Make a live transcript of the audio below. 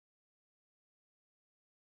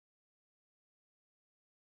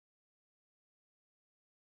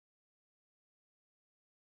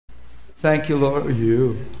Thank you, Lord.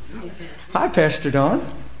 You. Hi, Pastor Don.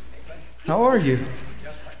 How are you?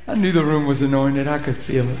 I knew the room was anointed. I could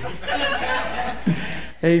feel it.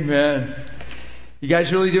 Amen. You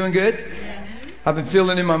guys really doing good? I've been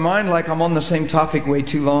feeling in my mind like I'm on the same topic way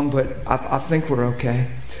too long, but I think we're okay.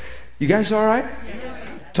 You guys all right?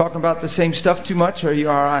 Talking about the same stuff too much, or are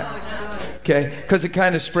you all right? Okay, because it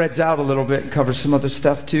kind of spreads out a little bit and covers some other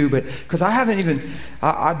stuff too. But because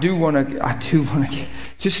I do want to,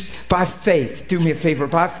 just by faith, do me a favor.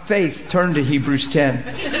 By faith, turn to Hebrews 10.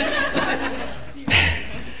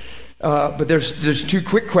 But there's two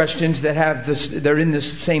quick questions that have this. They're in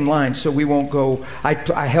this same line, so we won't go.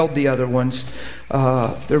 I held the other ones.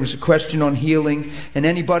 There was a question on healing, and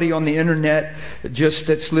anybody on the internet just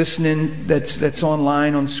that's listening, that's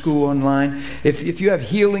online, on school online, if you have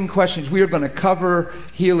healing questions, we are going to cover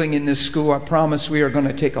healing in this school. I promise we are going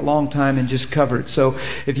to take a long time and just cover it. So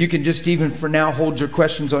if you can just even for now hold your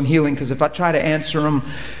questions on healing, because if I try to answer them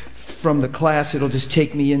from the class, it'll just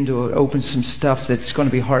take me into open some stuff that's going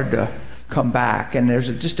to be hard to come back, and there's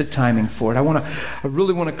just a timing for it. I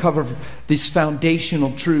really want to cover these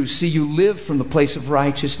foundational truths. See, you live from the place of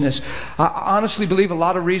righteousness. I honestly believe a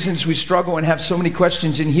lot of reasons we struggle and have so many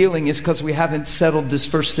questions in healing is because we haven't settled this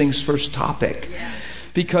first things first topic. Yeah.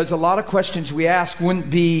 Because a lot of questions we ask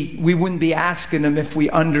we wouldn't be asking them if we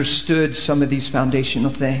understood some of these foundational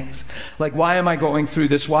things. Like, why am I going through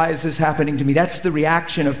this? Why is this happening to me? That's the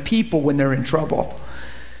reaction of people when they're in trouble.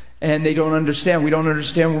 And they don't understand. We don't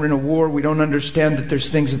understand we're in a war. We don't understand that there's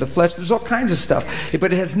things of the flesh. There's all kinds of stuff.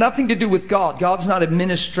 But it has nothing to do with God. God's not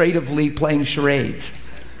administratively playing charades.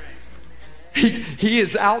 He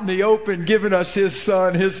is out in the open giving us His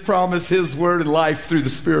Son, His promise, His word, and life through the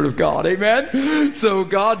Spirit of God. Amen? So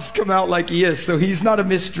God's come out like He is. So He's not a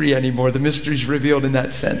mystery anymore. The mystery's revealed in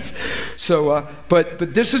that sense. So, but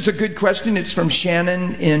this is a good question. It's from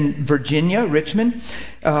Shannon in Virginia, Richmond.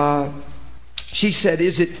 She said,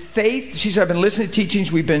 is it faith? She said, I've been listening to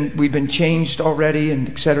teachings. We've been changed already, and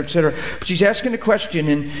et cetera, et cetera. But she's asking a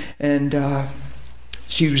question, and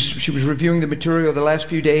she was reviewing the material the last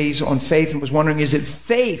few days on faith and was wondering, is it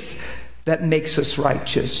faith that makes us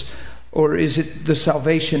righteous? Or is it the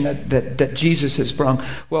salvation that Jesus has brought?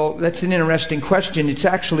 Well, that's an interesting question. It's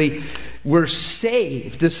actually, we're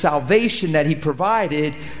saved. The salvation that He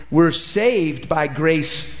provided, we're saved by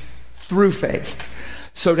grace through faith.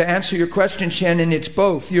 So to answer your question, Shannon, it's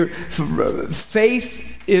both. Your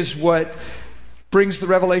faith is what brings the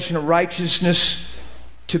revelation of righteousness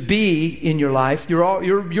to be in your life.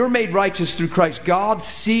 You're made righteous through Christ. God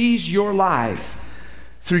sees your life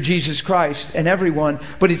through Jesus Christ and everyone,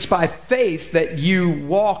 but it's by faith that you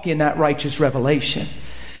walk in that righteous revelation.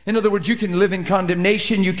 In other words, you can live in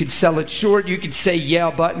condemnation, you could sell it short, you could say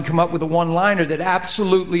yeah, but, and come up with a one-liner that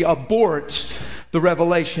absolutely aborts the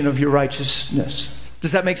revelation of your righteousness.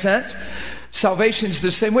 Does that make sense? Salvation's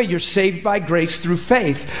the same way. You're saved by grace through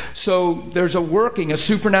faith. So there's a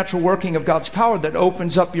supernatural working of God's power that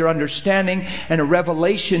opens up your understanding and a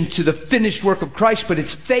revelation to the finished work of Christ, but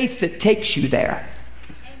it's faith that takes you there.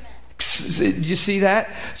 Amen. Do you see that?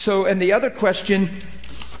 So, and the other question,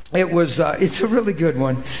 it's a really good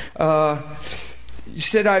one. You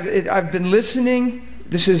said, I've been listening.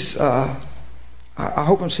 This is, I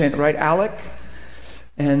hope I'm saying it right, Alec.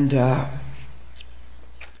 And,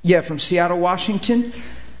 yeah, from Seattle, Washington.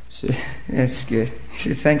 So, that's good. She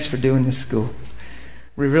said, thanks for doing this school.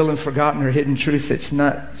 Revealing forgotten or hidden truth that's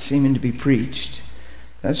not seeming to be preached.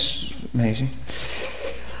 That's amazing.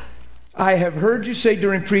 I have heard you say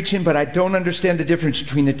during preaching, but I don't understand the difference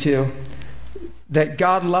between the two. That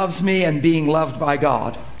God loves me and being loved by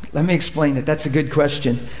God. Let me explain it. That's a good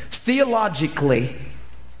question. Theologically,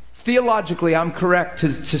 I'm correct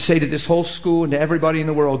to say to this whole school and to everybody in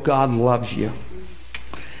the world, God loves you.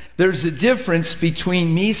 There's a difference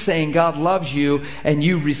between me saying God loves you and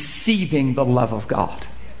you receiving the love of God.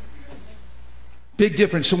 Big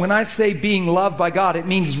difference. So when I say being loved by God, it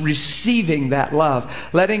means receiving that love.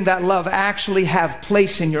 Letting that love actually have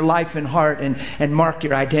place in your life and heart and mark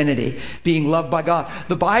your identity. Being loved by God.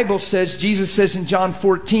 The Bible says, Jesus says in John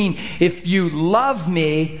 14, if you love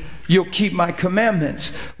me, you'll keep my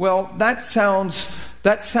commandments. Well, that sounds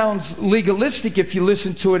legalistic if you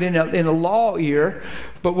listen to it in a law ear.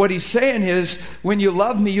 But what he's saying is, when you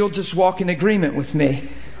love me, you'll just walk in agreement with me.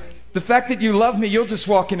 The fact that you love me, you'll just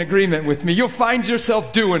walk in agreement with me. You'll find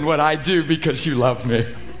yourself doing what I do because you love me.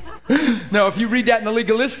 Now, if you read that in the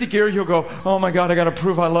legalistic ear, you'll go, oh my God, I got to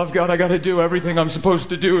prove I love God. I got to do everything I'm supposed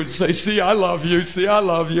to do and say, see, I love you. See, I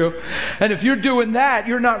love you. And if you're doing that,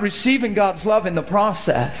 you're not receiving God's love in the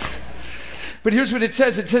process. But here's what it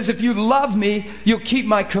says. It says, if you love me, you'll keep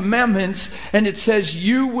my commandments. And it says,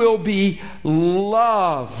 you will be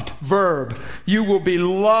loved. Verb. You will be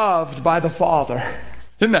loved by the Father.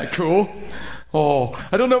 Isn't that cool? Oh,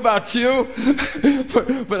 I don't know about you,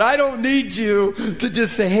 but I don't need you to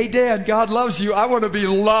just say, hey, Dan, God loves you. I want to be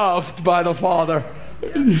loved by the Father.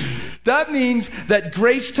 That means that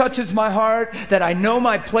grace touches my heart, that I know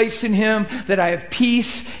my place in Him, that I have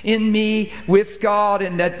peace in me with God,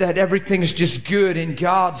 and that everything's just good, and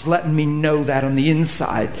God's letting me know that on the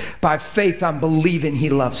inside. By faith, I'm believing He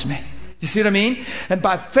loves me. You see what I mean? And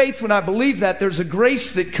by faith, when I believe that, there's a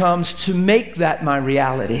grace that comes to make that my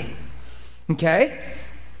reality. Okay?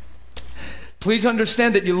 Please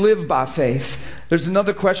understand that you live by faith. There's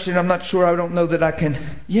another question. I'm not sure. I don't know that I can.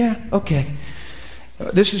 Yeah, okay.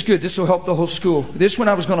 This is good. This will help the whole school. This one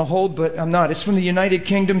I was going to hold, but I'm not. It's from the United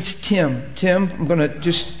Kingdom. It's Tim. Tim, I'm going to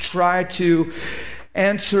just try to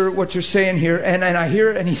answer what you're saying here. And I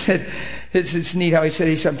hear, and he said, it's neat how he said,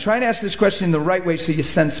 I'm trying to ask this question in the right way so you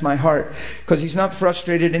sense my heart. Because he's not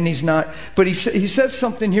frustrated and he's not. But he says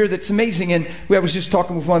something here that's amazing. And I was just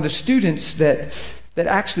talking with one of the students that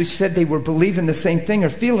actually said they were believing the same thing or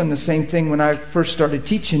feeling the same thing when I first started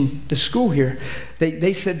teaching the school here.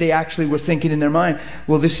 They said they actually were thinking in their mind,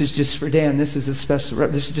 well, this is just for Dan. This is this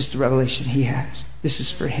is just a revelation he has. This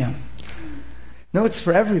is for him. No, it's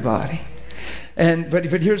for everybody. But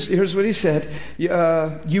here's what he said.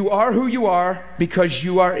 You are who you are because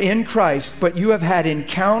you are in Christ, but you have had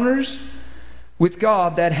encounters with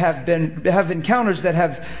God that have encounters that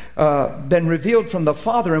have been revealed from the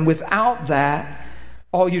Father, and without that,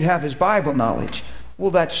 all you'd have is Bible knowledge.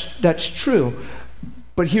 Well, that's true.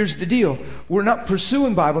 But here's the deal. We're not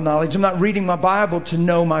pursuing Bible knowledge. I'm not reading my Bible to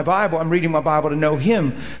know my Bible. I'm reading my Bible to know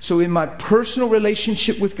Him. So in my personal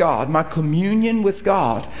relationship with God, my communion with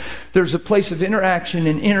God, there's a place of interaction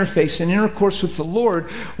and interface and intercourse with the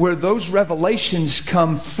Lord where those revelations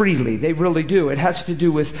come freely. They really do. It has to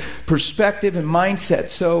do with perspective and mindset.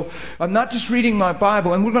 So I'm not just reading my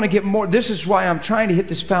Bible, and we're going to get more. This is why I'm trying to hit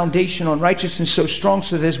this foundation on righteousness so strong,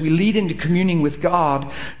 so that as we lead into communing with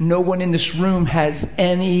God, no one in this room has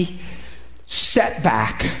any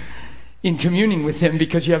setback in communing with Him,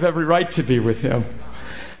 because you have every right to be with Him.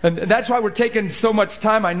 And that's why we're taking so much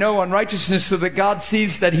time, I know, on righteousness, so that God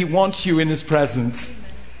sees that He wants you in His presence.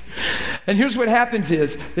 And here's what happens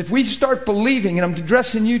is, if we start believing, and I'm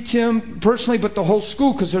addressing you, Tim, personally, but the whole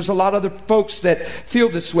school, because there's a lot of other folks that feel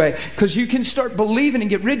this way, because you can start believing and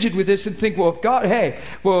get rigid with this and think,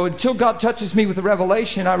 well, until God touches me with a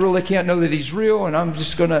revelation, I really can't know that He's real, and I'm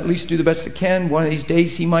just going to at least do the best I can. One of these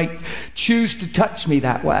days He might choose to touch me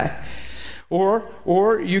that way.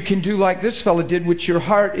 Or you can do like this fella did, which your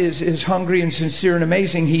heart is hungry and sincere and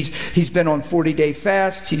amazing. He's been on 40-day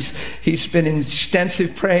fasts. He's been in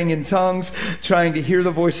extensive praying in tongues, trying to hear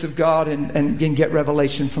the voice of God and get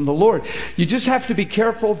revelation from the Lord. You just have to be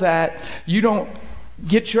careful that you don't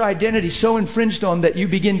get your identity so infringed on that you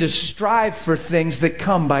begin to strive for things that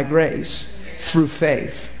come by grace through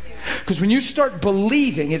faith. Because when you start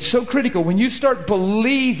believing, it's so critical. When you start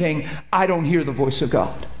believing, I don't hear the voice of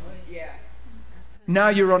God. Now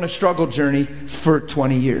you're on a struggle journey for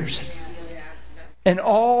 20 years. And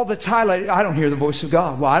all that's highlighted, I don't hear the voice of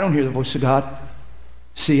God. Well, I don't hear the voice of God.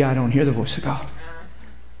 See, I don't hear the voice of God.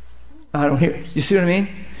 I don't hear. You see what I mean?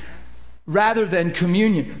 Rather than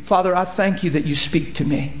communion. Father, I thank you that you speak to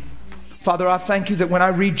me. Father, I thank you that when I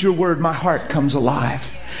read your word, my heart comes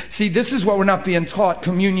alive. See, this is what we're not being taught.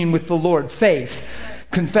 Communion with the Lord. Faith.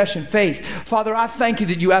 Confession, faith. Father, I thank you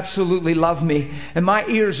that you absolutely love me, and my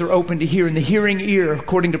ears are open to hear, and the hearing ear,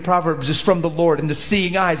 according to Proverbs, is from the Lord, and the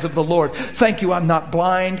seeing eyes of the Lord. Thank you, I'm not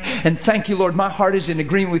blind, and thank you, Lord, my heart is in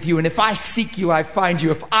agreement with you, and if I seek you, I find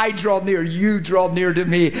you. If I draw near, you draw near to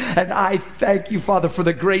me, and I thank you, Father, for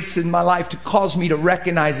the grace in my life to cause me to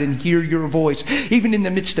recognize and hear your voice, even in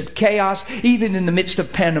the midst of chaos, even in the midst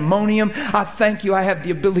of pandemonium. I thank you, I have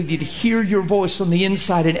the ability to hear your voice on the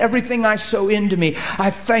inside, and everything I sow into me, I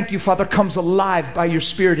thank you, Father, comes alive by your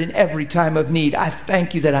Spirit in every time of need. I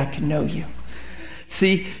thank you that I can know you.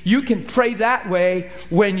 See, you can pray that way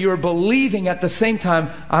when you're believing at the same time,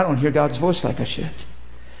 I don't hear God's voice like I should.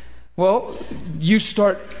 Well, you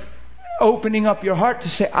start opening up your heart to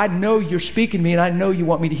say, I know you're speaking to me, and I know you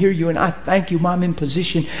want me to hear you, and I thank you, I'm in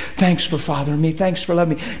position. Thanks for fathering me. Thanks for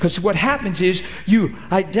loving me. Because what happens is you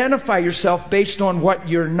identify yourself based on what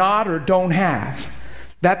you're not or don't have.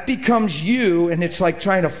 That becomes you, and it's like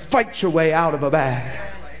trying to fight your way out of a bag.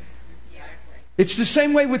 It's the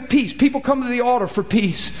same way with peace. People come to the altar for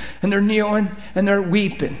peace, and they're kneeling, and they're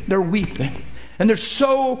weeping. They're weeping. And they're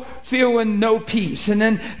so feeling no peace. And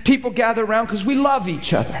then people gather around because we love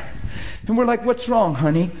each other. And we're like, what's wrong,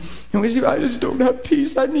 honey? And we say, I just don't have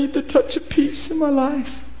peace. I need the touch of peace in my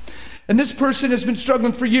life. And this person has been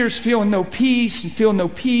struggling for years, feeling no peace and feeling no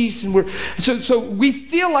peace. And so we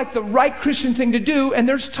feel like the right Christian thing to do. And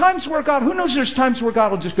there's times where God, who knows, there's times where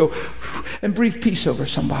God will just go and breathe peace over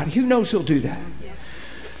somebody. Who knows he'll do that?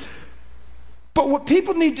 But what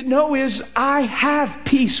people need to know is I have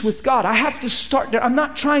peace with God. I have to start there. I'm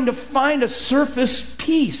not trying to find a surface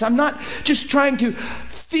peace. I'm not just trying to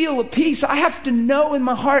feel a peace. I have to know in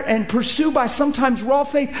my heart and pursue by sometimes raw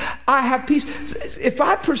faith, I have peace. If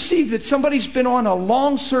I perceive that somebody's been on a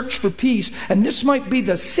long search for peace, and this might be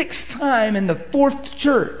the 6th time in the 4th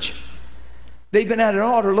church they've been at an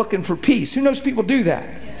altar looking for peace. Who knows people do that?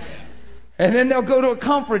 And then they'll go to a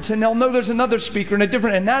conference and they'll know there's another speaker and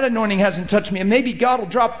and that anointing hasn't touched me. And maybe God will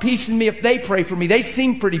drop peace in me if they pray for me. They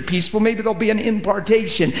seem pretty peaceful. Maybe there'll be an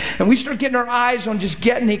impartation. And we start getting our eyes on just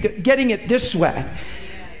getting it this way.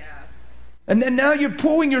 And then now you're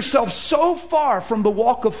pulling yourself so far from the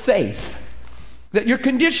walk of faith that you're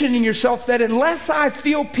conditioning yourself that unless I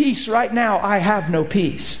feel peace right now, I have no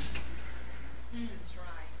peace. That's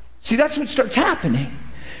right. See, that's what starts happening.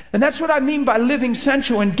 And that's what I mean by living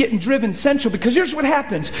central and getting driven central. Because here's what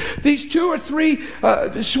happens. These 2 or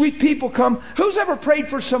 3 sweet people come. Who's ever prayed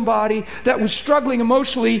for somebody that was struggling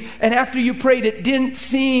emotionally, and after you prayed, it didn't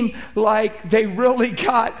seem like they really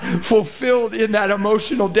got fulfilled in that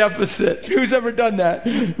emotional deficit? Who's ever done that?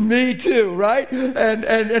 Me too, right?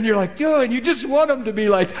 And you're like, oh, and you just want them to be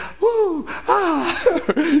like, whoo,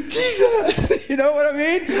 Jesus. You know what I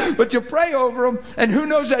mean? But you pray over them, and who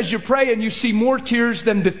knows, as you pray and you see more tears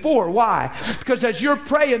than before. Why? Because as you're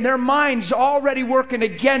praying, their mind's already working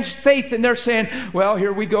against faith, and they're saying, well,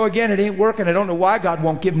 here we go again. It ain't working. I don't know why God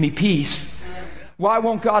won't give me peace. Why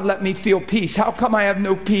won't God let me feel peace? How come I have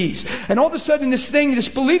no peace? And all of a sudden this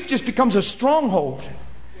belief just becomes a stronghold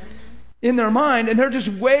in their mind, and they're just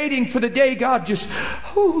waiting for the day God just,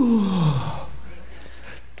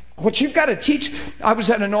 what you've got to teach. I was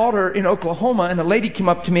at an altar in Oklahoma, and a lady came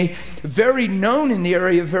up to me, very known in the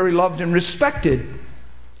area, very loved and respected.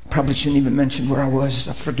 Probably shouldn't even mention where I was.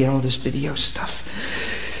 I forget all this video stuff.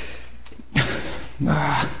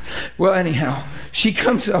 Well, anyhow, she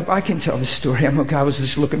comes up. I can tell this story. I'm okay. I was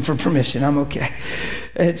just looking for permission. I'm okay.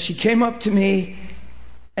 And she came up to me,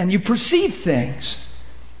 and you perceive things.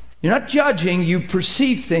 You're not judging. You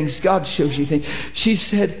perceive things. God shows you things. She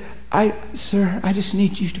said, Sir, I just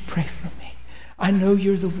need you to pray for me. I know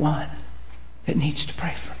you're the one that needs to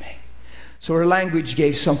pray for me. So her language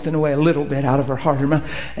gave something away a little bit out of her heart, her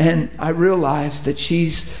mouth. And I realized that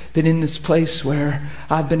she's been in this place where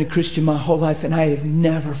I've been a Christian my whole life, and I have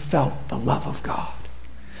never felt the love of God.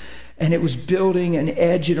 And it was building an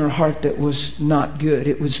edge in her heart that was not good.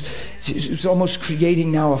 It was almost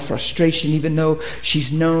creating now a frustration, even though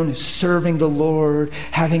she's known as serving the Lord,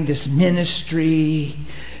 having this ministry.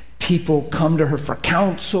 People come to her for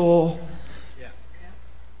counsel.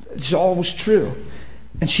 It's always true.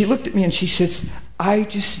 And she looked at me and she said, I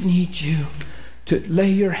just need you to lay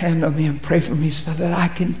your hand on me and pray for me so that I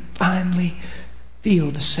can finally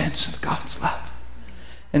feel the sense of God's love.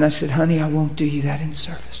 And I said, honey, I won't do you that in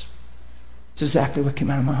service. It's exactly what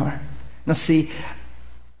came out of my heart. Now see,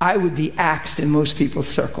 I would be axed in most people's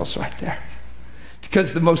circles right there.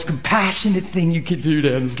 Because the most compassionate thing you could do to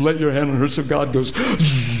them is lay your hand on her so God goes...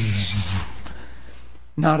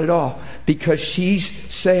 Not at all. Because she's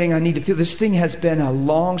saying, I need to feel. This thing has been a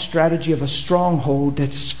long strategy of a stronghold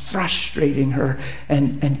that's frustrating her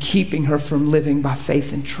and keeping her from living by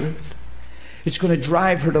faith and truth. It's going to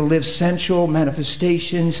drive her to live sensual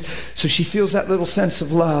manifestations. So she feels that little sense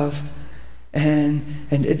of love.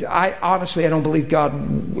 I honestly don't believe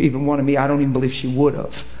God even wanted me. I don't even believe she would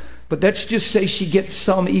have. But let's just say she gets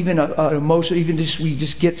some, even emotional, we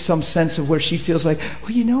just get some sense of where she feels like,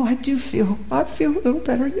 well, I feel a little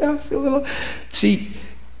better. Yeah, I feel a little. See,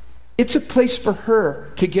 it's a place for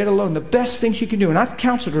her to get alone. The best thing she can do, and I've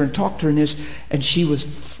counseled her and talked to her in this, and she was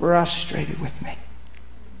frustrated with me.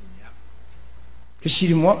 Because she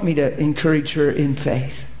didn't want me to encourage her in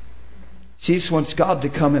faith. She just wants God to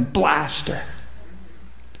come and blast her.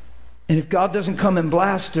 And if God doesn't come and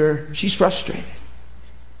blast her, she's frustrated.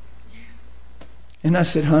 And I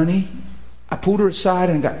said, honey, I pulled her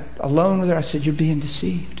aside and got alone with her. I said, you're being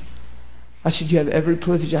deceived. I said, you have every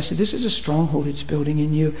privilege. I said, this is a stronghold it's building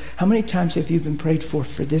in you. How many times have you been prayed for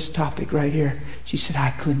this topic right here? She said,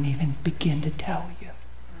 I couldn't even begin to tell you.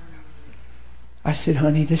 I said,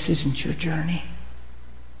 honey, this isn't your journey.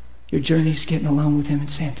 Your journey is getting alone with him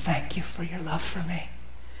and saying, thank you for your love for me.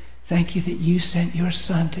 Thank you that you sent your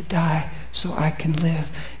son to die so I can live,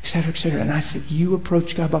 etc., etc. And I said, you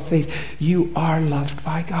approach God by faith. You are loved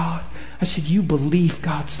by God. I said, you believe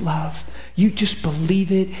God's love. You just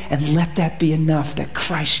believe it and let that be enough that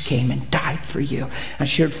Christ came and died for you. I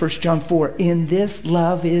shared 1 John 4. In this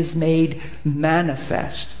love is made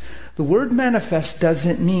manifest. The word manifest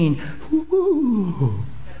doesn't mean, ooh.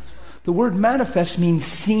 The word manifest means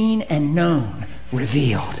seen and known,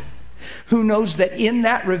 revealed. Who knows that in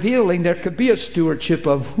that revealing there could be a stewardship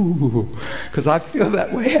of ooh, because I feel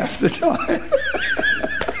that way half the time.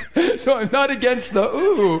 So I'm not against the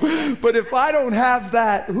ooh, but if I don't have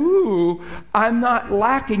that ooh, I'm not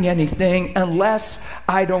lacking anything unless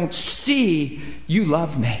I don't see you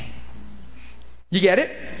love me. You get it?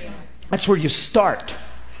 That's where you start.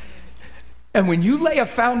 And when you lay a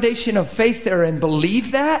foundation of faith there and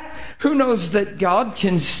believe that, who knows that God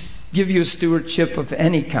can give you a stewardship of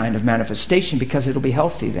any kind of manifestation, because it'll be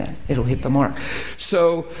healthy then. It'll hit the mark.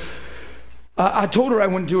 So I told her I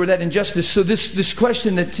wouldn't do her that injustice. So this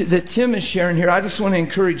question that Tim is sharing here, I just want to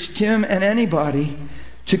encourage Tim and anybody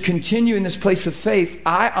to continue in this place of faith.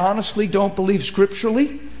 I honestly don't believe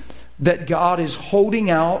scripturally that God is holding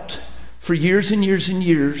out for years and years and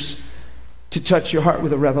years to touch your heart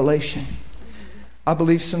with a revelation. I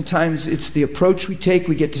believe sometimes it's the approach we take.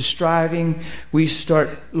 We get to striving. We start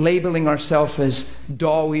labeling ourselves as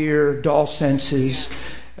dull ear, dull senses.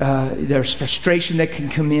 There's frustration that can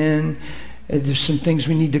come in. There's some things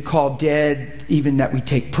we need to call dead, even that we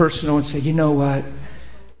take personal and say, you know what?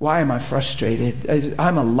 Why am I frustrated?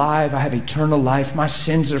 I'm alive. I have eternal life. My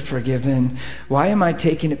sins are forgiven. Why am I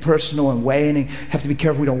taking it personal and weighing? Have to be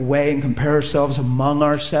careful we don't weigh and compare ourselves among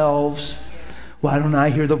ourselves. Why don't I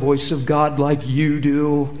hear the voice of God like you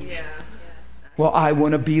do? Yeah. Well, I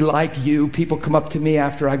want to be like you. People come up to me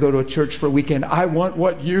after I go to a church for a weekend. I want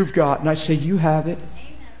what you've got. And I say, you have it.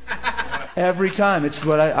 Every time. It's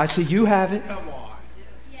what I say, you have it. Come on.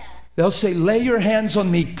 They'll say, lay your hands on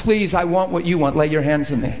me, please. I want what you want. Lay your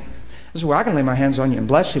hands on me. I say, well, I can lay my hands on you and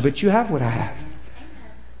bless you, but you have what I have.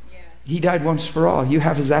 He died once for all. You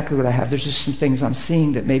have exactly what I have. There's just some things I'm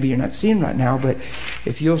seeing that maybe you're not seeing right now, but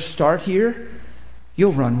if you'll start here,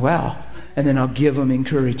 you'll run well. And then I'll give them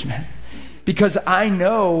encouragement. Because I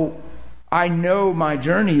know my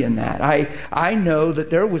journey in that. I know that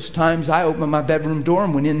there was times I opened my bedroom door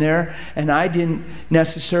and went in there and I didn't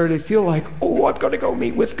necessarily feel like, oh, I'm going to go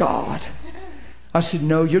meet with God. I said,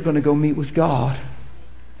 no, you're going to go meet with God.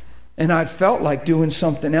 And I felt like doing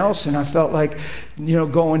something else, and I felt like,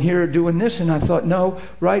 going here, doing this, and I thought, no,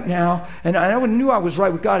 right now. And I knew I was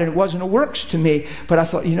right with God, and it wasn't a works to me, but I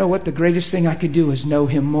thought, you know what, the greatest thing I could do is know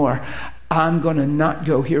Him more. I'm going to not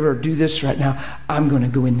go here or do this right now. I'm going to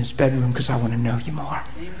go in this bedroom because I want to know You more.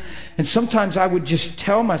 Amen. And sometimes I would just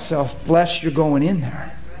tell myself, flesh, you're going in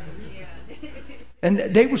there. And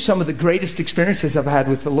they were some of the greatest experiences I've had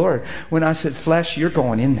with the Lord. When I said, flesh, you're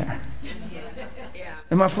going in there.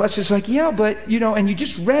 And my flesh is like, yeah, but, and you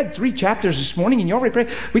just read 3 chapters this morning and you already prayed.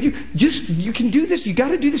 But you can do this. You got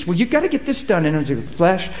to do this. Well, you got to get this done. And I was like,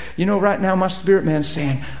 flesh, right now my spirit man's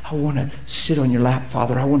saying, I want to sit on your lap,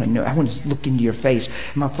 Father. I want to know. I want to look into your face.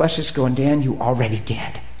 And my flesh is going, Dan, you already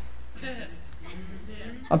did.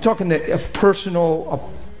 I'm talking a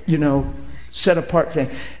personal, set apart thing.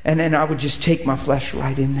 And then I would just take my flesh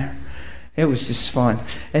right in there. It was just fun.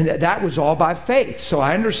 And that was all by faith. So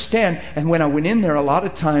I understand. And when I went in there, a lot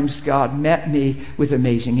of times God met me with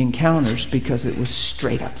amazing encounters because it was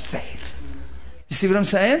straight up faith. You see what I'm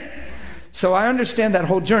saying? So I understand that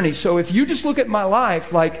whole journey. So if you just look at my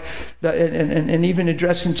life, and even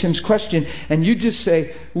addressing Tim's question, and you just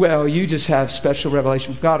say, well, you just have special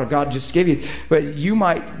revelation from God, or God just gave you. But you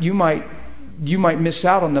might miss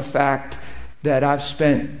out on the fact that I've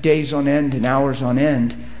spent days on end and hours on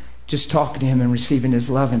end just talking to Him and receiving His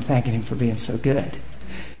love and thanking Him for being so good.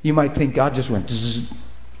 You might think God just went zzz,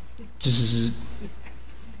 zzz,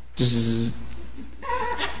 zzz,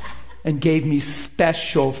 and gave me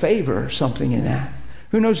special favor or something in that.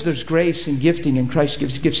 Who knows, there's grace and gifting, and Christ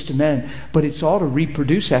gives gifts to men, but it's all to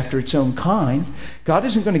reproduce after its own kind. God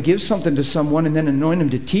isn't going to give something to someone and then anoint them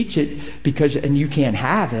to teach it and you can't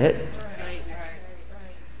have it.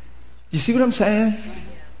 You see what I'm saying?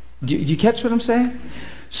 Do you catch what I'm saying?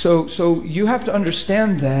 So you have to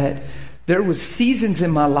understand that there was seasons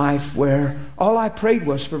in my life where all I prayed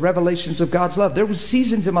was for revelations of God's love. There was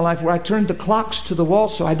seasons in my life where I turned the clocks to the wall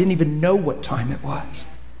so I didn't even know what time it was.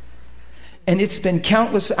 And it's been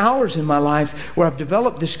countless hours in my life where I've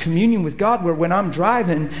developed this communion with God, where when I'm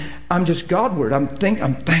driving, I'm just Godward. I'm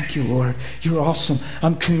thank you, Lord. You're awesome.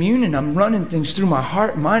 I'm communing. I'm running things through my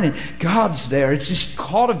heart and mind, and God's there. It's just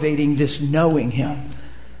cultivating this knowing Him.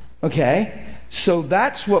 Okay? So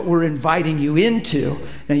that's what we're inviting you into.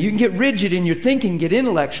 Now, you can get rigid in your thinking, get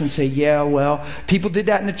intellectual and say, yeah, well, people did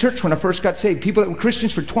that in the church when I first got saved. People that were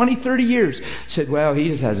Christians for 20, 30 years said, well, he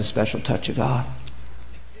just has a special touch of God.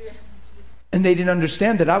 And they didn't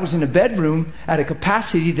understand that I was in a bedroom at a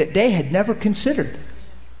capacity that they had never considered.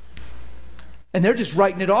 And they're just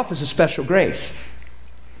writing it off as a special grace.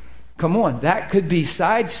 Come on, that could be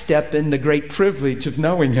sidestepping the great privilege of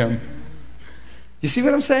knowing him. You see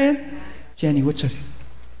what I'm saying? Jenny, what's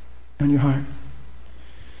on your heart?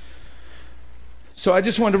 So I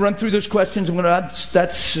just wanted to run through those questions.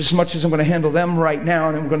 That's as much as I'm going to handle them right now,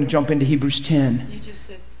 and I'm going to jump into Hebrews 10.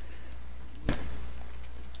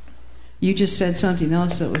 You just said something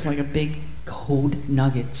else that was like a big gold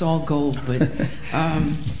nugget. It's all gold, but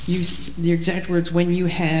your exact words, when you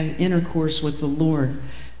have intercourse with the Lord.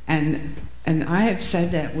 And I have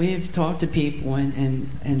said that. We have talked to people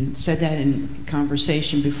and said that in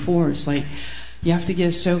conversation before. It's like you have to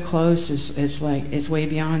get so close. It's way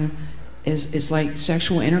beyond. It's like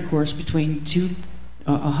sexual intercourse between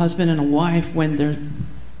a husband and a wife when they're,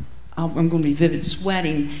 I'm going to be vivid,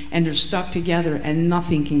 sweating, and they're stuck together and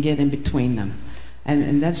nothing can get in between them.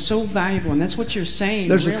 And that's so valuable, and that's what you're saying.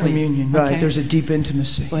 There's really. A communion, right? Okay. There's a deep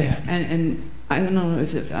intimacy. But, yeah. And I don't know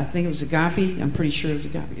I think it was agape. I'm pretty sure it was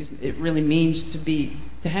agape. It really means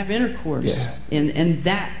to have intercourse in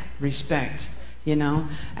that respect, you know.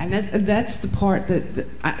 And that's the part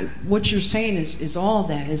what you're saying is all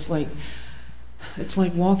that. It's like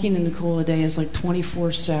walking in the cool of day. It's like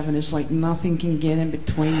 24/7. It's like nothing can get in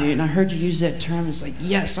between you. And I heard you use that term. It's like,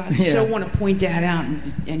 yes, I so want to point that out.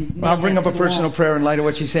 And I'll bring up a personal prayer in light of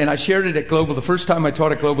what she's saying. I shared it at Global. The first time I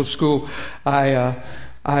taught at Global School,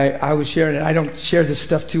 I was sharing it. I don't share this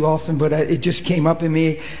stuff too often, but it just came up in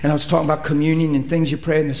me, and I was talking about communion and things you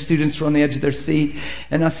pray, and the students were on the edge of their seat.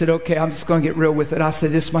 And I said, okay, I'm just going to get real with it. I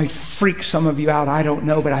said, this might freak some of you out. I don't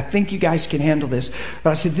know, but I think you guys can handle this.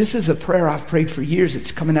 But I said, this is a prayer I've prayed for years.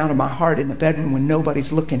 It's coming out of my heart in the bedroom when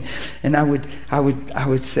nobody's looking. And I would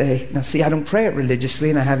say, now see, I don't pray it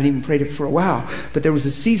religiously, and I haven't even prayed it for a while. But there was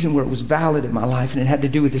a season where it was valid in my life, and it had to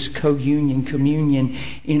do with this co-union, communion,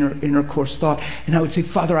 intercourse thought. And I would say,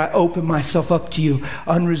 Father, I open myself up to you,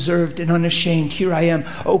 unreserved and unashamed. Here I am,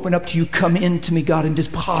 open up to you. Come into me, God, and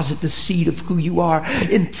deposit the seed of who you are.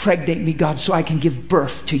 Impregnate me, God, so I can give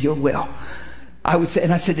birth to your will. I would say,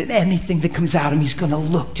 and I said, and anything that comes out of me is going to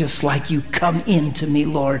look just like you. Come into me,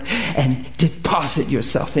 Lord, and deposit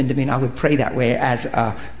yourself into me. And I would pray that way as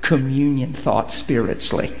a communion thought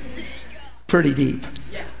spiritually. Pretty deep.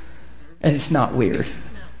 And it's not weird.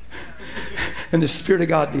 And the Spirit of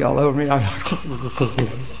God be all over me.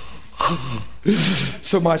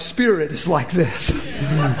 So my spirit is like this.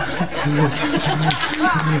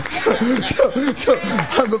 So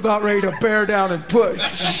I'm about ready to bear down and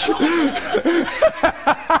push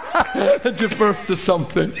and give birth to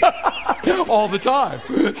something all the time.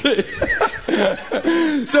 See?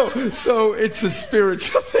 So it's a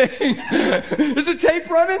spiritual thing. Is the tape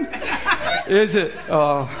running? Is it?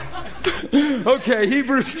 Okay,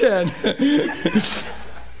 Hebrews 10.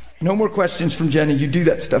 No more questions from Jenny. You do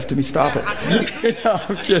that stuff to me. Stop it. No,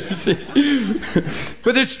 I'm kidding.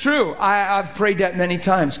 But it's true. I've prayed that many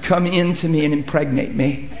times. Come into me and impregnate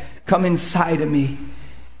me. Come inside of me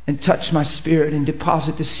and touch my spirit and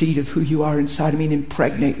deposit the seed of who you are inside of me and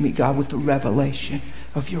impregnate me, God, with the revelation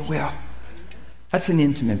of your will. That's an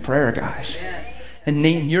intimate prayer, guys. And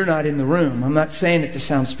you're not in the room. I'm not saying it to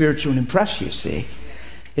sound spiritual and impress you, see.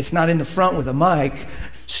 It's not in the front with a mic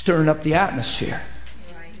stirring up the atmosphere.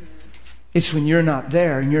 It's when you're not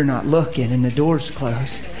there and you're not looking and the door's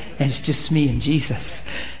closed and it's just me and Jesus.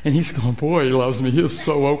 And he's going, boy, he loves me. He is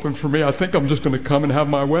so open for me. I think I'm just going to come and have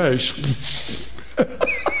my way.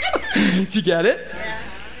 Do you get it?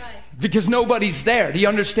 Because nobody's there. Do you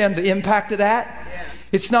understand the impact of that?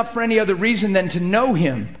 It's not for any other reason than to know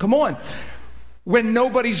him. Come on. When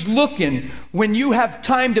nobody's looking, when you have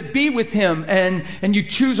time to be with him and you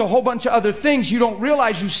choose a whole bunch of other things, you don't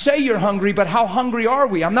realize you say you're hungry, but how hungry are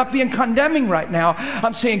we? I'm not being condemning right now.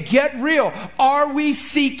 I'm saying get real. Are we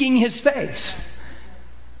seeking his face?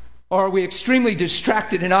 Or are we extremely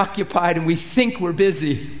distracted and occupied and we think we're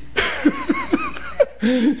busy?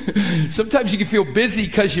 Sometimes you can feel busy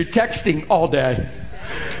because you're texting all day.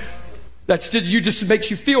 Just makes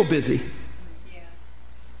you feel busy.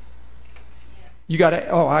 I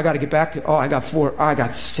got to get back to, I got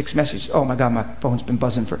 6 messages. Oh my God, my phone's been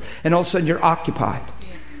buzzing and all of a sudden you're occupied.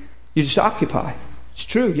 You're just occupied. It's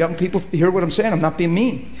true. Young people hear what I'm saying. I'm not being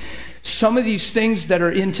mean. Some of these things that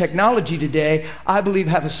are in technology today, I believe,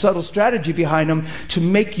 have a subtle strategy behind them to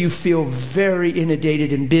make you feel very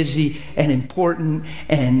inundated and busy and important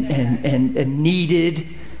and needed.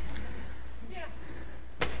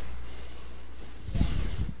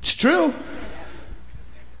 It's true.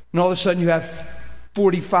 And all of a sudden you have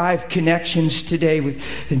 45 connections today with,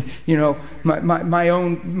 my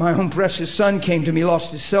own precious son came to me,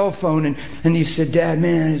 lost his cell phone, and he said, Dad,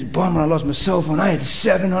 man, it's a bummer I lost my cell phone. I had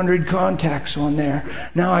 700 contacts on there.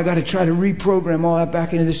 Now I got to try to reprogram all that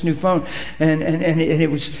back into this new phone. And it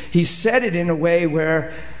was, he said it in a way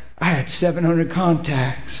where I had 700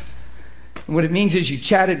 contacts. And what it means is you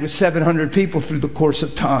chatted with 700 people through the course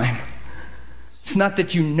of time. It's not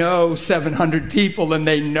that you know 700 people and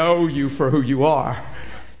they know you for who you are.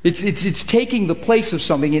 It's taking the place of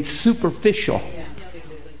something. It's superficial.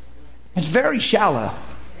 It's very shallow.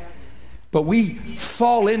 But we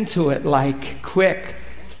fall into it like quick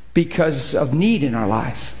because of need in our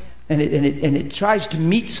life. And it tries to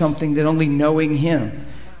meet something that only knowing Him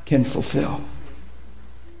can fulfill.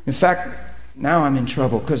 In fact, now I'm in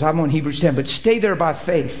trouble because I'm on Hebrews 10. But stay there by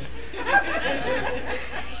faith.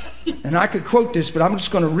 And I could quote this, but I'm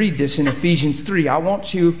just going to read this in Ephesians 3.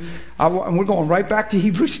 And we're going right back to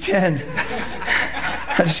Hebrews 10.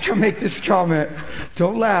 I just got to make this comment.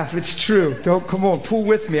 Don't laugh. It's true. Come on, pull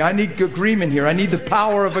with me. I need agreement here. I need the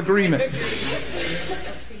power of agreement.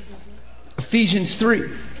 Ephesians 3.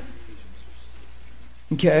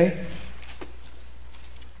 Okay?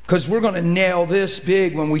 Because we're going to nail this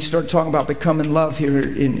big when we start talking about becoming love here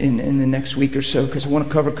in the next week or so, because I want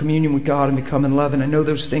to cover communion with God and becoming love, and I know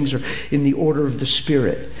those things are in the order of the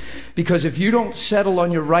Spirit. Because if you don't settle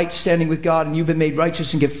on your right standing with God and you've been made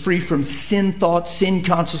righteous and get free from sin thoughts, sin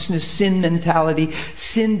consciousness, sin mentality,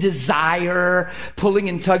 sin desire, pulling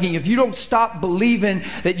and tugging, if you don't stop believing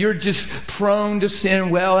that you're just prone to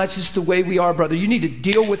sin, well, that's just the way we are, brother. You need to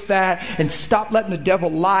deal with that and stop letting the devil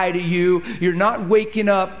lie to you. You're not waking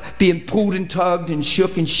up being pulled and tugged and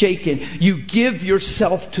shook and shaken. You give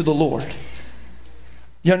yourself to the Lord.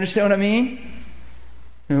 You understand what I mean?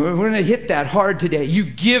 We're going to hit that hard today. You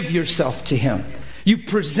give yourself to Him. You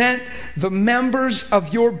present the members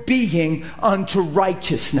of your being unto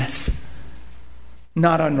righteousness,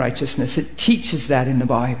 not unrighteousness. It teaches that in the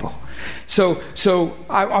Bible. So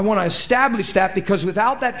I want to establish that, because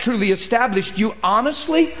without that truly established, you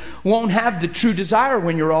honestly won't have the true desire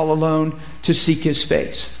when you're all alone to seek His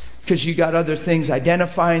face, because you got other things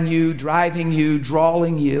identifying you, driving you,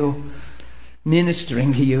 drawing you,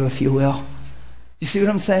 ministering to you, if you will. You see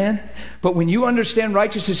what I'm saying? But when you understand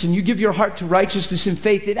righteousness and you give your heart to righteousness and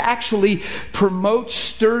faith, it actually promotes,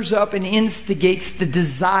 stirs up, and instigates the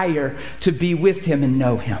desire to be with Him and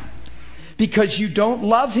know Him. Because you don't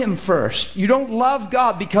love Him first. You don't love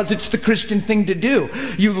God because it's the Christian thing to do.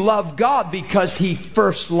 You love God because He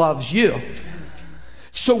first loves you.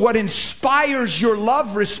 So what inspires your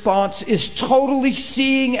love response is totally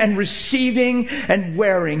seeing and receiving and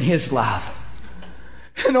wearing His love.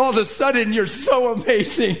 And all of a sudden, you're so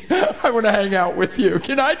amazing. I want to hang out with you.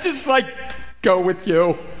 Can I just go with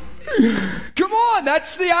you? Come on,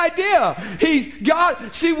 that's the idea.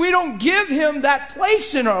 God. See, we don't give Him that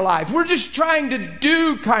place in our life. We're just trying to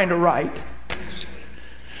do kind of right.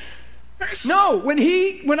 No, when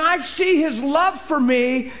I see His love for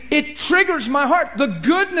me, it triggers my heart. The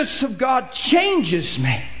goodness of God changes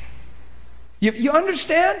me. You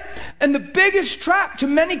understand? And the biggest trap to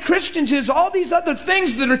many Christians is all these other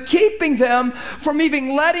things that are keeping them from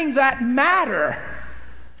even letting that matter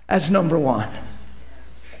as number one.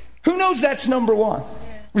 Who knows that's number one?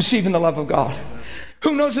 Receiving the love of God.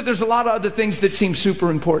 Who knows that there's a lot of other things that seem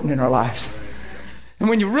super important in our lives? And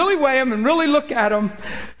when you really weigh them and really look at them,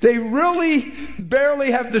 they really barely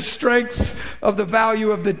have the strength of the value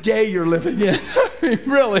of the day you're living in. I mean,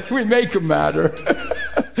 really, we make them matter.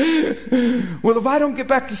 Well, if I don't get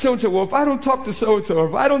back to so-and-so, well, if I don't talk to so-and-so, or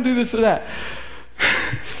if I don't do this or that.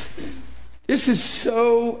 This is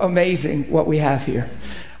so amazing what we have here.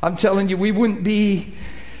 I'm telling you, we wouldn't be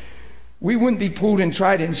pulled and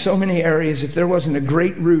tried in so many areas if there wasn't a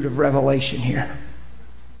great root of revelation here.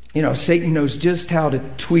 You know, Satan knows just how to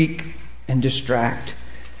tweak and distract.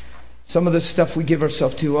 Some of the stuff we give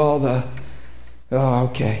ourselves to, oh,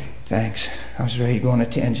 okay, thanks. I was ready to go on a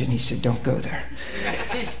tangent. He said, don't go there.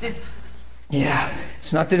 Yeah,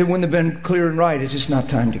 it's not that it wouldn't have been clear and right. It's just not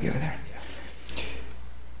time to go there.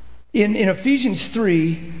 In Ephesians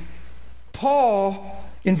 3, Paul,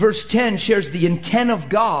 in verse 10, shares the intent of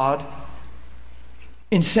God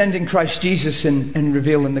in sending Christ Jesus and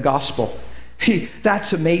revealing the gospel.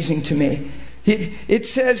 That's amazing to me. It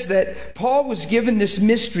says that Paul was given this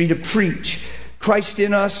mystery to preach Christ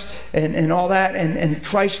in us and all that, and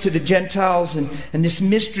Christ to the Gentiles, and this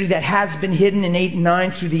mystery that has been hidden in 8 and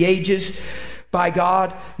 9 through the ages by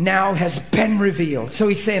God now has been revealed. So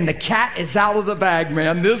he's saying the cat is out of the bag,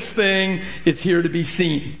 man. This thing is here to be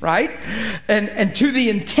seen, right? And to the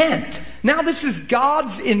intent. Now this is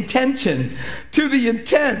God's intention. To the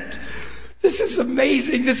intent. This is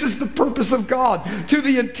amazing. This is the purpose of God. To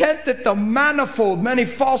the intent that the manifold,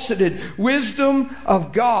 many-faceted wisdom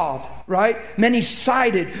of God, right?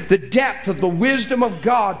 Many-sided, the depth of the wisdom of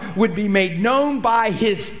God would be made known by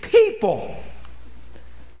his people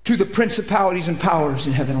to the principalities and powers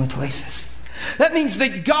in heavenly places. That means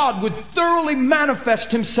that God would thoroughly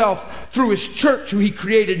manifest himself through his church, who he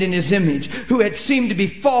created in his image, who had seemed to be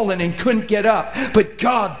fallen and couldn't get up. But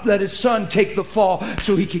God let his son take the fall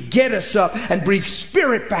so he could get us up and breathe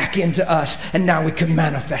spirit back into us. And now we can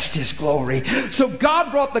manifest his glory. So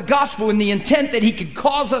God brought the gospel in the intent that he could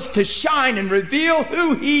cause us to shine and reveal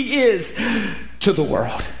who he is to the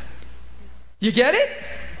world. You get it?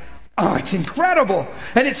 Oh, it's incredible.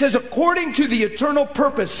 And it says, according to the eternal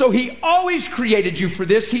purpose. So he always created you for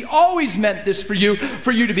this. He always meant this for you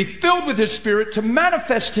to be filled with his spirit, to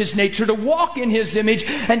manifest his nature, to walk in his image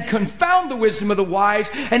and confound the wisdom of the wise,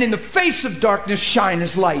 and in the face of darkness shine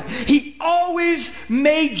as light. He always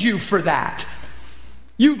made you for that.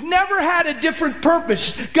 You've never had a different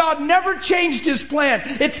purpose. God never changed his plan.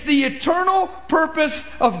 It's the eternal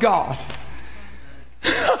purpose of God.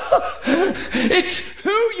 It's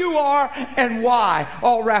who you are and why,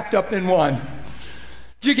 all wrapped up in one.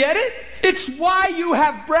 Do you get it? It's why you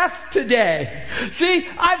have breath today. See,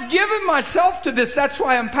 I've given myself to this. That's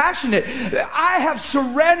why I'm passionate. I have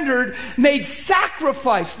surrendered, made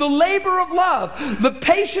sacrifice, the labor of love, the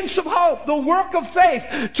patience of hope, the work of faith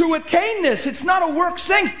to attain this. It's not a works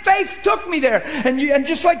thing. Faith took me there. And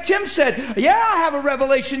just like Tim said, yeah, I have a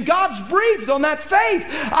revelation. God's breathed on that faith.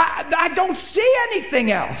 I don't see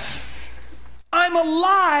anything else. I'm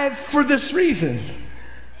alive for this reason.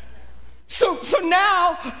 So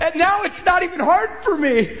now it's not even hard for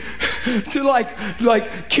me to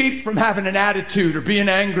like keep from having an attitude or being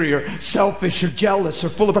angry or selfish or jealous or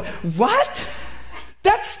full of what?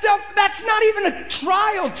 That stuff, that's not even a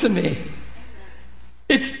trial to me.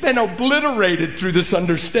 It's been obliterated through this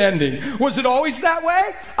understanding. Was it always that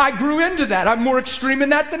way? I grew into that. I'm more extreme in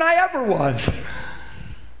that than I ever was.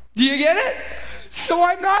 Do you get it? So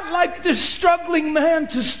I'm not like this struggling man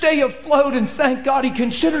to stay afloat, and thank God he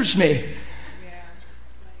considers me.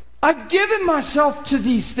 I've given myself to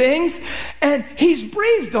these things, and he's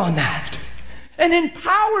breathed on that and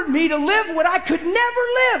empowered me to live what I could never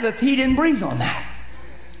live if he didn't breathe on that.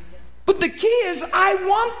 But the key is I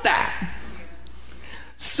want that.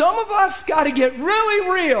 Some of us got to get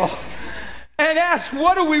really real and ask,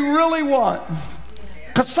 what do we really want?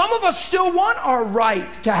 Because some of us still want our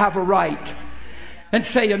right to have a right and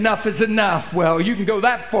say enough is enough. Well, you can go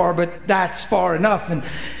that far, but that's far enough. And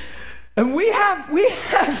we have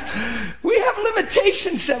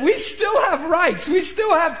limitations that we still have rights. We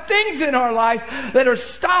still have things in our life that are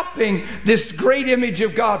stopping this great image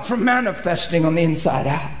of God from manifesting on the inside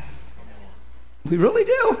out. We really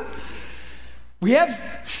do. We have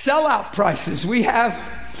sellout prices. We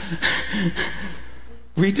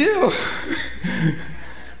do.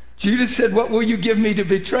 Judas said, what will you give me to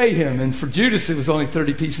betray him? And for Judas, it was only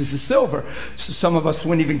 30 pieces of silver. So some of us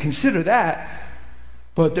wouldn't even consider that.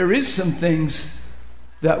 But there is some things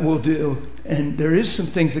that we'll do, and there is some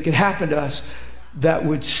things that could happen to us that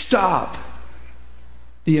would stop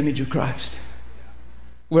the image of Christ,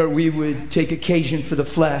 where we would take occasion for the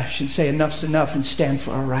flesh and say enough's enough and stand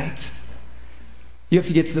for our rights. You have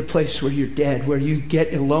to get to the place where you're dead, where you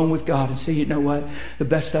get alone with God and say, you know what, the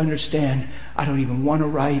best I understand, I don't even want a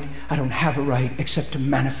right, I don't have a right except to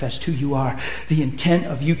manifest who you are. The intent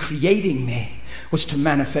of you creating me was to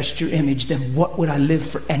manifest your image. Then what would I live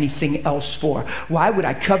for anything else for? Why would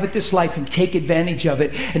I covet this life and take advantage of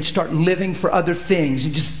it and start living for other things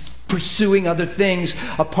and just pursuing other things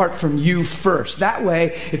apart from you first? That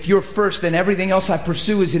way, if you're first, then everything else I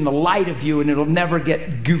pursue is in the light of you, and it'll never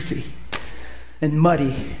get goofy and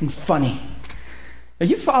muddy and funny. Are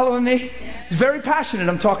you following me? It's very passionate.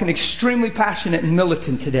 I'm talking extremely passionate and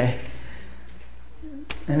militant today.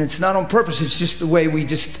 And it's not on purpose. It's just the way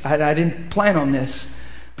I didn't plan on this.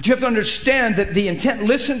 But you have to understand that the intent,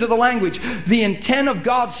 listen to the language, the intent of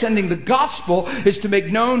God sending the gospel is to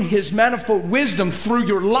make known his manifold wisdom through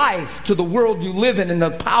your life to the world you live in and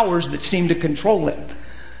the powers that seem to control it.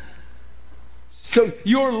 So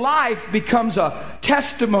your life becomes a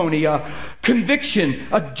testimony, a conviction,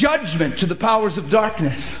 a judgment to the powers of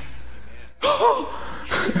darkness.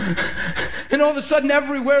 And then all of a sudden,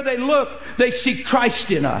 everywhere they look, they see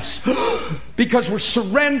Christ in us. Because we're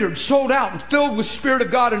surrendered, sold out, and filled with Spirit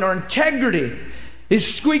of God, and our integrity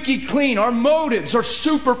is squeaky clean. Our motives are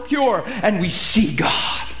super pure, and we see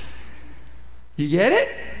God. You get it?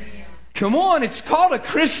 Come on, it's called a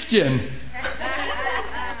Christian.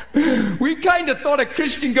 We kind of thought a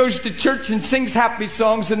Christian goes to church and sings happy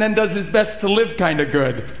songs and then does his best to live kind of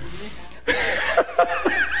good.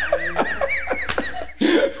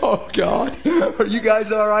 Oh, God. Are you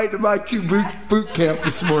guys all right? Am I too boot camp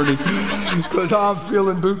this morning? Because I'm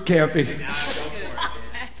feeling boot campy.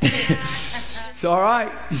 It's all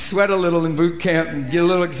right. You sweat a little in boot camp and get a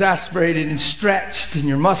little exasperated and stretched and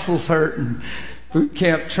your muscles hurt. And boot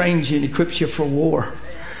camp trains you and equips you for war.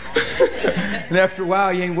 And after a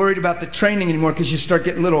while, you ain't worried about the training anymore because you start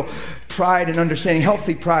getting a little pride and understanding,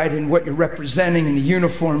 healthy pride in what you're representing and the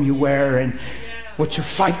uniform you wear and what you're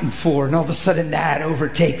fighting for. And all of a sudden, that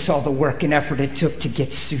overtakes all the work and effort it took to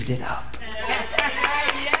get suited up.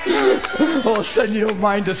 All of a sudden, you don't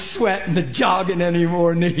mind the sweat and the jogging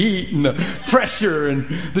anymore and the heat and the pressure and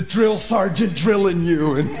the drill sergeant drilling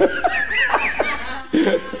you. And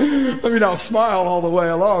I mean, I'll smile all the way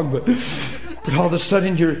along, but all of a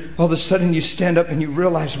sudden you stand up and you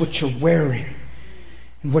realize what you're wearing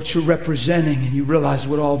and what you're representing, and you realize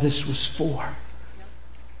what all this was for.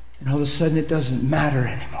 And all of a sudden it doesn't matter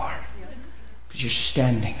anymore because you're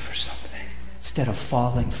standing for something instead of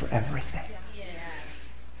falling for everything.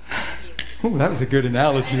 Oh, that was a good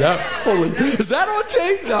analogy. Is that on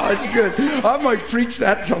tape? No, it's good. I might preach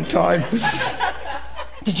that sometime.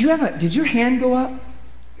 Did your hand go up?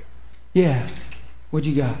 Yeah. What'd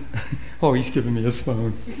you got? Oh, he's giving me his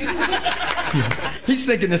phone. Yeah. He's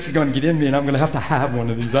thinking this is going to get in me and I'm going to have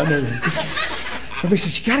one of these. I know. Everybody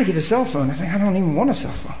says, you got to get a cell phone. I said, I don't even want a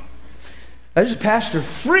cell phone. There's a pastor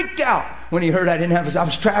freaked out when he heard I didn't have I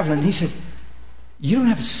was traveling. And he said, you don't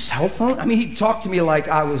have a cell phone? I mean, he talked to me like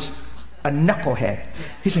I was a knucklehead.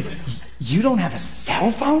 He said, you don't have a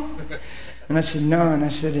cell phone? And I said, no. And I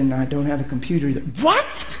said, and I don't have a computer either.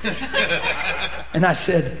 What? And I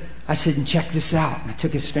said, and check this out. And I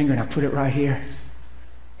took his finger and I put it right here.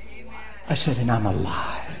 I said, and I'm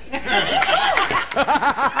alive.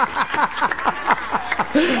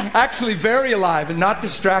 Actually very alive and not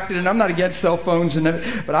distracted, and I'm not against cell phones,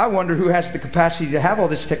 but I wonder who has the capacity to have all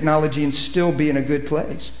this technology and still be in a good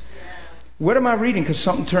place. What am I reading? Because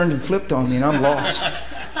something turned and flipped on me and I'm lost.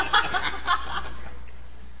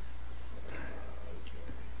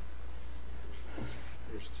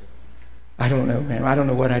 I don't know, man. I don't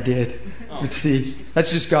know what I did. Let's see.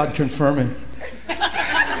 That's just God confirming.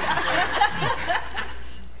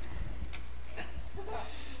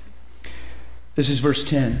 This is verse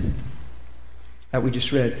 10 that we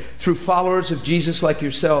just read. Through followers of Jesus like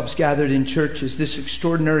yourselves gathered in churches, this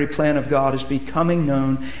extraordinary plan of God is becoming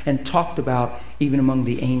known and talked about even among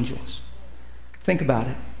the angels. Think about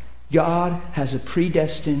it. God has a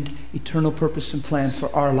predestined eternal purpose and plan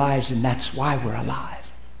for our lives, and that's why we're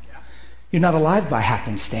alive. You're not alive by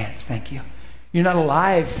happenstance, thank you. You're not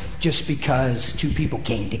alive just because two people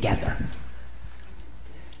came together.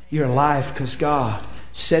 You're alive because God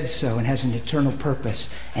said so and has an eternal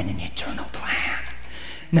purpose and an eternal plan.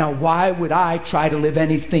 Now, why would I try to live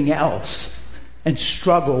anything else and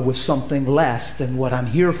struggle with something less than what I'm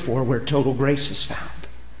here for, where total grace is found?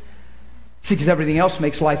 See, because everything else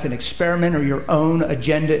makes life an experiment or your own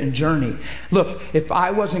agenda and journey. Look, if I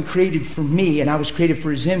wasn't created for me and I was created for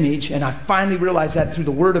His image, and I finally realized that through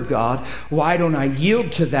the Word of God, why don't I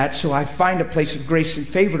yield to that so I find a place of grace and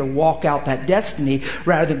favor to walk out that destiny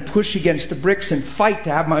rather than push against the bricks and fight to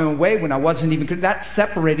have my own way when I wasn't even... That's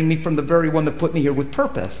separating me from the very one that put me here with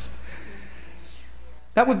purpose.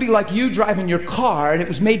 That would be like you driving your car and it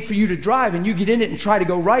was made for you to drive, and you get in it and try to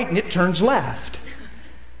go right and it turns left.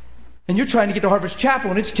 And you're trying to get to Harvest Chapel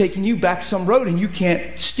and it's taking you back some road and you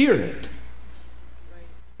can't steer it.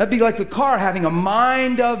 That'd be like the car having a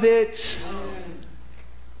mind of it.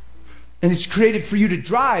 And it's created for you to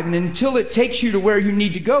drive. And until it takes you to where you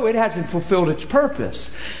need to go, it hasn't fulfilled its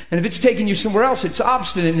purpose. And if it's taking you somewhere else, it's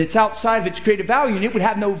obstinate and it's outside of its creative value, and it would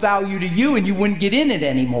have no value to you and you wouldn't get in it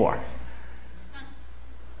anymore.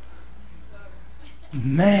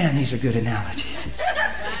 Man, these are good analogies.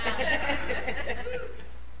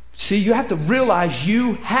 See, you have to realize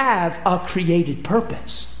you have a created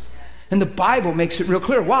purpose. And the Bible makes it real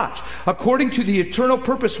clear. Watch. According to the eternal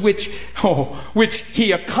purpose which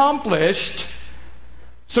He accomplished.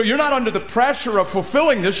 So you're not under the pressure of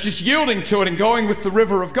fulfilling this, just yielding to it and going with the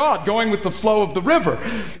river of God, going with the flow of the river.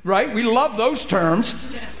 Right? We love those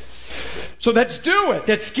terms. So let's do it.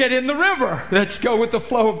 Let's get in the river. Let's go with the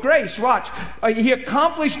flow of grace. Watch. He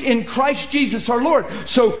accomplished in Christ Jesus our Lord.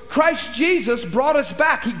 So Christ Jesus brought us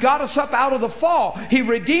back. He got us up out of the fall. He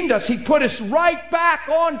redeemed us. He put us right back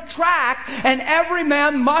on track. And every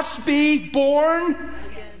man must be born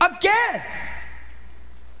again.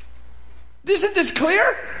 Isn't this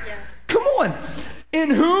clear? Yes. Come on. In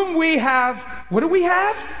whom we have, what do we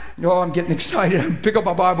have? Oh, I'm getting excited. Pick up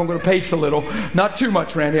my Bible. I'm going to pace a little. Not too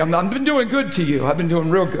much, Randy. I've been doing good to you. I've been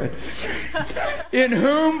doing real good. In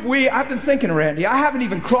whom I've been thinking, Randy, I haven't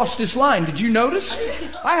even crossed this line. Did you notice?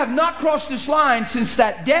 I have not crossed this line since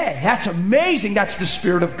that day. That's amazing. That's the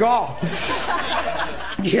Spirit of God.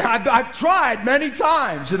 Yeah, I've tried many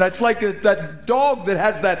times. And it's like that dog that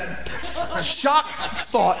has that shock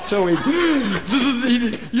thought to him.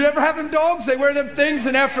 You ever have them dogs? They wear them things,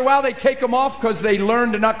 and after a while they take them off because they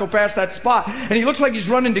learn to not go past that spot. And he looks like he's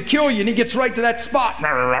running to kill you, and he gets right to that spot.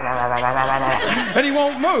 And he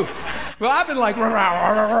won't move. Well, I've been like,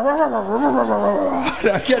 I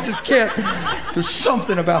just can't. There's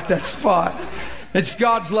something about that spot. It's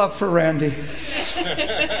God's love for Randy.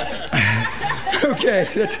 Okay,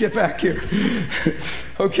 let's get back here.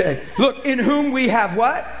 Okay, look, in whom we have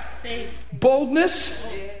what? Faith. Boldness.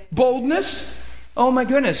 Boldness. Oh my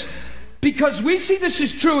goodness. Because we see this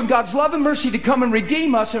is true in God's love and mercy to come and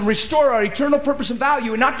redeem us and restore our eternal purpose and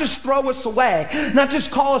value and not just throw us away, not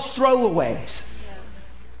just call us throwaways.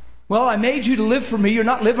 Well, I made you to live for me. You're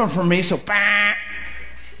not living for me, so bah.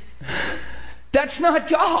 That's not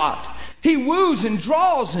God. He woos and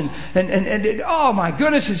draws and oh my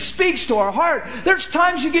goodness, it speaks to our heart. There's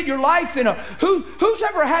times you get your life in who's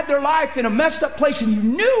ever had their life in a messed up place and you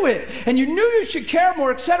knew it and you knew you should care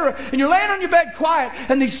more, etc. And you're laying on your bed quiet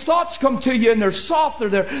and these thoughts come to you and they're soft or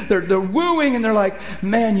they're wooing and they're like,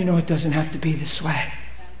 man, you know it doesn't have to be this way.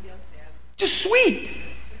 Just sweet.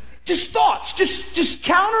 Just thoughts, just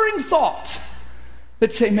countering thoughts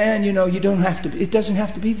that say, man, you know, it doesn't have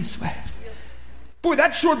to be this way. Boy,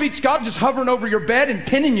 that sure beats God just hovering over your bed and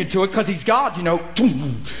pinning you to it because he's God, you know.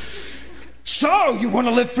 So, you want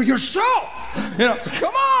to live for yourself. You know,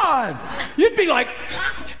 come on. You'd be like,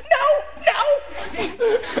 no.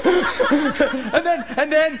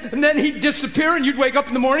 and then he'd disappear and you'd wake up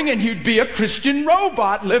in the morning and you'd be a Christian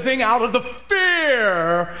robot living out of the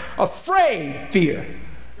fear.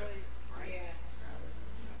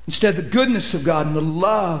 Instead, the goodness of God and the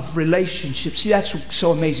love relationship. See, that's what's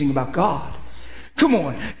so amazing about God. Come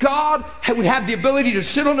on. God would have the ability to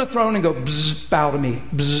sit on the throne and go, bzz, bow to me,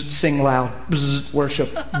 bzz, sing loud, bzz, worship,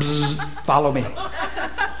 bzz, follow me.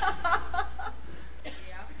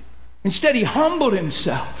 Instead, he humbled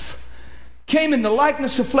himself, came in the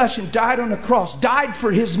likeness of flesh and died on the cross, died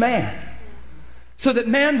for his man, so that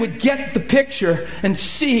man would get the picture and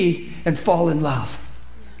see and fall in love.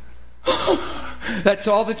 That's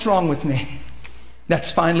all that's wrong with me.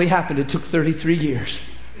 That's finally happened. It took 33 years.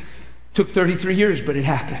 Took 33 years, but it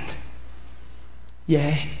happened.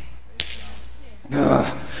 Yay.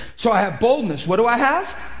 So I have boldness. What do I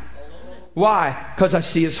have? Why? Because I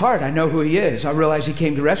see his heart. I know who he is. I realize he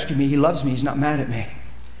came to rescue me. He loves me. He's not mad at me.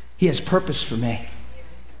 He has purpose for me.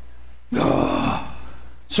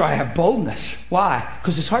 So I have boldness. Why?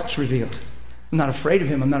 Because his heart's revealed. I'm not afraid of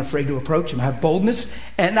him. I'm not afraid to approach him. I have boldness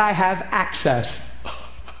and I have access.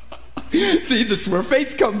 See, this is where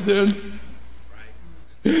faith comes in.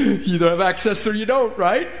 You either have access or you don't,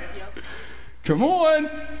 right? Yep. Come on.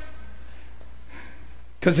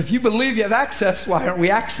 Because if you believe you have access, why aren't we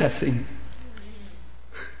accessing?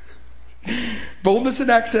 Boldness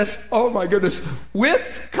and access, oh my goodness,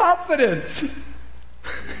 with confidence.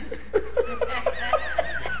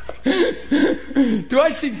 Do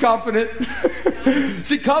I seem confident?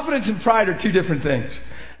 See, confidence and pride are two different things.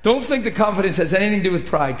 Don't think that confidence has anything to do with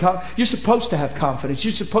pride. You're supposed to have confidence.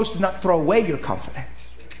 You're supposed to not throw away your confidence.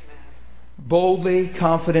 Boldly,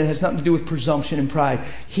 confident, has nothing to do with presumption and pride.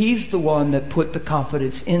 He's the one that put the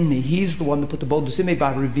confidence in me. He's the one that put the boldness in me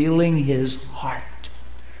by revealing his heart.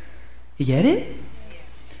 You get it?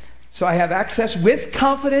 So I have access with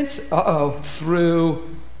confidence,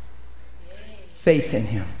 through faith in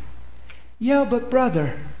him. Yeah, but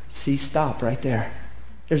brother. See, stop right there.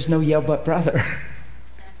 There's no yeah, but brother.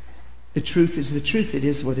 The truth is the truth. It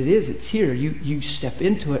is what it is. It's here. You step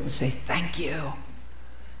into it and say, thank you.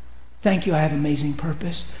 Thank you, I have amazing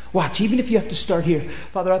purpose. Watch, even if you have to start here.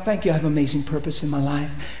 Father, I thank you, I have amazing purpose in my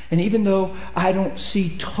life. And even though I don't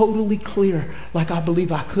see totally clear like I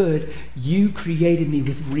believe I could, you created me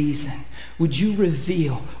with reason. Would you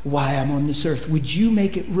reveal why I'm on this earth? Would you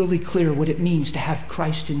make it really clear what it means to have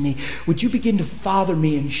Christ in me? Would you begin to father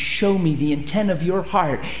me and show me the intent of your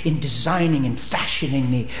heart in designing and fashioning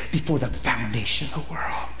me before the foundation of the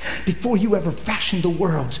world? Before you ever fashioned the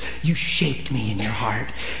worlds, you shaped me in your heart.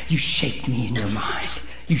 You shaped me in your mind.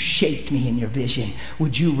 You shaped me in your vision.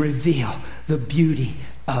 Would you reveal the beauty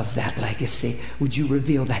of that legacy? Would you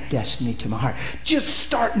reveal that destiny to my heart? Just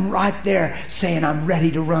starting right there, saying, I'm ready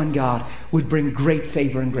to run, God, would bring great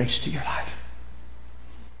favor and grace to your life.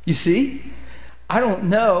 You see? I don't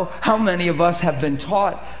know how many of us have been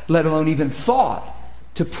taught, let alone even thought,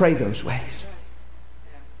 to pray those ways.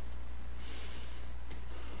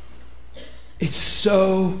 It's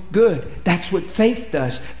so good. That's what faith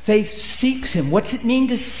does. Faith seeks him. What's it mean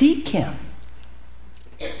to seek him?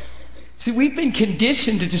 See, we've been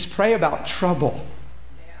conditioned to just pray about trouble.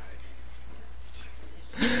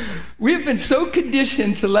 We've been so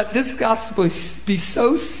conditioned to let this gospel be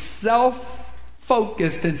so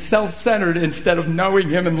self-focused and self-centered instead of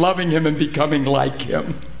knowing him and loving him and becoming like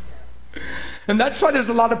him. And that's why there's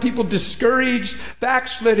a lot of people discouraged,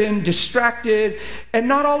 backslidden, distracted, and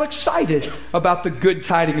not all excited about the good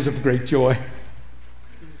tidings of great joy.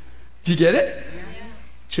 Do you get it? Yeah.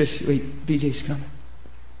 Trish, wait, BJ's coming.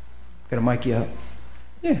 Gotta mic you up.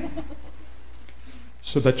 Yeah.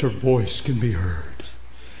 So that your voice can be heard.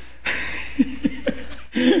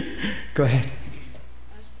 Go ahead. I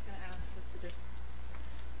was just going to ask what the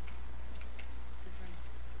difference.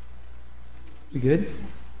 You good?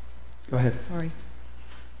 Go ahead. Sorry.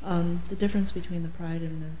 The difference between the pride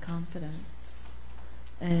and the confidence.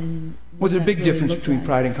 And well, there's a big difference between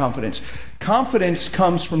pride and confidence. Confidence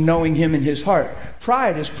comes from knowing him in his heart.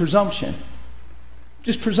 Pride is presumption.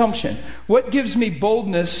 Just presumption. What gives me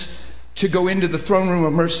boldness to go into the throne room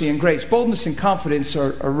of mercy and grace? Boldness and confidence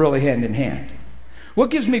are really hand in hand. What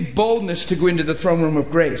gives me boldness to go into the throne room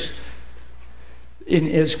of grace?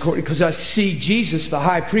 Because I see Jesus, the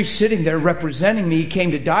high priest, sitting there representing me. He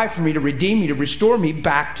came to die for me, to redeem me, to restore me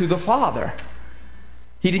back to the Father.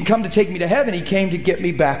 He didn't come to take me to heaven. He came to get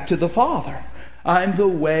me back to the Father. I'm the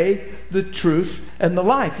way, the truth, and the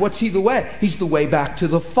life. What's he the way? He's the way back to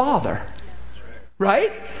the Father.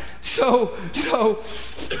 Right? So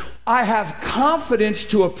I have confidence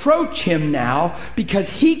to approach him now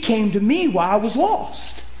because he came to me while I was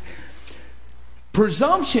lost.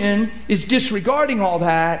 Presumption is disregarding all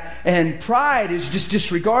that, and pride is just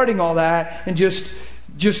disregarding all that and just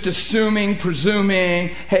assuming, presuming,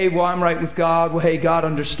 hey, well, I'm right with God. Well, hey, God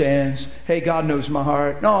understands. Hey, God knows my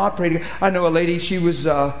heart. No, I pray to God. I know a lady, she was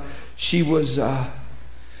oh,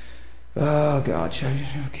 God,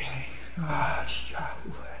 okay.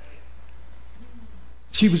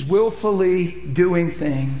 She was willfully doing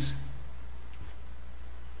things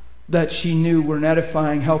that she knew were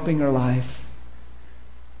edifying, helping her life,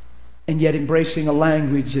 and yet embracing a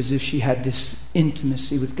language as if she had this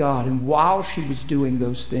intimacy with God. And while she was doing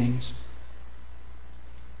those things,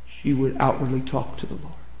 she would outwardly talk to the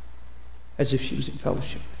Lord as if she was in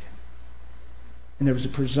fellowship with him. And there was a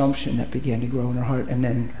presumption that began to grow in her heart, and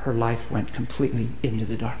then her life went completely into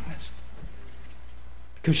the darkness.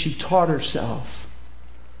 Because she taught herself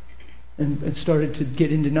and started to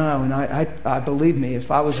get in denial. And I believe me,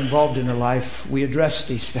 if I was involved in her life, we addressed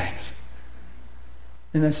these things.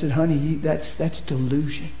 And I said, honey, that's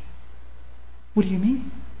delusion. What do you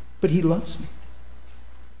mean? But he loves me.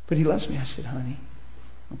 But he loves me. I said, honey,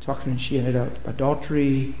 I'm talking to her, and she ended up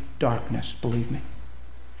adultery, darkness, believe me.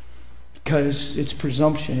 Because it's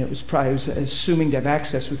presumption. It was pride. It was assuming to have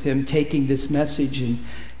access with him, taking this message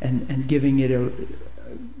and giving it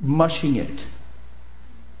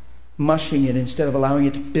mushing it instead of allowing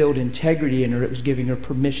it to build integrity in her. It was giving her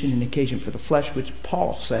permission and occasion for the flesh, which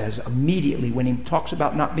Paul says immediately when he talks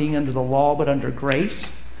about not being under the law but under grace.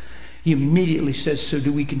 He immediately says, so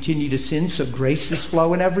do we continue to sin so grace is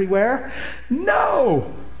flowing everywhere?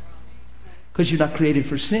 No! Because you're not created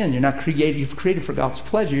for sin. You're created for God's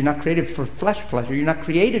pleasure. You're not created for flesh pleasure. You're not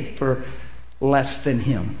created for less than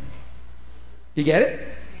him. You get it?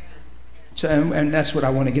 So, and that's what I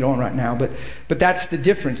want to get on right now. But that's the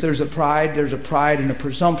difference. There's a pride and a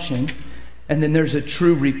presumption, and then there's a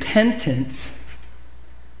true repentance.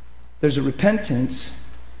 There's a repentance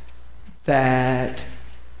that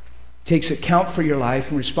takes account for your life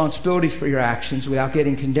and responsibility for your actions without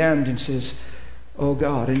getting condemned and says, oh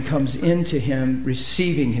God, and comes into him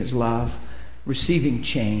receiving his love, receiving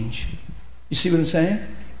change. You see what I'm saying?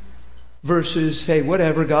 Versus, hey,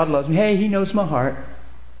 whatever, God loves me. Hey, he knows my heart.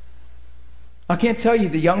 I can't tell you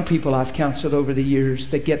the young people I've counseled over the years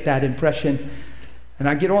that get that impression. And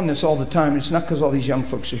I get on this all the time. It's not because all these young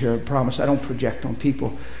folks are here, I promise. I don't project on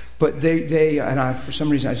people. But they and I, for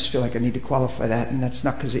some reason, I just feel like I need to qualify that, and that's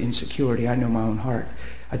not because of insecurity. I know my own heart.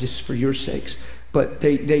 I just, for your sakes. But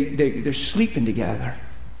they're sleeping together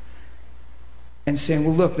and saying,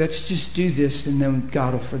 well, look, let's just do this, and then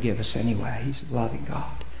God will forgive us anyway. He's a loving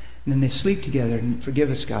God. And then they sleep together and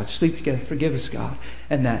forgive us, God. Sleep together, forgive us, God.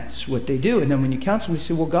 And that's what they do. And then when you counsel, we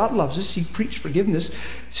say, well, God loves us. He preached forgiveness.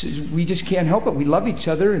 Says, we just can't help it. We love each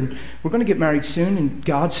other, and we're going to get married soon, and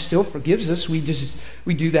God still forgives us. We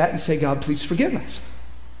do that and say, God, please forgive us.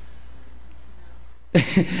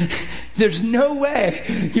 There's no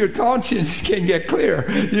way your conscience can get clear.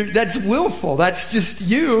 That's willful. That's just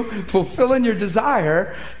you fulfilling your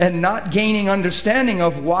desire and not gaining understanding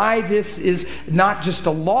of why this is not just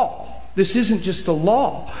a law. This isn't just a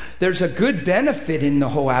law. There's a good benefit in the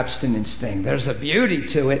whole abstinence thing. There's a beauty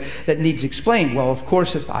to it that needs explained. Well, of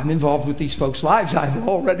course, if I'm involved with these folks' lives, I've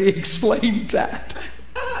already explained that.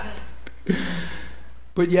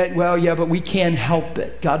 But yet, well, yeah, but we can't help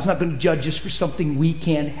it. God's not going to judge us for something we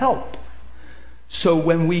can't help. So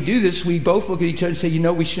when we do this, we both look at each other and say, you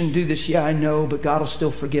know, we shouldn't do this. Yeah, I know, but God will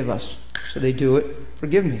still forgive us. So they do it.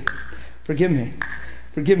 Forgive me. Forgive me.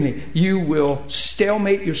 Forgive me. You will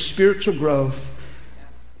stalemate your spiritual growth,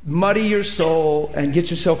 muddy your soul, and get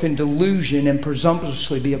yourself in delusion and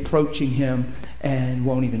presumptuously be approaching Him and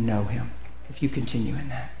won't even know Him if you continue in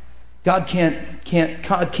that. God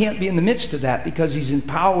can't be in the midst of that because He's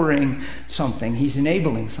empowering something. He's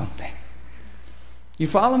enabling something. You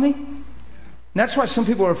follow me? And that's why some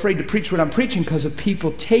people are afraid to preach what I'm preaching, because of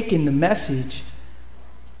people taking the message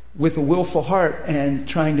with a willful heart and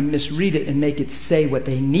trying to misread it and make it say what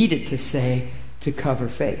they need it to say to cover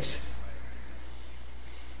face.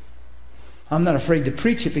 I'm not afraid to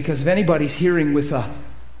preach it, because if anybody's hearing with a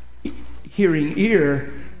hearing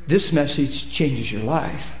ear, this message changes your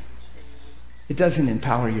life. It doesn't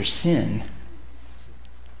empower your sin.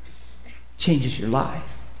 It changes your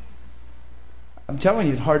life. I'm telling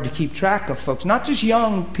you, it's hard to keep track of folks. Not just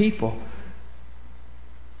young people.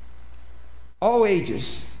 All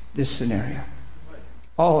ages, this scenario.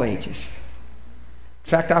 All ages. In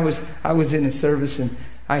fact, I was in a service and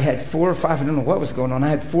I had 4 or 5, I don't know what was going on. I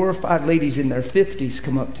had 4 or 5 ladies in their 50s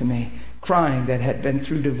come up to me crying that had been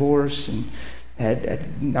through divorce and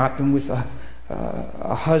had not been with a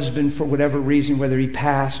husband for whatever reason, whether he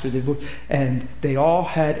passed or divorced, and they all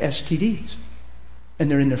had STDs, and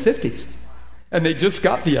they're in their 50s, and they just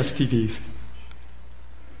got the STDs.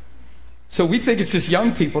 So we think it's just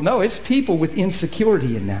young people. No, it's people with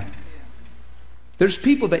insecurity in that. There's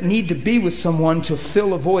people that need to be with someone to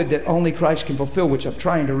fill a void that only Christ can fulfill, which I'm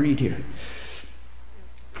trying to read here.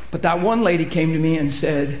 But that one lady came to me and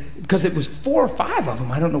said, because it was 4 or 5 of them,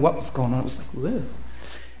 I don't know what was going on. I was like, whoa.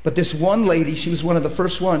 But this one lady, she was one of the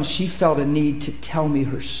first ones, she felt a need to tell me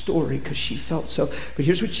her story because she felt so. But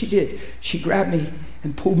here's what she did. She grabbed me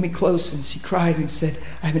and pulled me close and she cried and said,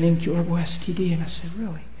 I have an incurable STD. And I said,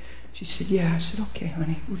 really? She said, yeah. I said, okay,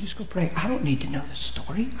 honey, we'll just go pray. I don't need to know the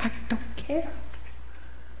story. I don't care.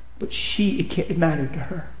 But it mattered to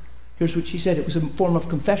her. Here's what she said. It was a form of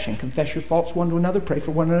confession. Confess your faults one to another. Pray for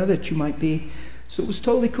one another that you might be. So it was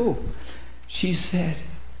totally cool. She said,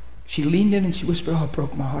 she leaned in and she whispered, oh, it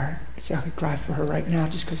broke my heart. I said, I could cry for her right now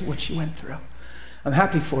just because of what she went through. I'm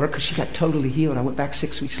happy for her because she got totally healed. I went back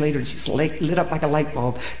 6 weeks later and she's lit up like a light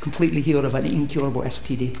bulb, completely healed of an incurable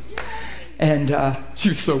STD. And she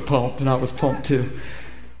was so pumped, and I was pumped too.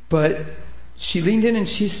 But she leaned in and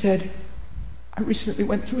she said, I recently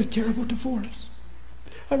went through a terrible divorce.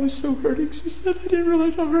 I was so hurting. She said, I didn't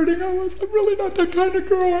realize how hurting I was. I'm really not that kind of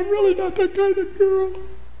girl. I'm really not that kind of girl.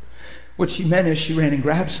 What she meant is she ran and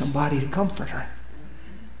grabbed somebody to comfort her.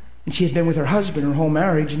 And she had been with her husband her whole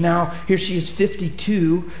marriage, and now here she is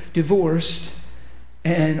 52, divorced,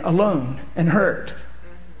 and alone, and hurt.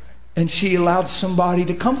 And she allowed somebody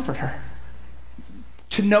to comfort her.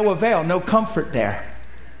 To no avail, no comfort there.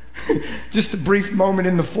 Just a brief moment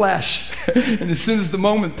in the flesh. And as soon as the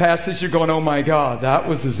moment passes, you're going, oh my God, that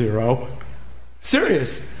was a 0.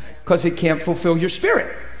 Serious. Because it can't fulfill your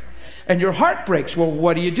spirit. And your heart breaks. Well,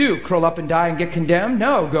 what do? Curl up and die and get condemned?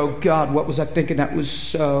 No. Go, God, what was I thinking? That was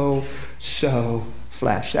so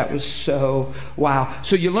flesh. That was so, wow.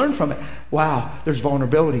 So you learn from it. Wow, there's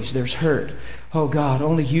vulnerabilities. There's hurt. Oh, God,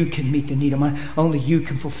 only you can meet the need of mine. Only you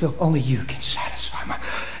can fulfill. Only you can satisfy my.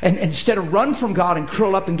 And instead of run from God and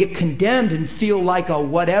curl up and get condemned and feel like a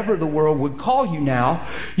whatever the world would call you now,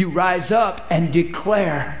 you rise up and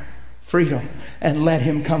declare freedom and let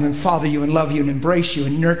Him come and father you and love you and embrace you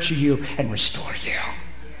and nurture you and restore you.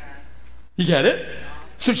 You get it?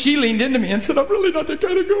 So she leaned into me and said, I'm really not the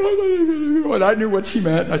kind of girl. And I knew what she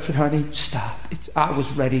meant. I said, honey, stop. I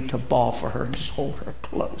was ready to bawl for her and just hold her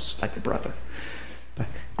close like a brother. But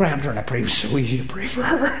grabbed her and I prayed. It was so easy to pray for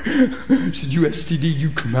her. I said, you STD,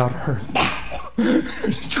 you come out of her now.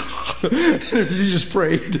 She just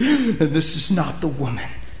prayed. And this is not the woman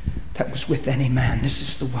that was with any man. This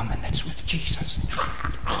is the woman that's with Jesus.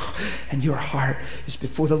 And your heart is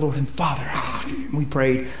before the Lord and Father. We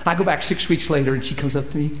prayed. I go back 6 weeks later and she comes up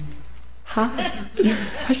to me. Hi.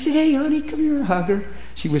 I said, hey, honey, come here. Hug her.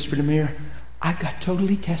 She whispered in the mirror, I've got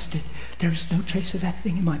totally tested. There is no trace of that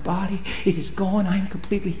thing in my body. It is gone. I am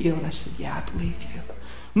completely healed. I said, yeah, I believe you.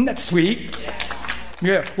 Isn't that sweet?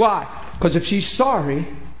 Yeah. Why? Because if she's sorry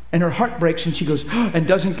and her heart breaks and she goes and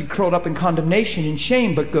doesn't get curled up in condemnation and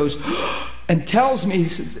shame, but goes and tells me,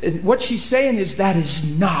 what she's saying is, that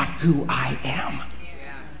is not who I am.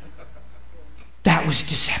 That was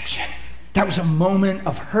deception. That was a moment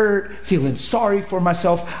of hurt, feeling sorry for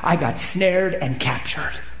myself. I got snared and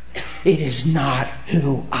captured. It is not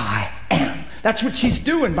who I am. That's what she's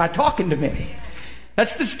doing by talking to me.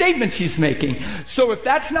 That's the statement she's making. So if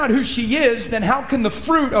that's not who she is, then how can the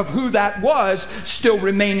fruit of who that was still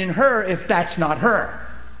remain in her if that's not her?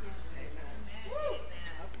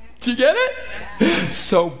 Do you get it?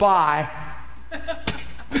 So bye.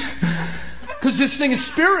 Because this thing is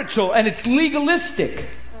spiritual and it's legalistic.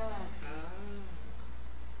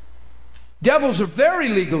 Devils are very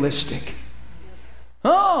legalistic.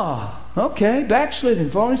 Oh, okay,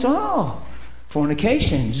 backslidden,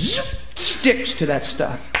 fornication, sticks to that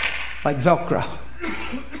stuff like Velcro.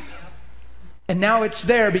 And now it's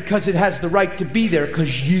there because it has the right to be there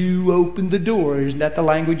because you opened the door. Isn't that the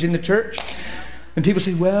language in the church? And people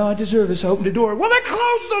say, well, I deserve this, I opened the door. Well, then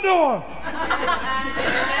close the door.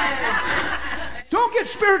 Don't get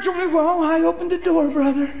spiritual. Well, I opened the door,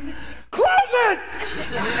 brother. Close it!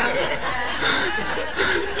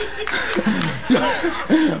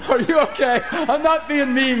 Are you okay? I'm not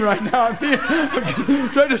being mean right now. I'm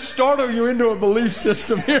trying to startle you into a belief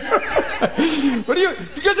system here.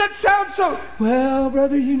 Because that sounds so, well,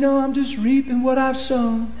 brother, you know I'm just reaping what I've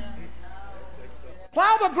sown.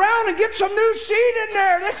 Plow the ground and get some new seed in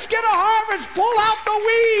there. Let's get a harvest. Pull out the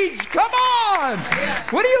weeds. Come on.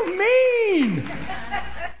 What do you mean?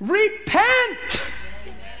 Repent.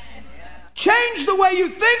 Change the way you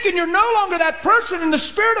think, and you're no longer that person, and the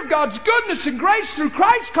Spirit of God's goodness and grace through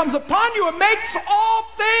Christ comes upon you and makes all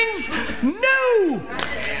things new.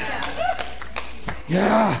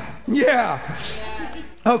 Yeah.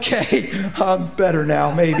 Okay, I'm better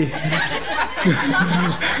now, maybe.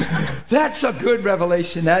 That's a good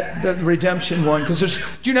revelation, the redemption one, because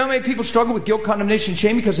do you know how many people struggle with guilt, condemnation,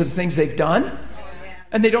 shame because of the things they've done?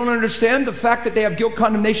 And they don't understand the fact that they have guilt,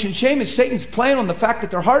 condemnation, shame is Satan's playing on the fact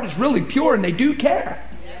that their heart is really pure and they do care.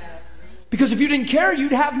 Because if you didn't care,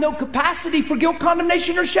 you'd have no capacity for guilt,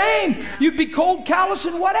 condemnation, or shame. You'd be cold, callous,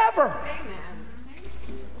 and whatever.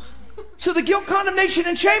 So the guilt, condemnation,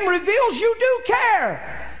 and shame reveals you do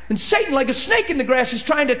care. And Satan, like a snake in the grass, is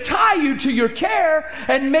trying to tie you to your care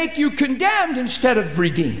and make you condemned instead of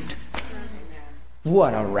redeemed.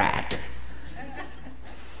 What a rat.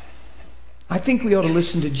 I think we ought to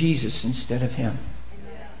listen to Jesus instead of him.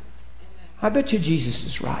 I bet you Jesus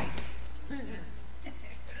is right.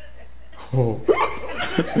 Oh.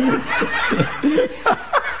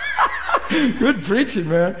 Good preaching,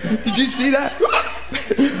 man. Did you see that?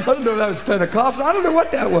 I don't know if that was Pentecostal. I don't know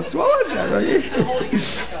what that was. What was that?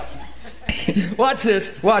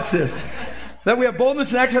 Watch this. That we have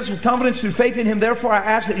boldness and access with confidence through faith in him. Therefore, I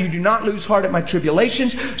ask that you do not lose heart at my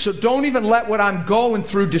tribulations. So don't even let what I'm going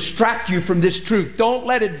through distract you from this truth. Don't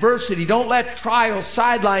let adversity, don't let trials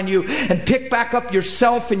sideline you and pick back up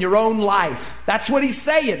yourself in your own life. That's what he's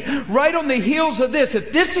saying. Right on the heels of this,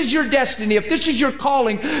 if this is your destiny, if this is your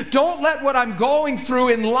calling, don't let what I'm going through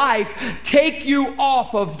in life take you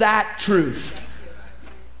off of that truth.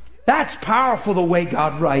 That's powerful the way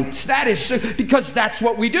God writes. That is because that's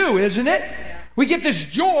what we do, isn't it? We get this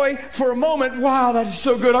joy for a moment. Wow, that is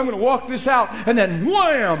so good. I'm going to walk this out. And then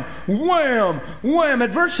wham, wham, wham,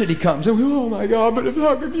 adversity comes. And we, oh my God, but if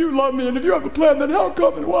you love me and if you have a plan, then how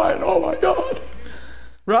come and why? And oh my God.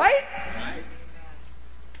 Right?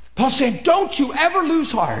 Paul's saying, don't you ever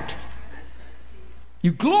lose heart.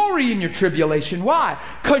 You glory in your tribulation. Why?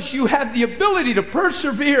 Because you have the ability to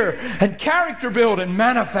persevere and character build and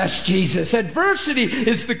manifest Jesus. Adversity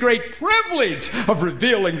is the great privilege of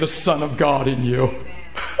revealing the Son of God in you.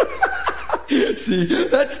 See,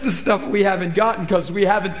 that's the stuff we haven't gotten because we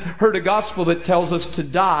haven't heard a gospel that tells us to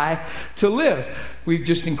die to live. We've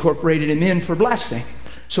just incorporated him in for blessing.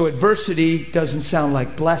 So adversity doesn't sound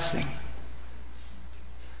like blessing.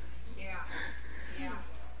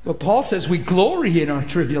 But Paul says we glory in our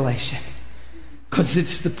tribulation because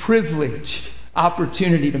it's the privileged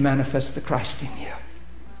opportunity to manifest the Christ in you.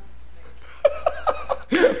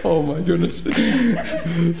 Oh my goodness.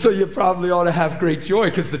 So you probably ought to have great joy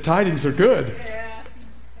because the tidings are good. Yeah.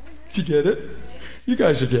 Did you get it? You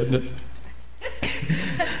guys are getting it.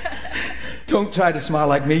 Don't try to smile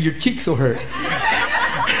like me. Your cheeks will hurt.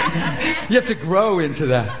 You have to grow into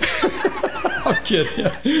that. I'm kidding.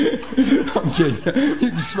 I'm kidding. You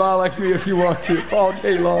can smile like me if you want to all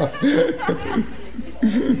day long.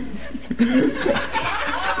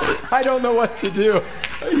 I don't know what to do.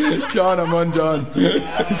 John, I'm undone.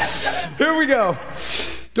 Here we go.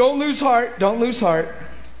 Don't lose heart. Don't lose heart.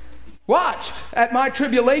 Watch. At my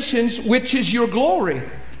tribulations, which is your glory.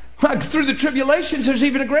 Through the tribulations, there's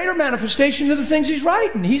even a greater manifestation of the things he's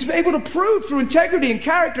writing. He's able to prove through integrity and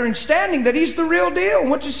character and standing that he's the real deal.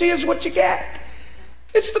 And what you see is what you get.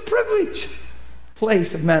 It's the privilege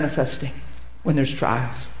place of manifesting when there's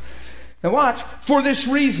trials. Now watch. For this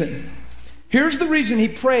reason. Here's the reason he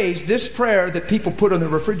prays this prayer that people put on their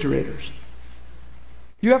refrigerators.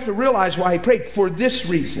 You have to realize why he prayed. For this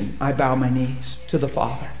reason, I bow my knees to the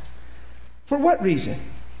Father. For what reason?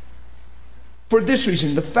 For this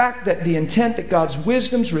reason, the fact that the intent that God's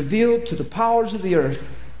wisdom's revealed to the powers of the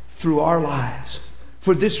earth through our lives.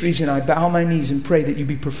 For this reason, I bow my knees and pray that you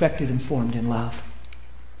be perfected and formed in love.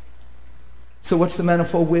 So what's the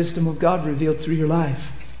manifold wisdom of God revealed through your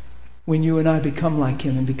life? When you and I become like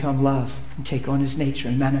him and become love and take on his nature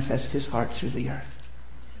and manifest his heart through the earth.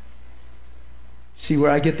 See where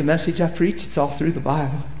I get the message I preach? It's all through the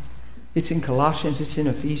Bible. It's in Colossians, it's in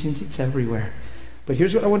Ephesians, it's everywhere. But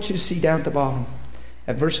here's what I want you to see down at the bottom.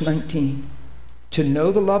 At verse 19. To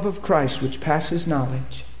know the love of Christ which passes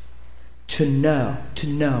knowledge. To know.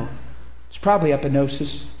 It's probably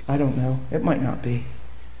epinosis. I don't know. It might not be.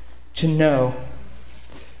 To know.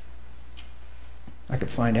 I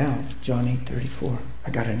could find out. John 8:34.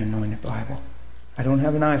 I got an anointed Bible. I don't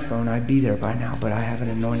have an iPhone. I'd be there by now, but I have an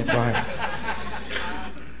anointed Bible.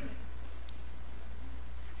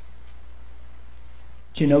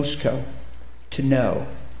 Ginosko. To know.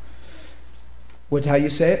 What's how you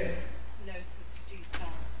say it? Gnosis, G-son.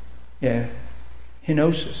 Yeah.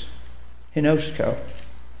 Henosis. Henosko.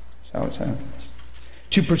 That's how it sounds.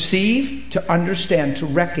 To perceive, to understand, to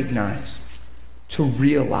recognize, to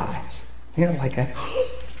realize. You know, like that.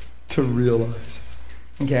 To realize.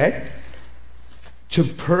 Okay? To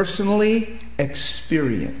personally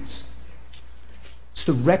experience. It's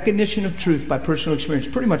the recognition of truth by personal experience.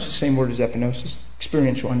 Pretty much the same word as epinosis.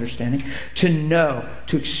 Experiential understanding. To know,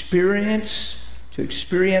 to experience, to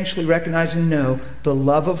experientially recognize and know the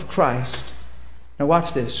love of Christ. Now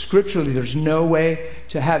watch this. Scripturally, there's no way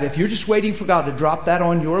to have it. If you're just waiting for God to drop that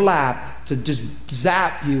on your lap, to just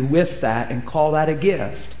zap you with that and call that a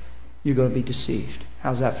gift, you're going to be deceived.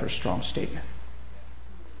 How's that for a strong statement?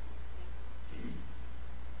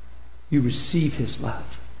 You receive his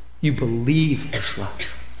love. You believe his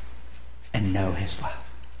love. And know his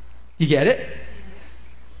love. You get it?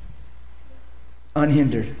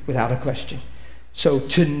 Unhindered, without a question. So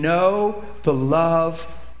to know the love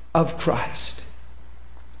of Christ,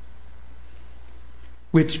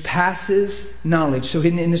 which passes knowledge. So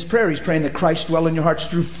in this prayer, he's praying that Christ dwell in your hearts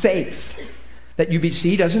through faith. That you be. See,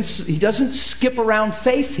 he doesn't skip around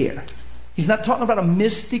faith here. He's not talking about a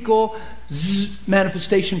mystical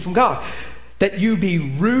manifestation from God. That you be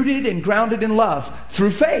rooted and grounded in love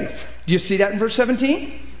through faith. Do you see that in verse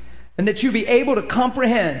 17? And that you be able to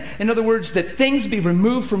comprehend. In other words, that things be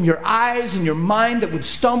removed from your eyes and your mind that would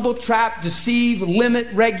stumble, trap, deceive, limit,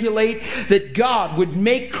 regulate. That God would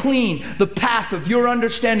make clean the path of your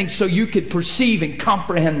understanding so you could perceive and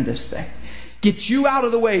comprehend this thing. Get you out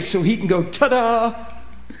of the way so he can go ta-da.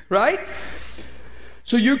 Right?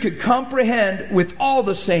 So you could comprehend with all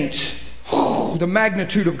the saints the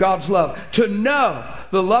magnitude of God's love. To know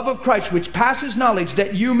the love of Christ which passes knowledge,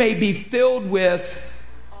 that you may be filled with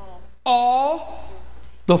all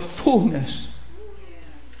the fullness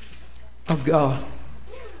of God.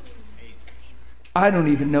 I don't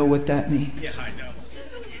even know what that means. Yeah, I know.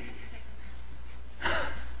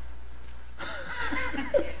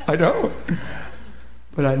 I don't.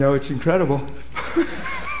 But I know it's incredible.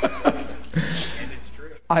 And it's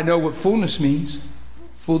true. I know what fullness means.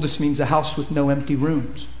 Fullness means a house with no empty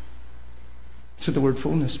rooms. That's what the word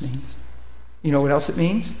fullness means. You know what else it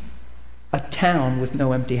means? A town with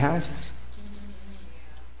no empty houses.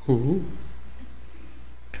 Ooh.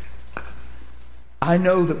 I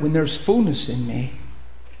know that when there's fullness in me,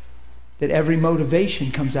 that every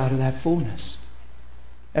motivation comes out of that fullness.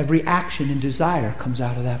 Every action and desire comes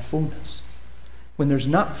out of that fullness. When there's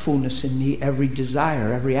not fullness in me, every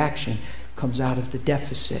desire, every action comes out of the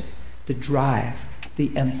deficit, the drive,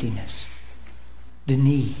 the emptiness, the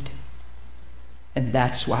need. And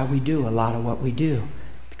that's why we do a lot of what we do,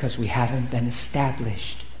 because we haven't been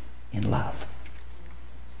established in love.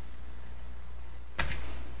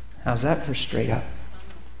 How's that for straight up?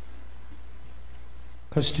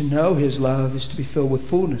 Because to know His love is to be filled with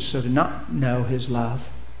fullness. So to not know His love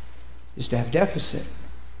is to have deficit.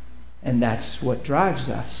 And that's what drives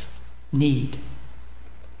us. Need,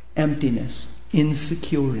 emptiness,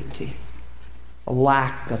 insecurity, a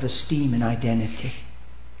lack of esteem and identity.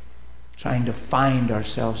 Trying to find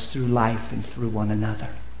ourselves through life and through one another.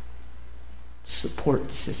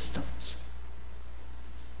 Support systems.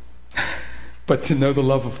 But to know the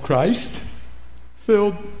love of Christ,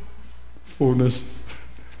 filled, fullness,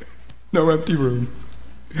 no empty room.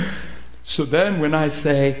 So then when I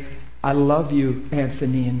say, I love you,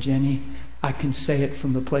 Anthony and Jenny, I can say it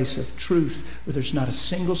from the place of truth, where there's not a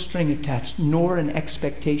single string attached, nor an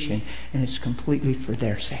expectation, and it's completely for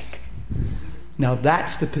their sake. Now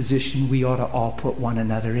that's the position we ought to all put one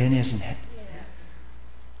another in, isn't it?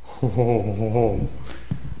 Yeah. Oh,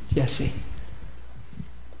 Jesse.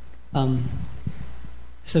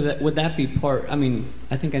 So that would that be part? I mean,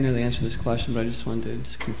 I think I know the answer to this question, but I just wanted to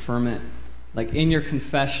just confirm it. Like in your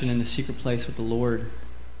confession in the secret place with the Lord,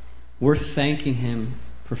 we're thanking Him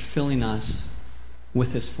for filling us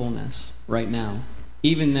with His fullness right now,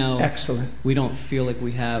 even though Excellent. We don't feel like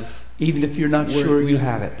we have. Even if you're not sure you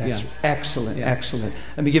have it. That's yeah. excellent, Yeah. excellent.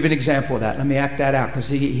 Let me give you an example of that. Let me act that out, because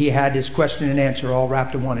he had his question and answer all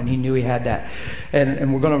wrapped in one, and he knew he had that.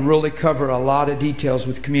 And we're going to really cover a lot of details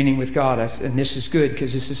with communing with God. And this is good,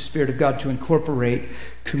 because this is the Spirit of God to incorporate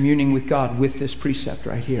communing with God with this precept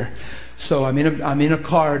right here. So I'm in a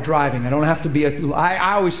car driving. I don't have to be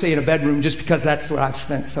I always say in a bedroom, just because that's where I've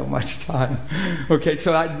spent so much time. Okay,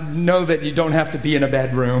 so I know that you don't have to be in a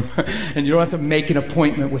bedroom, and you don't have to make an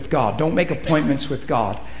appointment with God. Don't make appointments with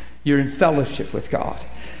God. You're in fellowship with God.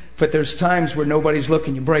 But there's times where nobody's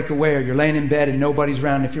looking. You break away, or you're laying in bed and nobody's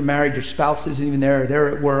around. If you're married, your spouse isn't even there, or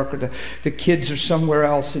they're at work, or the kids are somewhere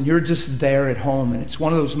else, and you're just there at home. And it's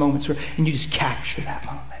one of those moments where, and you just capture that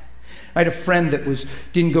moment. I had a friend that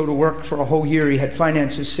didn't go to work for a whole year. He had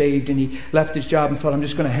finances saved, and he left his job and thought, I'm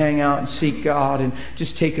just going to hang out and seek God and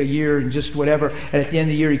just take a year and just whatever. And at the end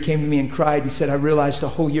of the year, he came to me and cried and said, I realized a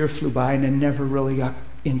whole year flew by and I never really got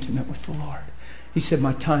intimate with the Lord. He said,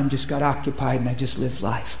 my time just got occupied and I just lived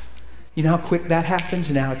life. You know how quick that happens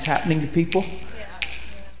and how it's happening to people?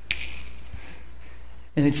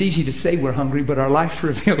 And it's easy to say we're hungry, but our life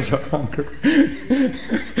reveals our hunger.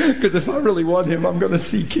 Because if I really want Him, I'm going to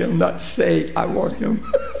seek Him, not say I want Him.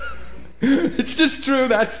 It's just true.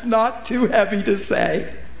 That's not too heavy to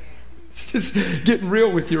say. It's just getting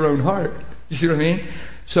real with your own heart. You see what I mean?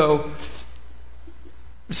 So,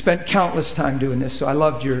 I spent countless time doing this, so I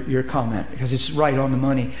loved your comment, because it's right on the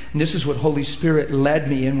money. And this is what Holy Spirit led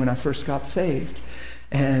me in when I first got saved.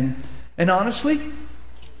 And honestly,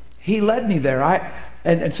 He led me there.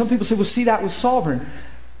 And some people say, well, see, that was sovereign.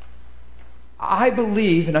 I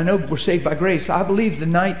believe, and I know we're saved by grace, I believe the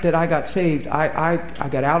night that I got saved, I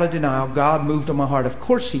got out of denial. God moved on my heart. Of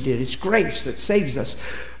course He did. It's grace that saves us.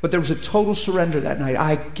 But there was a total surrender that night.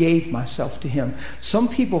 I gave myself to Him. Some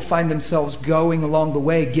people find themselves going along the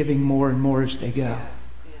way, giving more and more as they go.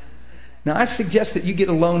 Now, I suggest that you get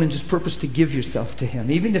alone and just purpose to give yourself to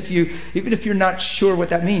Him. Even if you're not sure what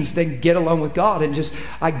that means, then get alone with God and just,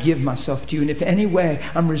 I give myself to You. And if any way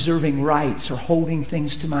I'm reserving rights or holding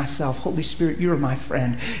things to myself, Holy Spirit, You're my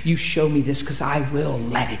friend. You show me this, because I will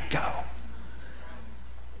let it go.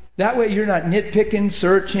 That way you're not nitpicking,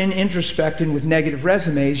 searching, introspecting with negative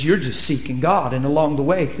resumes. You're just seeking God. And along the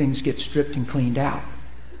way, things get stripped and cleaned out.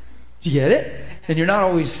 Do you get it? And you're not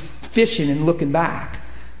always fishing and looking back.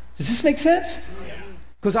 Does this make sense?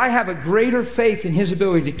 Because I have a greater faith in His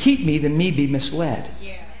ability to keep me than me be misled.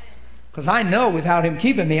 Because I know without Him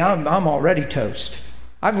keeping me, I'm already toast.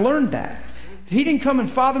 I've learned that. If He didn't come and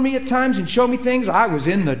father me at times and show me things, I was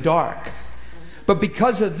in the dark. But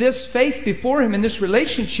because of this faith before Him in this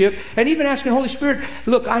relationship, and even asking Holy Spirit,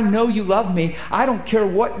 look, I know You love me. I don't care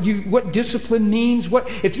what discipline means.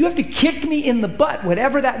 If You have to kick me in the butt,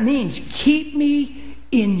 whatever that means, keep me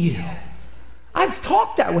in You. I've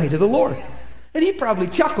talked that way to the Lord. And He probably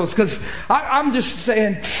chuckles, because I'm just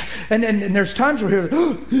saying, and there's times where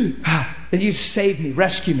He'll, and You save me,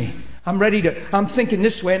 rescue me. I'm thinking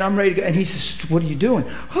this way and I'm ready to go. And He says, what are you doing?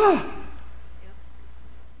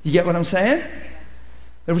 You get what I'm saying?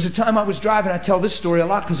 There was a time I was driving. I tell this story a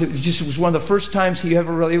lot because it was one of the first times he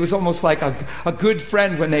ever really. It was almost like a good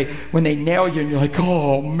friend when they nail you and you're like,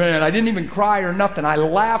 oh man, I didn't even cry or nothing. I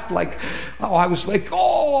laughed I was like,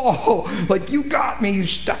 oh, like you got me, you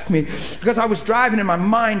stuck me, because I was driving and my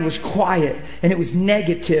mind was quiet and it was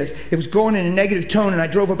negative. It was going in a negative tone, and I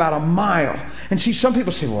drove about a mile. And see, some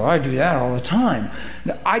people say, well, I do that all the time.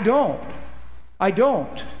 No, I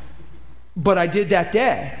don't, but I did that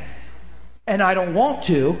day. And I don't want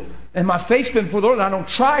to, and my faith's been for the Lord, and I don't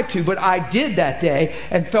try to, but I did that day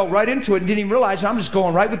and fell right into it and didn't even realize I'm just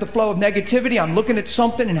going right with the flow of negativity. I'm looking at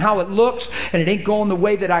something and how it looks, and it ain't going the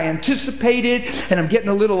way that I anticipated, and I'm getting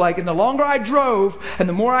a little and the longer I drove and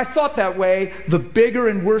the more I thought that way, the bigger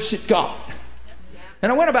and worse it got.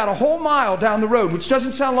 And I went about a whole mile down the road, which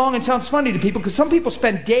doesn't sound long and sounds funny to people, because some people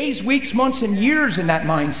spend days, weeks, months, and years in that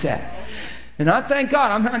mindset. And I thank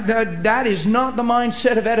God, that is not the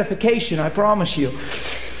mindset of edification, I promise you.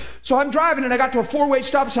 So I'm driving, and I got to a 4-way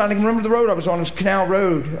stop sign. I can remember the road I was on. It was Canal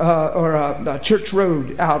Road, or Church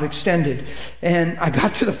Road out extended. And I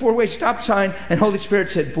got to the 4-way stop sign, and Holy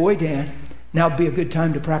Spirit said, boy, Dan, now would be a good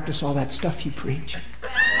time to practice all that stuff you preach.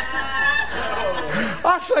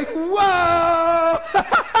 I was like, whoa!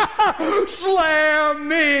 Slam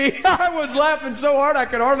me! I was laughing so hard I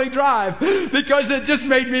could hardly drive because it just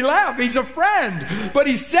made me laugh. He's a friend. But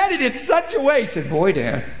he said it in such a way. He said, boy,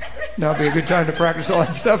 Dan, now would be a good time to practice all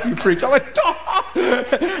that stuff you preach. I went, oh!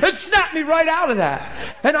 It snapped me right out of that.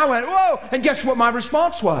 And I went, whoa! And guess what my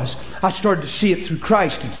response was? I started to see it through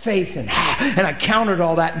Christ and faith, and I countered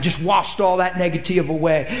all that and just washed all that negative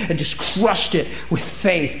away and just crushed it with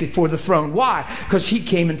faith before the throne. Why? Because he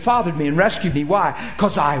came and fathered me and rescued me. Why?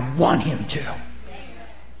 Because I want him to.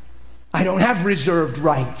 I don't have reserved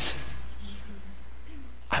rights.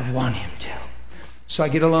 I want him to. So I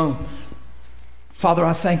get alone. Father,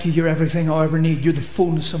 I thank you. You're everything I'll ever need. You're the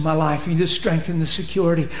fullness of my life. You're the strength and the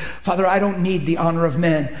security. Father, I don't need the honor of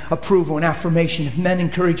men, approval and affirmation. If men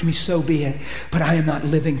encourage me, so be it. But I am not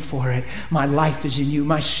living for it. My life is in you.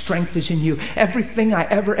 My strength is in you. Everything I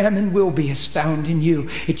ever am and will be is found in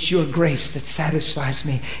you. It's your grace that satisfies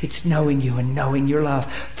me. It's knowing you and knowing your love.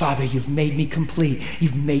 Father, you've made me complete.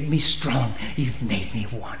 You've made me strong. You've made me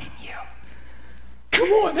wanting you. Come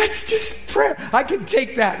on, that's just prayer. I could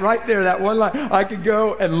take that right there, that one line. I could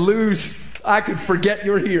go and lose. I could forget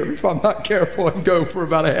you're here if I'm not careful and go for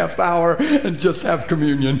about a half hour and just have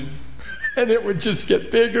communion. And it would just get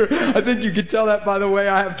bigger. I think you could tell that by the way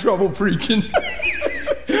I have trouble preaching.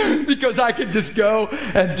 Because I could just go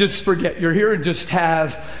and just forget you're here and just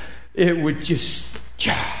have, it would just,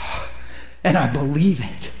 and I believe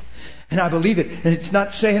it. And I believe it. And it's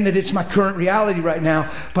not saying that it's my current reality right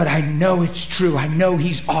now, but I know it's true. I know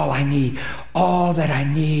he's all I need. All that I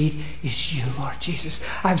need is you, Lord Jesus.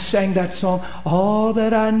 I've sang that song, all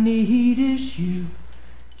that I need is you,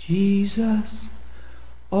 Jesus.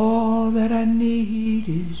 All that I need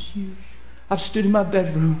is you. I've stood in my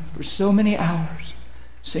bedroom for so many hours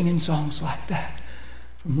singing songs like that.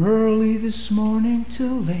 From early this morning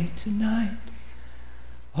till late tonight.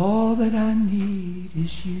 All that I need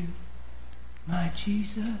is you, my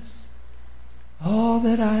Jesus. All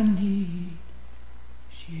that I need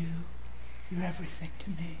is you. You're everything to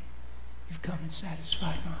me. You've come and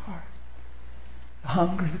satisfied my heart. The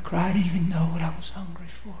hunger, the cry, I didn't even know what I was hungry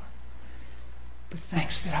for. But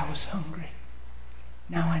thanks that I was hungry.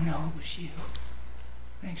 Now I know it was you.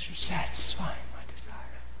 Thanks for satisfying my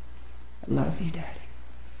desire. I love you, Daddy.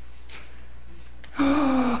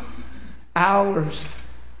 Hours.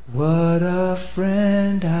 What a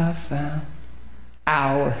friend I found.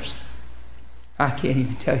 Hours. I can't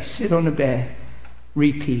even tell you. Sit on the bed.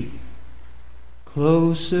 Repeat.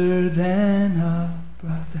 Closer than a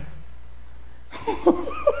brother.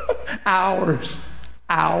 Hours.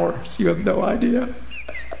 Hours. You have no idea.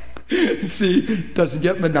 See, it doesn't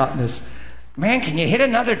get monotonous. Man, can you hit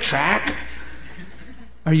another track?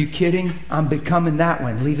 Are you kidding? I'm becoming that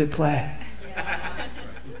one. Leave it play.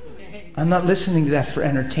 I'm not listening to that for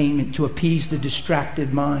entertainment, to appease the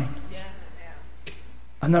distracted mind.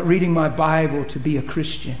 I'm not reading my Bible to be a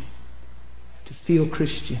Christian, to feel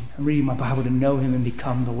Christian. I'm reading my Bible to know him and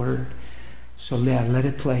become the Word. So yeah, let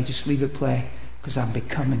it play. Just leave it play, because I'm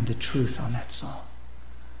becoming the truth on that song.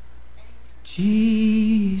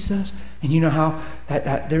 Jesus. And you know how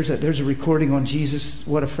there's a recording on Jesus,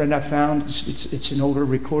 What a Friend I Found. It's an older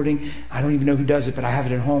recording. I don't even know who does it, but I have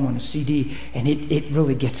it at home on a CD, and it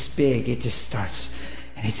really gets big. It just starts,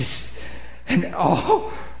 and it's just, and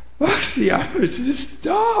it's just,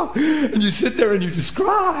 and you sit there and you just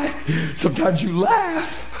cry. Sometimes you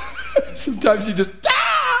laugh. Sometimes you just,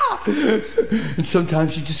 And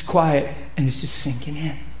sometimes you're just quiet and it's just sinking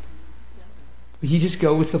in. But you just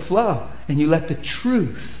go with the flow and you let the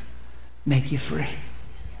truth make you free.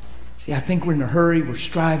 See, I think we're in a hurry, we're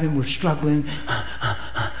striving, we're struggling.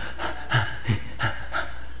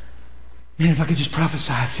 Man, if I could just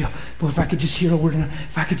prophesy, I feel, boy, if I could just hear a word,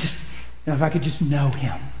 if I could just know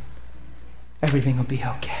him, everything will be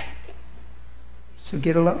okay. So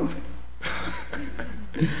get alone.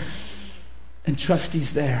 And trust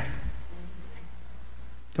he's there.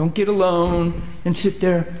 Don't get alone and sit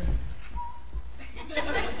there.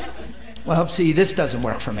 Well, see, this doesn't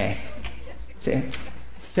work for me. See,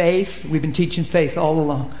 faith, we've been teaching faith all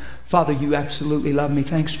along. Father, you absolutely love me.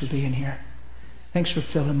 Thanks for being here. Thanks for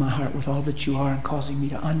filling my heart with all that you are and causing me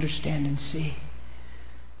to understand and see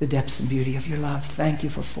the depths and beauty of your love. Thank you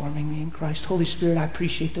for forming me in Christ. Holy Spirit, I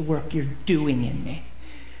appreciate the work you're doing in me.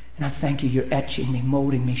 And I thank you, you're etching me,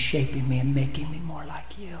 molding me, shaping me, and making me more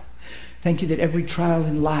like you. Thank you that every trial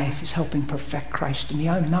in life is helping perfect Christ in me.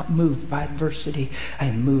 I am not moved by adversity. I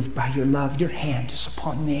am moved by your love. Your hand is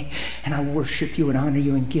upon me. And I worship you and honor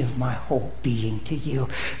you and give my whole being to you.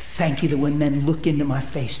 Thank you that when men look into my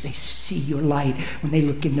face, they see your light. When they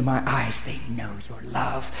look into my eyes, they know your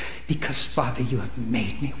love. Because, Father, you have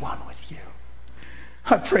made me one with you.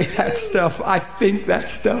 I pray that stuff. I think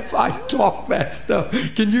that stuff. I talk that stuff.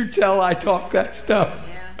 Can you tell I talk that stuff?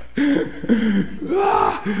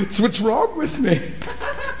 It's what's wrong with me.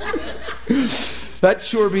 That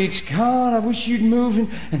sure beats, God, I wish you'd move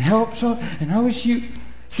and help some, and I wish you...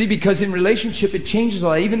 See, because in relationship it changes a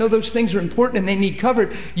lot. Even though those things are important and they need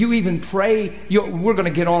covered, you even pray. We're going to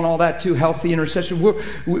get on all that too, healthy intercession,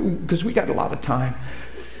 because we got a lot of time.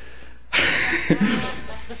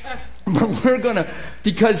 But we're going to,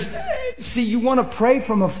 because, see, you want to pray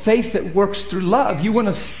from a faith that works through love. You want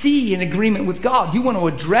to see in agreement with God. You want to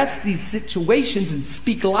address these situations and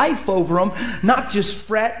speak life over them, not just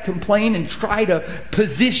fret, complain, and try to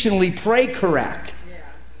positionally pray correct.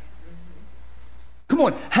 Come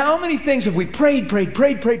on, how many things have we prayed,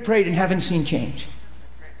 and haven't seen change?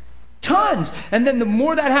 Tons. And then the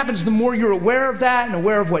more that happens, the more you're aware of that and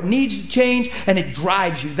aware of what needs to change, and it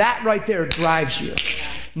drives you. That right there drives you.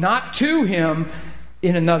 Not to him,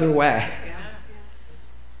 in another way.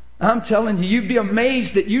 I'm telling you, you'd be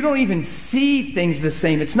amazed that you don't even see things the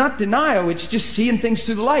same. It's not denial, it's just seeing things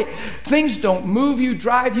through the light. Things don't move you,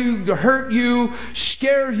 drive you, hurt you,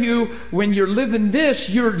 scare you. When you're living this,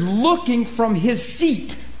 you're looking from his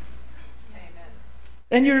seat.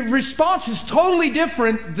 And your response is totally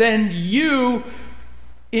different than you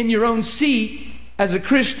in your own seat as a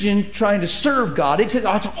Christian trying to serve God. It's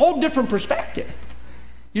a whole different perspective.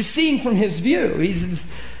 You're seeing from his view.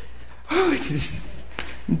 And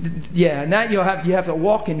that you have to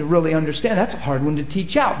walk in to really understand. That's a hard one to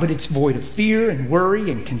teach out, but it's void of fear and worry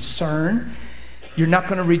and concern. You're not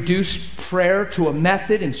going to reduce prayer to a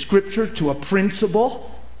method and Scripture to a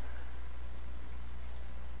principle.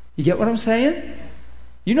 You get what I'm saying?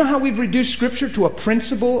 You know how we've reduced Scripture to a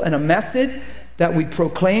principle and a method that we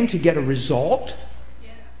proclaim to get a result?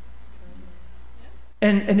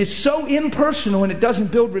 And it's so impersonal and it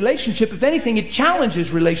doesn't build relationship. If anything, it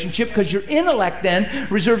challenges relationship because your intellect then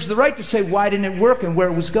reserves the right to say, why didn't it work and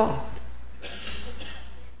where was God?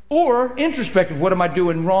 Or introspective, what am I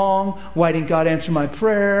doing wrong? Why didn't God answer my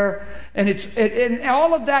prayer? And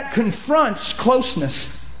all of that confronts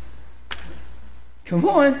closeness. Come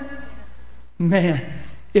on. Man,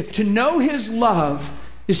 if to know his love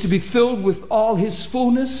is to be filled with all his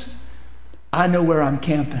fullness, I know where I'm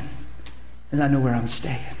camping. And I know where I'm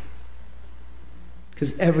staying.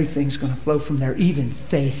 Because everything's going to flow from there. Even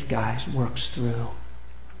faith, guys, works through.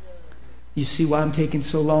 You see why I'm taking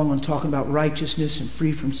so long on talking about righteousness and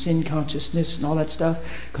free from sin consciousness and all that stuff?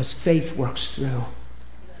 Because faith works through.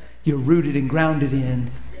 You're rooted and grounded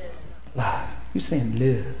in love. You're saying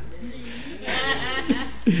live.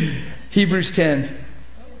 Hebrews 10.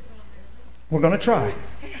 We're going to try.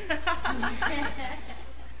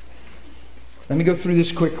 Let me go through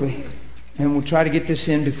this quickly. And we'll try to get this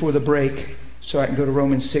in before the break so I can go to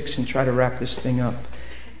Romans 6 and try to wrap this thing up.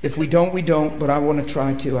 If we don't, we don't, but I want to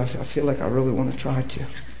try to. I feel like I really want to try to.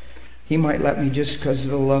 He might let me just because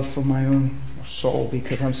of the love for my own soul,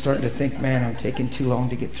 because I'm starting to think, man, I'm taking too long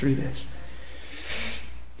to get through this.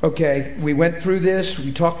 Okay, we went through this.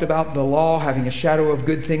 We talked about the law having a shadow of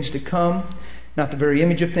good things to come. Not the very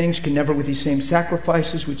image of things, can never with these same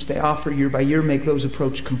sacrifices which they offer year by year make those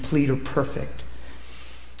approach complete or perfect.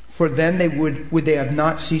 For then they would they have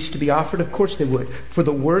not ceased to be offered? Of course they would. For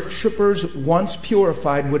the worshippers, once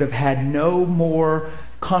purified, would have had no more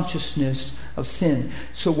consciousness of sin.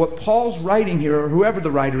 So what Paul's writing here, or whoever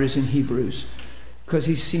the writer is in Hebrews, because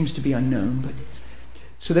he seems to be unknown. But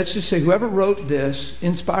so let's just say whoever wrote this,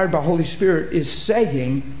 inspired by Holy Spirit, is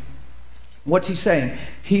saying, what's he saying?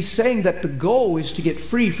 He's saying that the goal is to get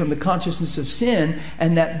free from the consciousness of sin,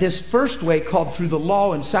 and that this first way, called through the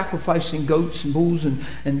law and sacrificing goats and bulls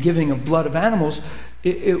and giving of blood of animals,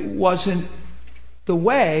 it wasn't the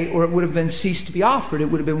way, or it would have been ceased to be offered. It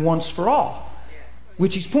would have been once for all.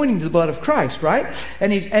 Which he's pointing to the blood of Christ, right?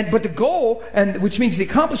 But the goal, and which means the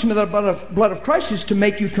accomplishment of the blood of Christ, is to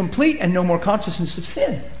make you complete and no more consciousness of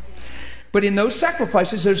sin. But in those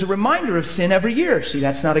sacrifices, there's a reminder of sin every year. See,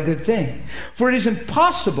 that's not a good thing. For it is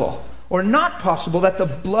impossible, or not possible,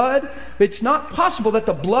 it's not possible that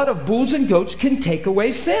the blood of bulls and goats can take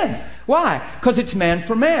away sin. Why? Because it's man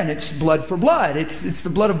for man. It's blood for blood. It's the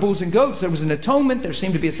blood of bulls and goats. There was an atonement. There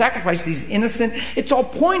seemed to be a sacrifice. These innocent, it's all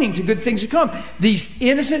pointing to good things to come. These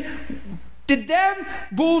innocent, did them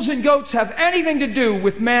bulls and goats have anything to do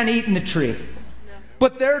with man eating the tree?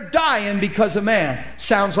 But they're dying because of man.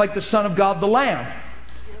 Sounds like the Son of God, the Lamb.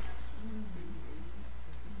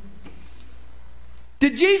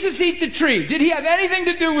 Did Jesus eat the tree? Did he have anything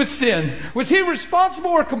to do with sin? Was he responsible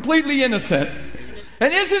or completely innocent?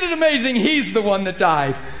 And isn't it amazing he's the one that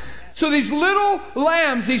died? So these little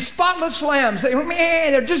lambs, these spotless lambs,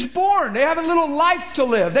 they're just born. They have a little life to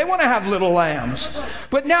live. They want to have little lambs.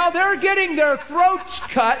 But now they're getting their throats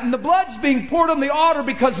cut and the blood's being poured on the altar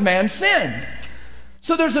because man sinned.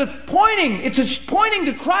 So it's pointing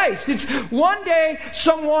to Christ. It's one day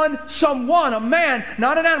someone, a man,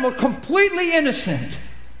 not an animal, completely innocent,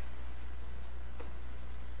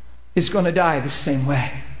 is going to die the same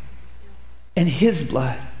way. And his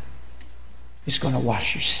blood is going to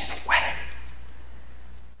wash your sin away.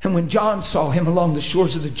 And when John saw him along the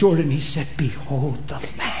shores of the Jordan, he said, "Behold the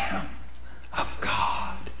Lamb of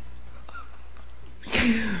God,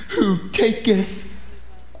 who taketh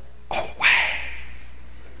away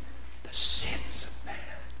the sins of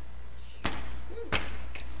man."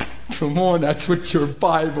 Come on, that's what your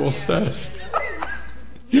Bible says.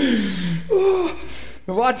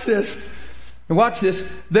 Watch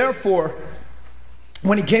this. Therefore,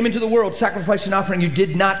 when he came into the world, sacrifice and offering you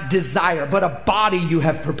did not desire, but a body you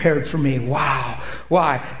have prepared for me. Wow.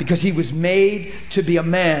 Why? Because he was made to be a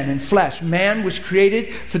man in flesh. Man was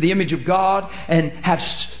created for the image of God and have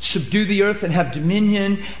subdue the earth and have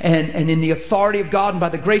dominion, and in the authority of God and by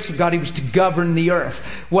the grace of God, he was to govern the earth.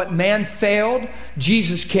 What man failed,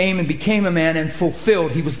 Jesus came and became a man and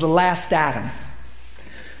fulfilled. He was the last Adam.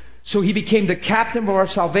 So he became the captain of our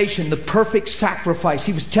salvation, the perfect sacrifice.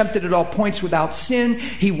 He was tempted at all points without sin.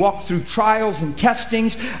 He walked through trials and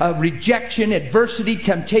testings, rejection, adversity,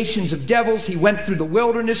 temptations of devils. He went through the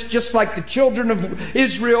wilderness just like the children of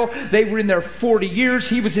Israel. They were in there 40 years.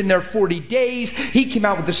 He was in there 40 days. He came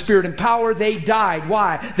out with the Spirit and power. They died.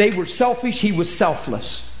 Why? They were selfish. He was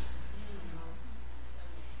selfless.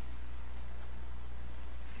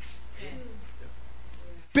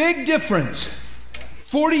 Big difference.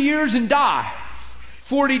 40 years and die.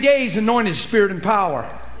 40 days anointed, Spirit and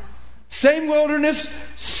power. Same wilderness,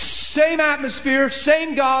 same atmosphere,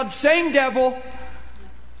 same God, same devil.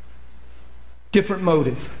 Different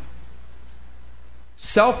motive.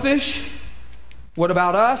 Selfish. What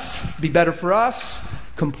about us? Be better for us.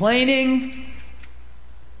 Complaining.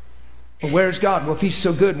 Well, where's God? Well, if he's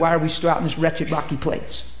so good, why are we still out in this wretched rocky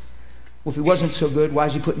place? Well, if he wasn't so good, why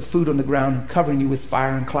is he putting food on the ground and covering you with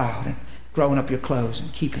fire and cloud and growing up your clothes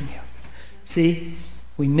and keeping you? See,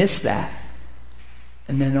 we miss that.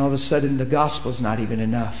 And then all of a sudden the gospel's not even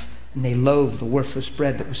enough. And they loathed the worthless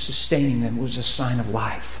bread that was sustaining them. It was a sign of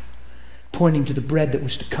life. Pointing to the bread that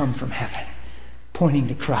was to come from heaven. Pointing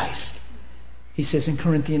to Christ. He says in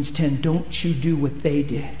Corinthians 10, don't you do what they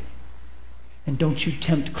did. And don't you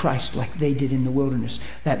tempt Christ like they did in the wilderness.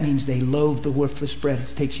 That means they loathed the worthless bread.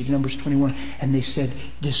 It takes you to Numbers 21. And they said,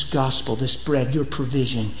 this gospel, this bread, your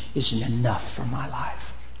provision isn't enough for my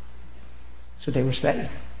life. That's what they were saying.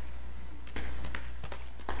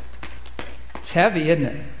 It's heavy, isn't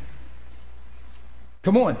it?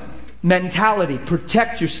 Come on. Mentality.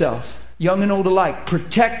 Protect yourself. Young and old alike.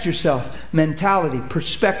 Protect yourself. Mentality.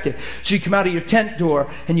 Perspective. So you come out of your tent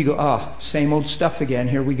door and you go, oh, same old stuff again.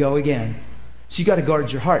 Here we go again. So you got to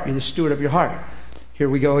guard your heart. You're the steward of your heart. Here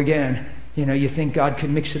we go again. You know, you think God could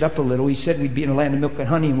mix it up a little. He said we'd be in a land of milk and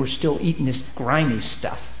honey, and we're still eating this grimy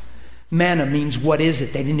stuff. Manna means what is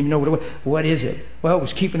it? They didn't even know what it was. What is it? Well, it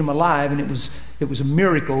was keeping them alive, and it was a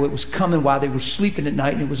miracle. It was coming while they were sleeping at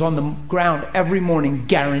night, and it was on the ground every morning,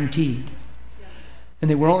 guaranteed. And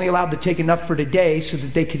they were only allowed to take enough for today so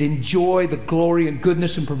that they could enjoy the glory and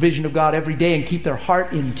goodness and provision of God every day and keep their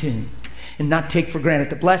heart in tune. And not take for granted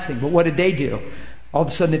the blessing. But what did they do? All of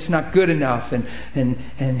a sudden it's not good enough. And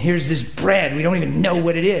here's this bread. We don't even know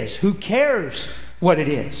what it is. Who cares what it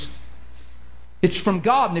is? It's from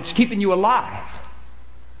God and it's keeping you alive.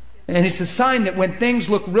 And it's a sign that when things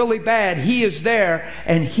look really bad, He is there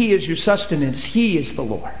and He is your sustenance. He is the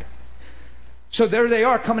Lord. So there they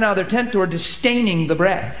are coming out of their tent door, disdaining the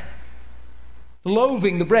bread,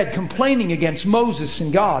 loathing the bread, complaining against Moses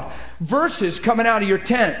and God. Verses coming out of your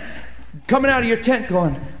tent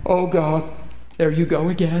going, oh God, there you go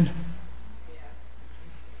again.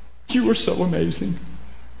 You were so amazing.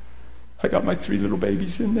 I got my 3 little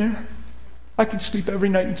babies in there. I can sleep every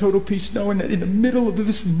night in total peace knowing that in the middle of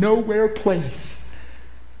this nowhere place,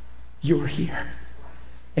 you're here.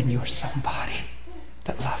 And you're somebody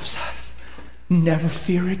that loves us. Never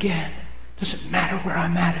fear again. Doesn't matter where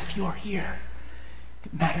I'm at if you're here.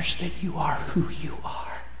 It matters that you are who you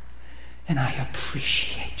are. And I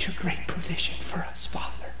appreciate your great provision for us,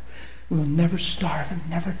 Father. We will never starve and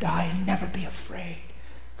never die and never be afraid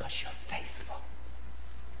because you're faithful.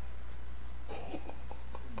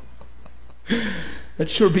 That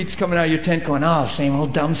sure beats coming out of your tent going, oh, same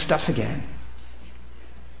old dumb stuff again.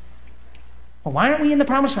 Well, why aren't we in the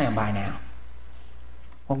promised land by now?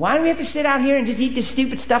 Well, why do we have to sit out here and just eat this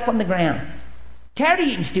stupid stuff on the ground? Tired of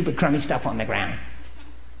eating stupid crummy stuff on the ground.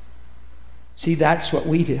 See, that's what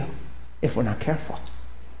we do if we're not careful.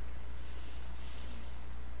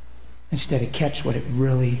 Instead of catch what it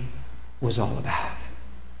really was all about.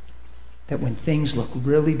 That when things look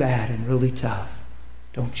really bad and really tough,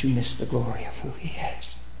 don't you miss the glory of who He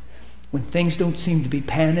is. When things don't seem to be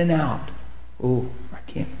panning out, oh, I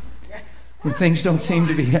can't. When things don't seem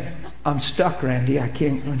to be, I'm stuck, Randy, I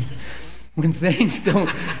can't. When things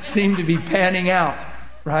don't seem to be panning out,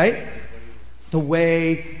 right? The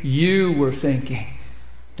way you were thinking,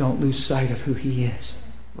 don't lose sight of who He is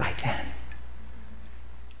right then.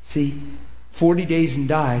 See, 40 days and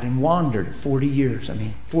died and wandered 40 years.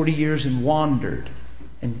 40 years and wandered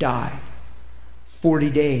and died. 40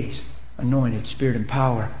 days, anointed, spirit and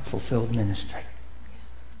power, fulfilled ministry.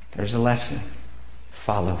 There's a lesson.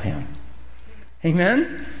 Follow Him.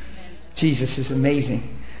 Amen? Jesus is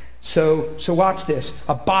amazing. So watch this.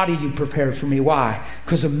 A body you prepared for me. Why?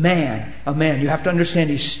 Because a man, you have to understand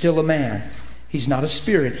He's still a man. He's not a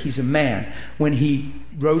spirit, He's a man. When He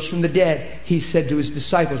rose from the dead, He said to His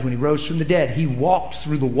disciples, when He rose from the dead, He walked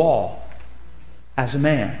through the wall as a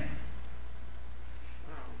man.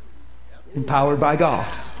 Empowered by God.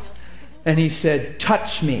 And He said,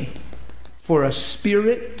 touch me, for a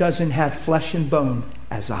spirit doesn't have flesh and bone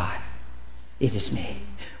as I. It is me.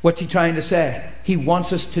 What's He trying to say? He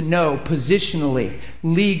wants us to know positionally,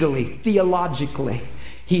 legally, theologically,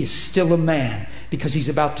 He is still a man because He's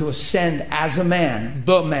about to ascend as a man,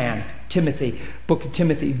 the man. Timothy, book of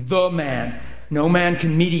Timothy, the man. No man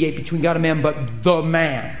can mediate between God and man but the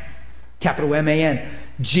man. Capital M-A-N.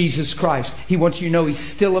 Jesus Christ. He wants you to know He's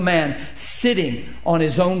still a man sitting on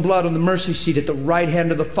His own blood on the mercy seat at the right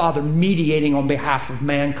hand of the Father, mediating on behalf of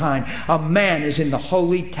mankind. A man is in the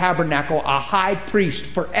holy tabernacle, a high priest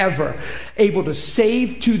forever, able to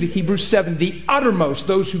save to the Hebrews 7, the uttermost,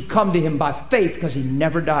 those who come to Him by faith, because He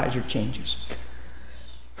never dies or changes.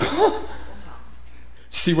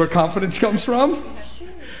 See where confidence comes from?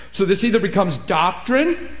 So this either becomes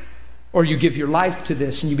doctrine, or you give your life to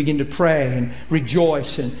this and you begin to pray and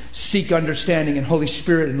rejoice and seek understanding, and Holy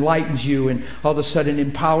Spirit enlightens you and all of a sudden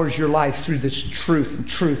empowers your life through this truth, and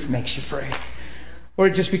truth makes you free. Or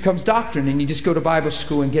it just becomes doctrine and you just go to Bible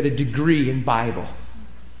school and get a degree in Bible.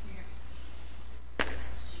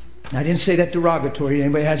 I didn't say that derogatory.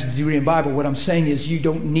 Anybody has a degree in Bible. What I'm saying is you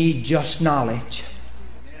don't need just knowledge.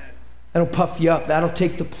 That'll puff you up. That'll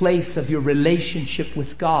take the place of your relationship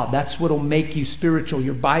with God. That's what'll make you spiritual.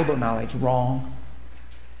 Your Bible knowledge, wrong.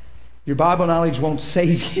 Your Bible knowledge won't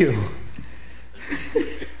save you.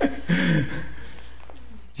 Do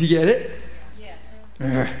you get it?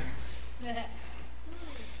 Yes.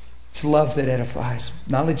 It's love that edifies.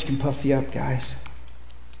 Knowledge can puff you up, guys.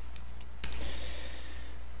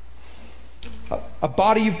 A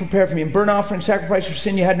body you prepared for me, and burnt offering, sacrifice for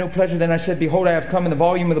sin you had no pleasure. Then I said, behold, I have come. In the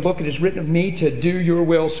volume of the book it is written of me to do your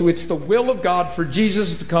will. So it's the will of God for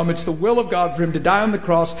Jesus to come. It's the will of God for Him to die on the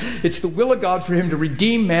cross. It's the will of God for Him to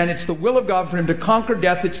redeem man. It's the will of God for Him to conquer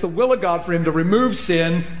death. It's the will of God for Him to remove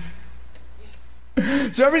sin.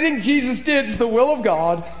 So everything Jesus did is the will of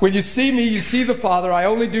God. When you see me, you see the Father. I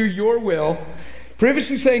only do your will.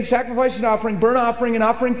 Previously saying, sacrifice and offering, burnt offering and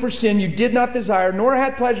offering for sin, you did not desire, nor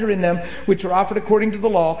had pleasure in them, which are offered according to the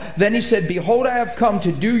law. Then he said, behold, I have come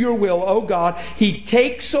to do your will, O God. He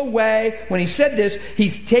takes away, when he said this,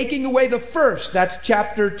 he's taking away the first. That's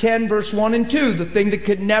chapter 10, verse 1 and 2, the thing that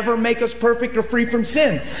could never make us perfect or free from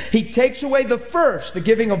sin. He takes away the first, the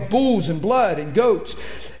giving of bulls and blood and goats,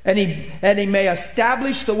 and he may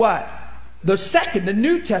establish the what? The second, the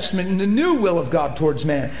New Testament and the new will of God towards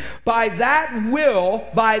man. By that will,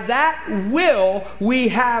 we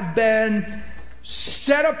have been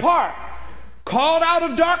set apart, called out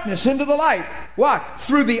of darkness into the light. Why?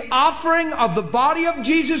 Through the offering of the body of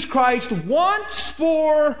Jesus Christ once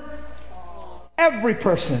for every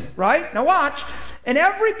person. Right? Now watch. And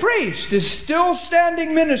every priest is still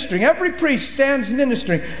standing ministering. Every priest stands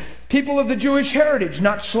ministering. People of the Jewish heritage,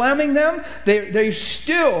 not slamming them, they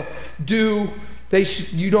still do,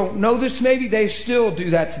 you don't know this maybe, they still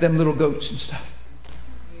do that to them little goats and stuff.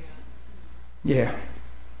 Yeah.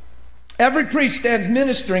 Every priest stands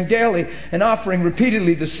ministering daily and offering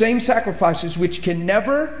repeatedly the same sacrifices which can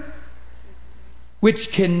never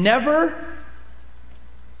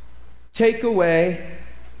take away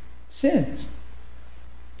sins.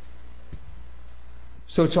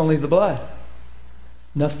 So it's only the blood.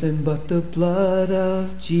 Nothing but the blood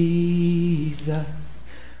of Jesus.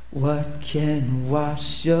 What can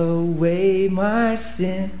wash away my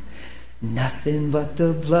sin? Nothing but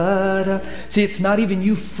the blood of... See, it's not even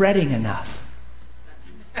you fretting enough.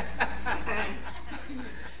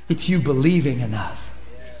 It's you believing enough.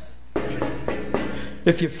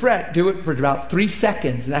 If you fret, do it for about 3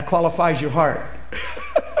 seconds, and that qualifies your heart.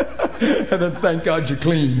 And then thank God you're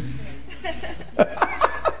clean.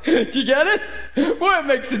 Do you get it? Boy, it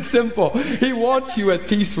makes it simple. He wants you at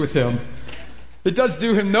peace with him. It does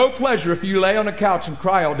do him no pleasure if you lay on a couch and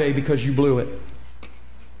cry all day because you blew it.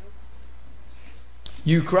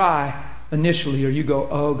 You cry initially, or you go,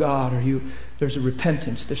 oh God, or there's a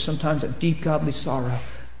repentance. There's sometimes a deep godly sorrow,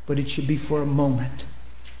 but it should be for a moment.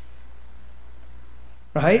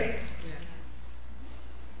 Right?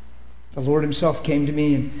 The Lord himself came to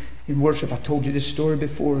me in worship. I told you this story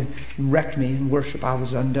before. He wrecked me in worship. I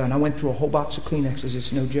was undone. I went through a whole box of Kleenexes.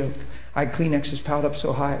 It's no joke. I had Kleenexes piled up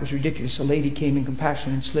so high it was ridiculous. A lady came in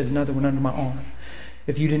compassion and slid another one under my arm.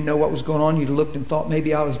 If you didn't know what was going on, you'd have looked and thought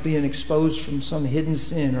maybe I was being exposed from some hidden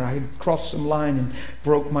sin, or I had crossed some line and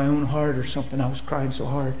broke my own heart or something. I was crying so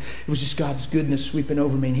hard. It was just God's goodness sweeping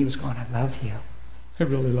over me, and he was going, I love you. I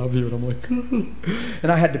really love you. And I'm like,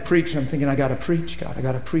 and I had to preach. And I'm thinking, I got to preach, God. I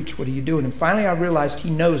got to preach. What are you doing? And finally I realized he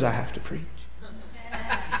knows I have to preach.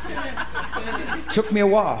 Took me a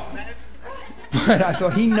while. But I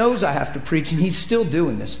thought, he knows I have to preach, and he's still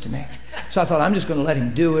doing this to me. So I thought, I'm just going to let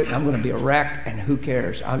him do it, and I'm going to be a wreck, and who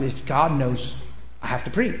cares? If God knows I have to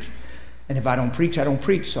preach. And if I don't preach, I don't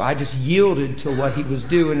preach. So I just yielded to what he was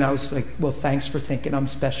doing, and I was like, well, thanks for thinking I'm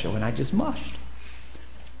special. And I just mushed.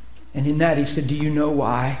 And in that he said, do you know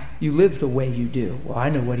why you live the way you do? Well, I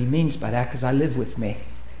know what he means by that, because I live with me.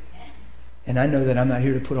 And I know that I'm not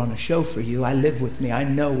here to put on a show for you. I live with me. I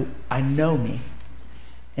know me.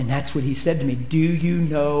 And that's what he said to me. Do you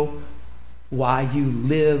know why you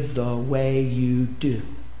live the way you do?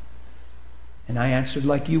 And I answered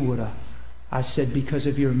like you would have. I said, because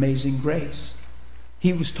of your amazing grace.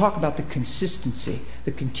 He was talking about the consistency,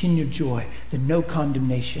 the continued joy, the no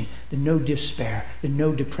condemnation, the no despair, the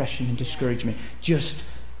no depression and discouragement. Just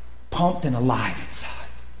pumped and alive inside.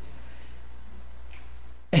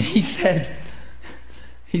 And he said,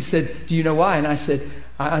 do you know why? And I said,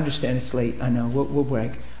 I understand it's late. I know. We'll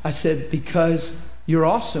break. I said, because you're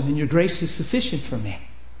awesome and your grace is sufficient for me.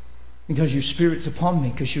 Because your Spirit's upon me.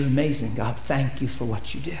 Because you're amazing. God, thank you for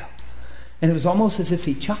what you do. And it was almost as if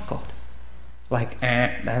he chuckled. Like,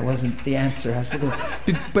 that wasn't the answer. I was thinking,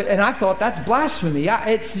 and I thought, that's blasphemy.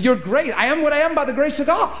 You're great. I am what I am by the grace of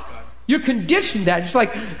God. You're conditioned that. It's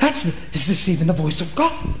like, is this even the voice of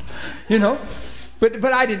God? You know? But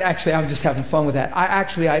I didn't actually, I was just having fun with that.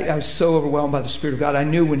 I was so overwhelmed by the Spirit of God. I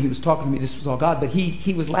knew when he was talking to me, this was all God. But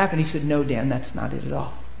he was laughing. He said, no, Dan, that's not it at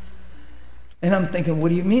all. And I'm thinking, what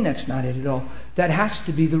do you mean that's not it at all? That has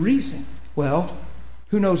to be the reason. Well,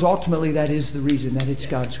 who knows, ultimately that is the reason, that it's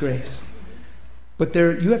God's grace. But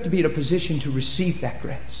you have to be in a position to receive that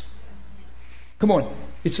grace. Come on.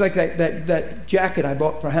 It's like that jacket I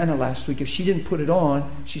bought for Hannah last week. If she didn't put it on,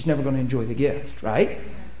 she's never going to enjoy the gift, right?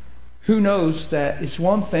 Who knows that it's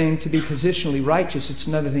one thing to be positionally righteous, it's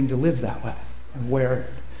another thing to live that way and wear it.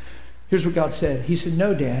 Here's what God said. He said,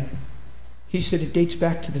 no, Dan. He said, it dates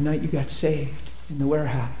back to the night you got saved in the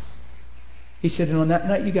warehouse. He said, and on that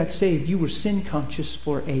night you got saved, you were sin conscious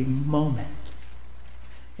for a moment.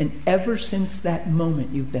 And ever since that moment,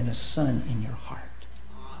 you've been a son in your heart.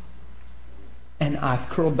 And I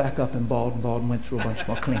curled back up and bawled and went through a bunch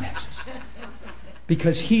more Kleenexes.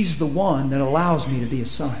 Because he's the one that allows me to be a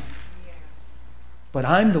son. But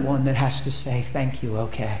I'm the one that has to say, thank you,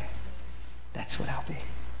 okay. That's what I'll be.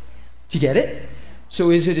 Do you get it? So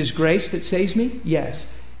is it His grace that saves me?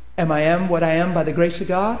 Yes. Am I what I am by the grace of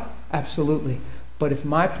God? Absolutely. But if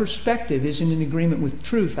my perspective isn't in agreement with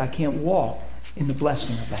truth, I can't walk in the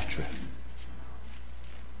blessing of that truth.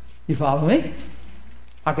 You follow me?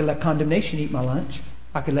 I could let condemnation eat my lunch.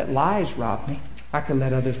 I could let lies rob me. I could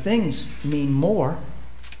let other things mean more.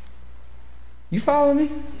 You follow me?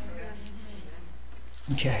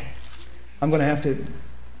 Okay. I'm going to have to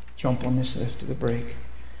jump on this after the break.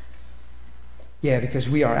 Yeah, because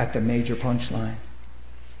we are at the major punchline.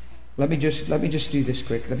 Let me just do this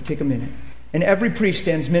quick. Let me take a minute. And every priest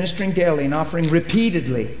stands ministering daily and offering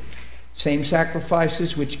repeatedly same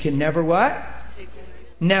sacrifices which can never what?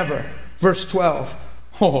 Never. Verse 12.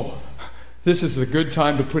 Oh, this is a good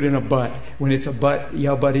time to put in a but. When it's a but,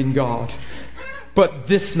 yell but in God. But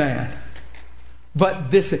this man.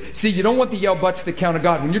 But this. See, you don't want the yell buts that counter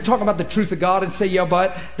God. When you're talking about the truth of God and say yell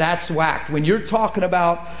but, that's whacked. When you're talking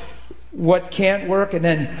about what can't work and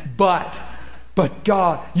then but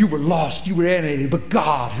God, you were lost, you were alienated, but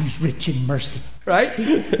God who's rich in mercy. Right?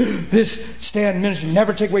 This stand ministry,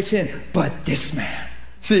 never take away sin. But this man.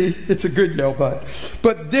 See, it's a good yell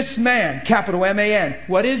but this man, capital M-A-N,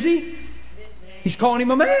 what is he? He's calling him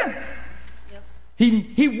a man. Yep.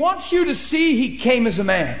 He wants you to see he came as a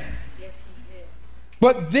man. Yes, he did.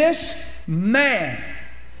 But this man,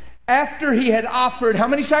 after he had offered how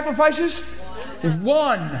many sacrifices?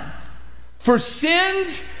 One. For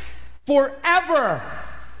sins forever.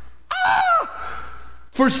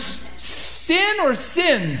 For sin or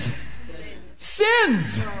sins?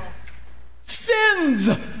 Sins.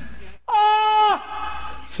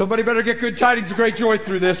 Somebody better get good tidings of great joy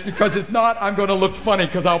through this, because if not, I'm going to look funny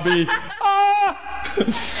because I'll be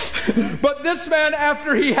But this man,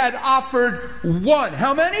 after he had offered one,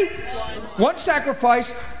 how many? One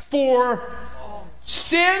sacrifice for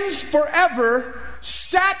sins forever,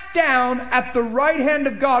 sat down at the right hand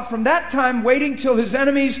of God, from that time waiting till his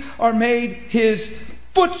enemies are made his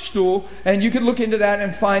footstool. And you can look into that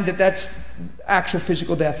and find that that's actual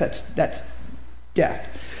physical death. That's death.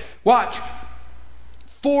 Watch.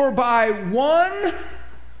 For by one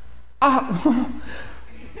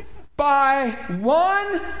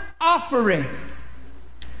offering,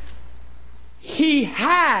 he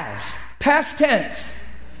has, past tense,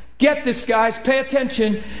 get this guys, pay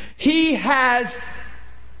attention, he has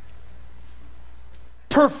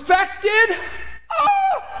perfected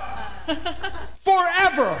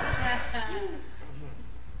forever.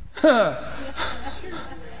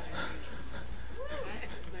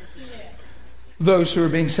 Those who are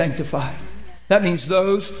being sanctified. That means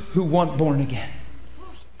those who want born again.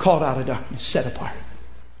 Called out of darkness, set apart.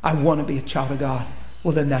 I want to be a child of God.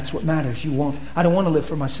 Well, then that's what matters. I don't want to live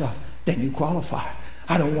for myself. Then you qualify.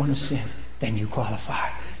 I don't want to sin. Then you qualify.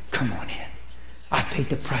 Come on in. I've paid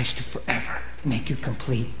the price to forever make you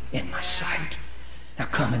complete in my sight. Now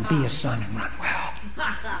come and be a son and run well.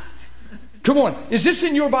 Come on. Is this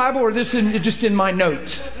in your Bible or this just in my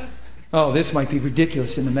notes? Oh, this might be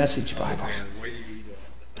ridiculous in the Message Bible.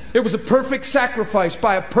 It was a perfect sacrifice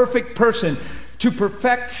by a perfect person to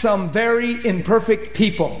perfect some very imperfect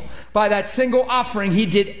people. By that single offering, he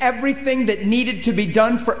did everything that needed to be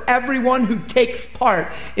done for everyone who takes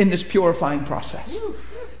part in this purifying process.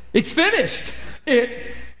 It's finished. It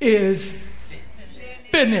is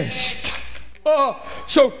finished. Oh,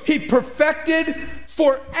 so he perfected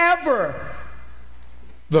forever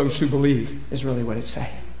those who believe, is really what it's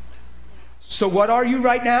saying. So what are you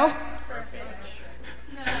right now? Perfect.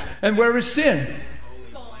 And where is sin?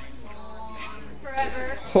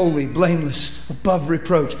 Forever. Holy, blameless, above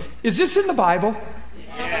reproach. Is this in the Bible?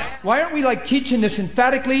 Yes. Why aren't we teaching this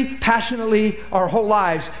emphatically, passionately our whole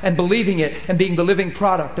lives and believing it and being the living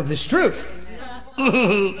product of this truth?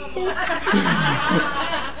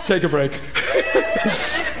 Take a break.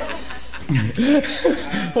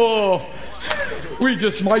 Oh, we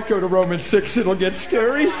just might go to Romans 6. It'll get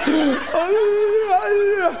scary.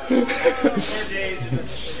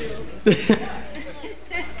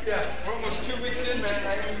 Yeah, we're almost 2 weeks in, man.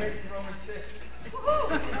 I haven't made it to Romans 6.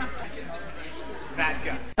 Bad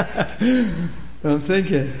guy. I'm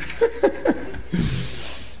thinking.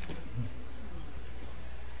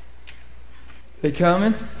 They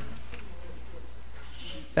coming?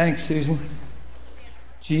 Thanks, Susan.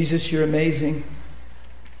 Jesus, you're amazing.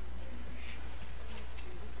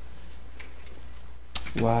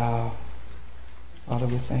 Wow. Father,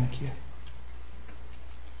 we thank you.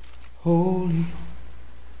 Holy.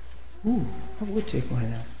 Ooh, I would take one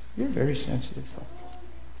now. You're very sensitive, though.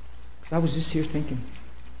 Because I was just here thinking,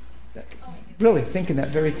 really thinking that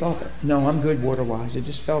very thought. No, I'm good water-wise. It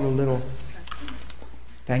just felt a little.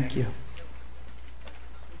 Thank you.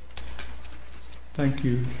 Thank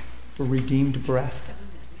you for redeemed breath.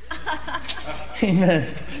 Amen.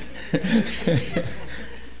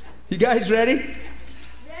 You guys ready?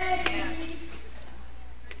 Ready.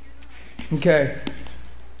 Okay.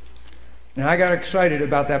 Now I got excited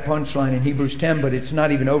about that punchline in Hebrews 10, but it's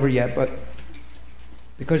not even over yet. But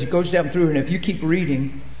because it goes down through, and if you keep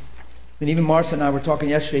reading, and even Martha and I were talking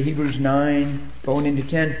yesterday, Hebrews 9, going into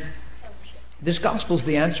 10. This gospel is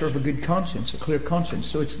the answer of a good conscience, a clear conscience.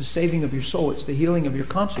 So it's the saving of your soul. It's the healing of your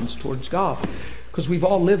conscience towards God. Because we've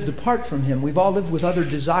all lived apart from Him. We've all lived with other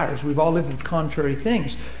desires. We've all lived with contrary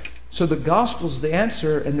things. So the gospel is the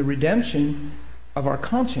answer and the redemption of our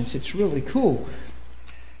conscience. It's really cool.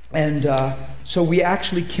 And so we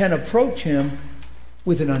actually can approach Him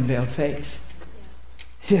with an unveiled face.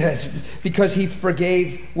 Yes, because He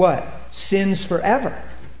forgave what? Sins forever.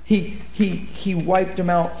 He wiped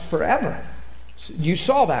them out forever. You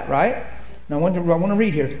saw that, right? Now I want to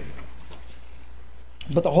read here.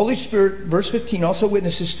 But the Holy Spirit, verse 15, also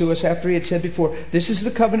witnesses to us after He had said before, "This is the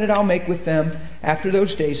covenant I'll make with them after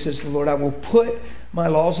those days, says the Lord. I will put my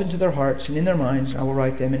laws into their hearts, and in their minds I will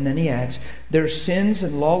write them." And then He adds, "Their sins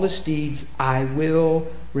and lawless deeds I will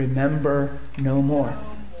remember no more."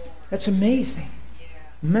 That's amazing.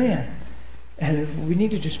 Man. And we need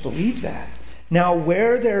to just believe that. Now,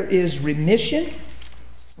 where there is remission,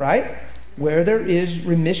 right? Where there is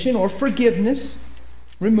remission or forgiveness,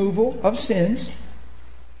 removal of sins,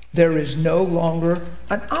 there is no longer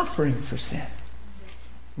an offering for sin.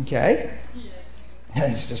 Okay?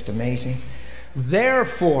 It's just amazing.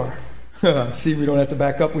 Therefore, see, we don't have to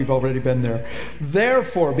back up. We've already been there.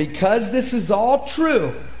 Therefore, because this is all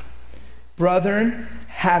true, brethren,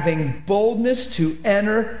 having boldness to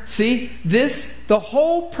enter. See, the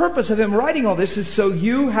whole purpose of him writing all this is so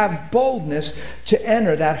you have boldness to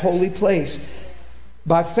enter that holy place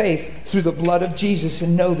by faith through the blood of Jesus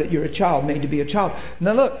and know that you're a child, made to be a child.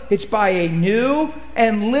 Now look, it's by a new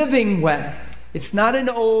and living way. It's not an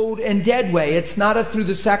old and dead way. It's not through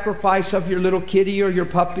the sacrifice of your little kitty or your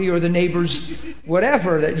puppy or the neighbor's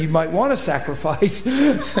whatever that you might want to sacrifice.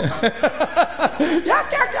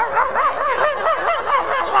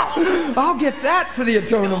 I'll get that for the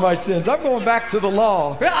atonement of my sins. I'm going back to the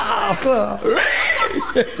law.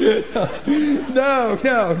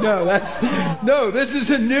 No. This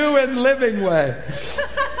is a new and living way.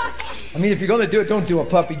 I mean, if you're going to do it, don't do a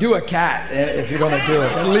puppy. Do a cat if you're going to do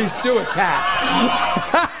it. At least do a cat.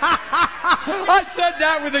 I said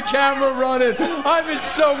that with the camera running. I'm in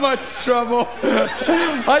so much trouble.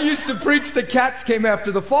 I used to preach the cats came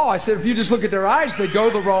after the fall. I said, if you just look at their eyes, they go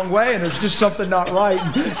the wrong way and there's just something not right.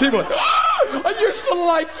 And people are like, I used to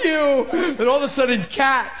like you. And all of a sudden,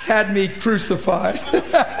 cats had me crucified.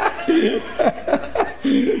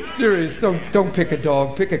 Serious. Don't pick a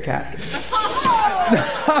dog. Pick a cat.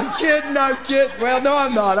 I'm kidding. Well, no,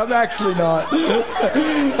 I'm not. I'm actually not.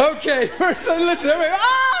 Okay, first, listen.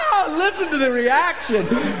 Listen to the reaction.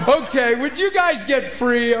 Okay, would you guys get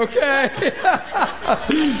free, okay?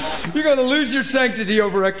 You're going to lose your sanctity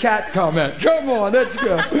over a cat comment. Come on, let's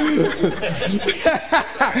go.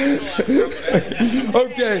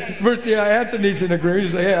 Okay, Anthony's in agreement.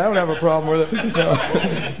 He's like, yeah, I don't have a problem with it. No.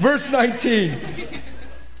 Verse 19.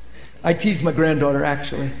 I tease my granddaughter,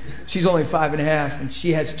 actually. She's only 5.5, and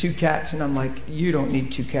she has 2 cats, and I'm like, you don't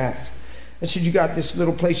need 2 cats. I said, you got this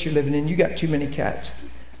little place you're living in, you got too many cats.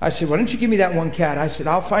 I said, why don't you give me that 1 cat? I said,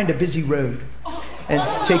 I'll find a busy road and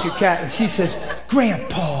take a cat. And she says,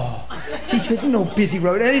 Grandpa. She said, busy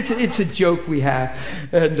road. And it's a joke we have.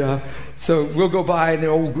 And so we'll go by,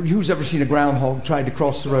 and who's ever seen a groundhog tried to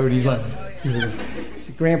cross the road? He's like, I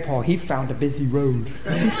said, Grandpa, he found a busy road.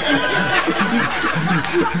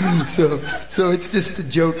 So it's just a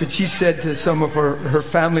joke. And she said to some of her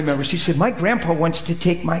family members, she said, my grandpa wants to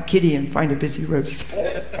take my kitty and find a busy road. She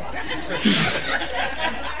said,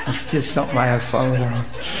 it's just something I have fun with.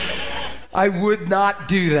 I would not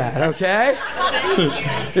do that, okay?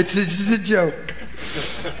 It's just a joke.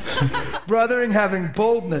 Brethren, having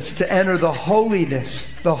boldness to enter the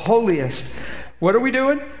holiest. What are we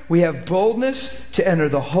doing? We have boldness to enter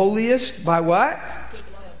the holiest by what?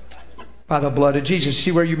 By the blood of Jesus.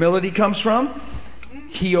 See where humility comes from?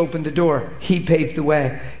 He opened the door. He paved the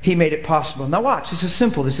way. He made it possible. Now watch, this is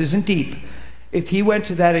simple. This isn't deep. If he went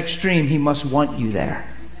to that extreme, he must want you there.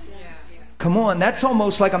 Come on, that's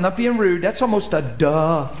almost like, I'm not being rude, that's almost a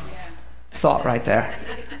duh. thought right there.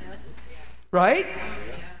 Right?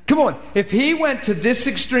 Come on. If he went to this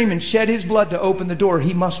extreme and shed his blood to open the door,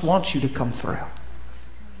 he must want you to come through.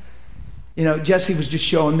 You know, Jesse was just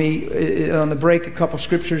showing me on the break a couple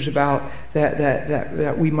scriptures about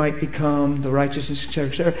that we might become the righteousness, etc.,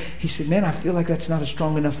 etc. He said, man, I feel like that's not a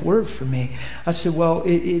strong enough word for me. I said, well,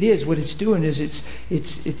 it is. What it's doing is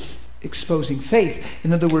it's exposing faith.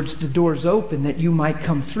 In other words, the door's open that you might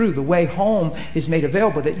come through. The way home is made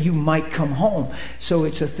available that you might come home. So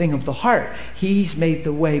it's a thing of the heart. He's made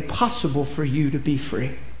the way possible for you to be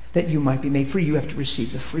free, that you might be made free. You have to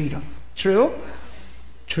receive the freedom. True?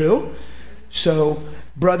 True? So,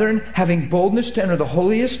 brethren, having boldness to enter the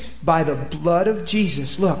holiest by the blood of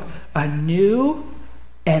Jesus, look, a new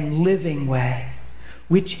and living way,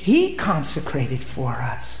 which he consecrated for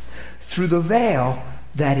us through the veil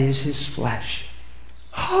that is his flesh.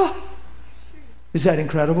 Is that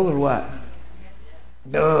incredible or what?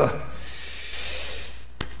 Ugh.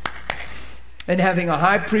 And having a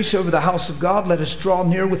high priest over the house of God, let us draw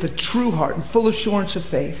near with a true heart and full assurance of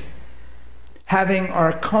faith, having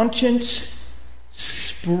our conscience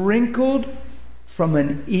sprinkled from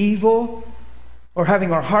an evil, or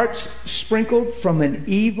having our hearts sprinkled from an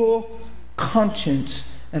evil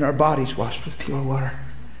conscience and our bodies washed with pure water.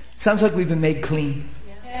 Sounds like we've been made clean.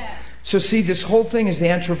 Yeah. So see, this whole thing is the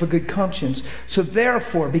answer of a good conscience. So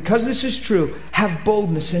therefore, because this is true, have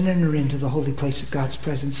boldness and enter into the holy place of God's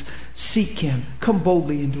presence. Seek him. Come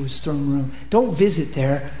boldly into his throne room. Don't visit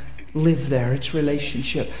there. Live there. It's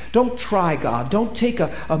relationship. Don't try God. Don't take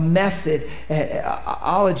a methodology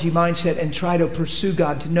mindset and try to pursue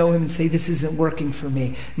God, to know him and say, this isn't working for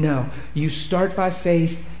me. No. You start by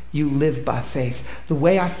faith. You live by faith. The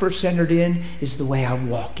way I first entered in is the way I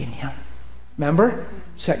walk in him. Remember?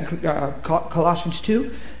 Colossians 2.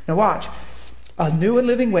 Now watch. A new and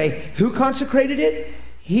living way. Who consecrated it?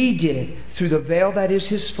 He did. Through the veil that is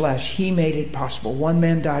his flesh, he made it possible. One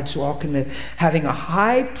man died so all can live. Having a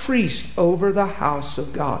high priest over the house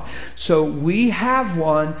of God. So we have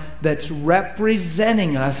one that's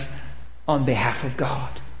representing us on behalf of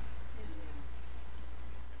God.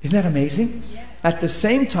 Isn't that amazing? Yeah. At the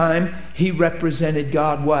same time, he represented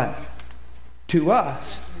God what? To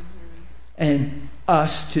us. And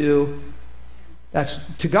us to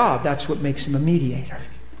God. That's what makes him a mediator.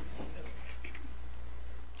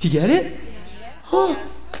 Do you get it? Huh.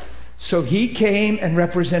 So he came and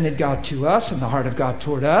represented God to us and the heart of God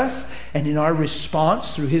toward us. And in our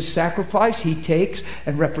response through his sacrifice, he takes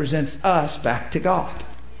and represents us back to God.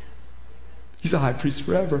 He's a high priest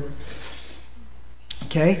forever.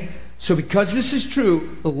 Okay? So because this is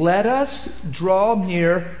true, let us draw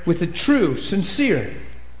near with a true, sincere,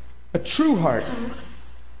 a true heart,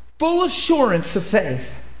 full assurance of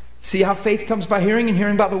faith. See how faith comes by hearing and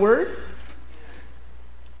hearing by the word?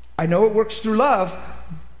 I know it works through love,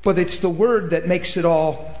 but it's the word that makes it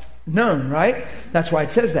all known, right? That's why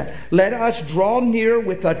it says that. Let us draw near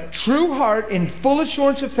with a true heart in full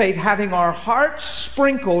assurance of faith, having our hearts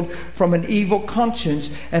sprinkled from an evil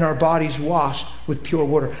conscience and our bodies washed with pure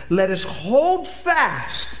water. Let us hold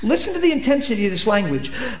fast. Listen to the intensity of this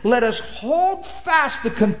language. Let us hold fast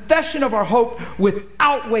the confession of our hope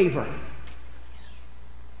without waver.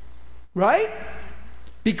 Right?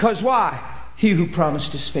 Because why? He who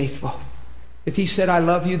promised is faithful. If he said, I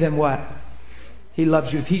love you, then what? He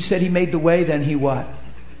loves you. If he said he made the way, then he what?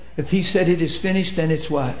 If he said it is finished, then it's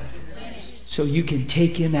what? So you can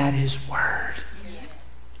take him at his word.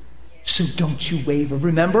 So don't you waver.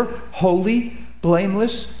 Remember, holy,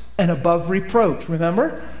 blameless, and above reproach.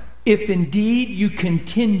 Remember? If indeed you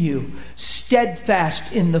continue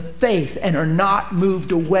steadfast in the faith and are not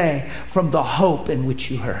moved away from the hope in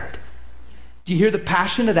which you heard. Do you hear the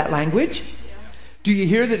passion of that language? Do you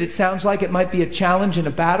hear that it sounds like it might be a challenge and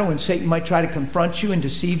a battle, and Satan might try to confront you and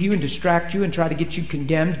deceive you and distract you and try to get you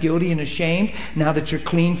condemned, guilty, and ashamed now that you're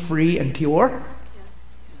clean, free, and pure?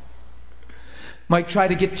 Might try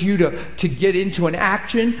to get you to get into an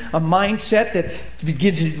action, a mindset that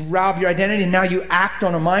begins to rob your identity, and now you act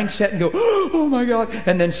on a mindset and go, oh my God,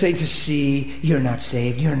 and then say to see, you're not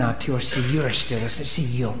saved, you're not pure, see, you're still a sin, see,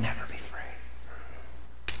 you'll never be free.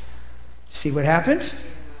 See what happens?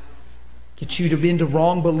 Get you to be into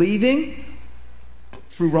wrong believing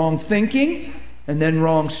through wrong thinking, and then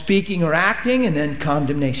wrong speaking or acting, and then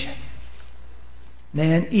condemnation.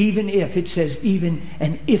 Man, even if, it says even,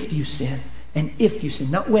 and if you sin,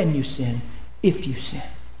 not when you sin, if you sin.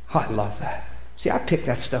 Oh, I love that. See, I pick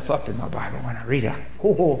that stuff up in my Bible when I read it.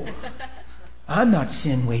 Oh, I'm not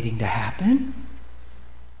sin waiting to happen.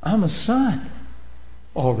 I'm a son.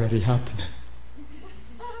 Already happened.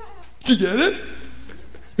 Do you get it?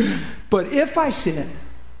 But if I sin,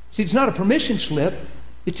 See, it's not a permission slip.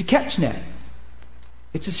 It's a catch net.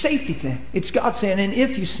 It's a safety thing. It's God saying, and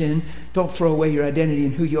if you sin, don't throw away your identity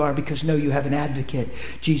and who you are, because know you have an advocate,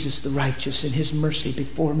 Jesus the righteous, and his mercy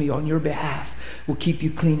before me on your behalf will keep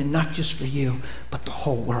you clean, and not just for you, but the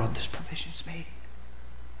whole world. This provision's made.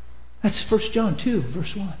 That's 1 John 2,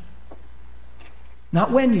 verse 1.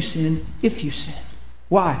 Not when you sin, if you sin.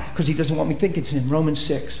 Why? Because he doesn't want me thinking sin. Romans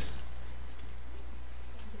 6.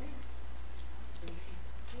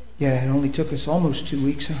 Yeah, it only took us almost 2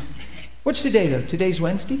 weeks, huh? What's today, though? Today's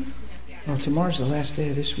Wednesday? Oh, tomorrow's the last day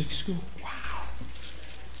of this week's school. Wow.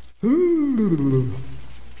 Ooh.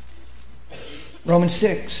 Romans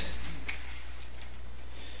 6.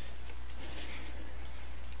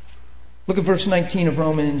 Look at verse 19 of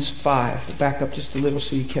Romans 5. Back up just a little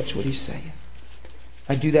so you catch what he's saying.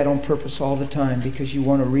 I do that on purpose all the time because you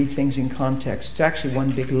want to read things in context. It's actually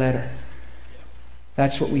one big letter.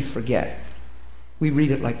 That's what we forget. We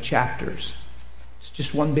read it like chapters. It's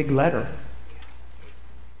just one big letter.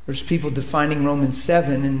 There's people defining Romans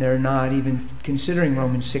 7 and they're not even considering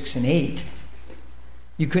Romans 6 and 8.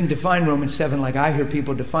 You couldn't define Romans 7 like I hear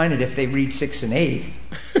people define it if they read 6 and 8.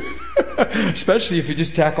 Especially if you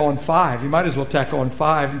just tack on 5. You might as well tack on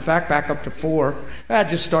 5. In fact, back up to 4.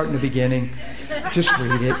 Just start in the beginning. Just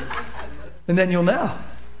read it. And then you'll know.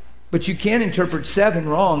 But you can't interpret 7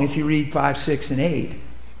 wrong if you read 5, 6, and 8.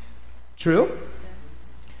 True?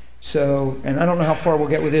 So, and I don't know how far we'll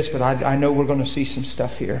get with this, but I know we're going to see some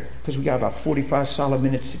stuff here because we got about 45 solid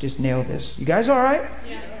minutes to just nail this. You guys all right?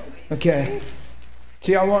 Yeah. Okay.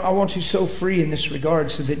 See, I want you so free in this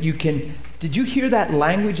regard so that you can... Did you hear that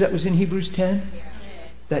language that was in Hebrews 10? Yes.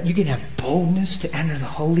 That you can have boldness to enter the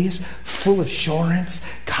holiest, full assurance,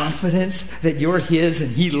 confidence that you're his and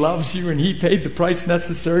he loves you and he paid the price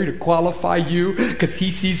necessary to qualify you because he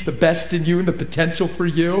sees the best in you and the potential for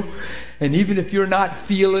you. And even if you're not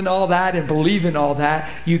feeling all that and believing all that,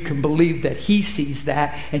 you can believe that he sees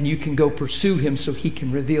that and you can go pursue him so he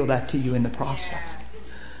can reveal that to you in the process.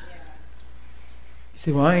 You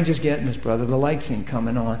say, well, I ain't just getting this, brother. The lights ain't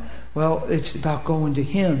coming on. Well, it's about going to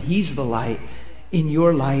him. He's the light. In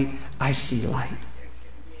your light, I see light.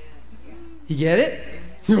 You get it?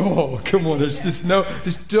 Oh, come on. There's just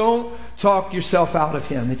just don't talk yourself out of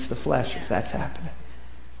him. It's the flesh if that's happening.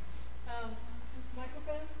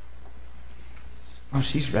 Oh,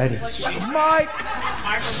 she's ready. She's like, Mike!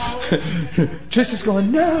 Trisha's going,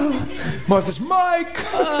 no. Martha's, Mike!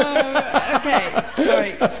 Okay, all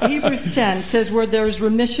right. Hebrews 10 says, where there's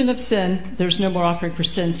remission of sin, there's no more offering for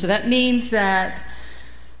sin. So that means that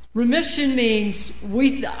remission means,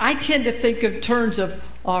 I tend to think of terms of,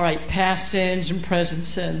 all right, past sins and present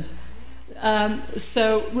sins.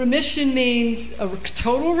 So remission means a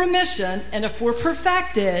total remission, and if we're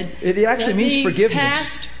perfected, it actually means forgiveness.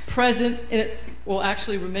 Past, present, well,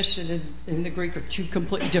 actually, remission in the Greek are two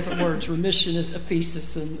completely different words. Remission is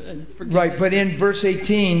aphesis and forgiveness. Right, but in verse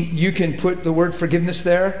 18, you can put the word forgiveness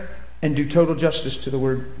there and do total justice to the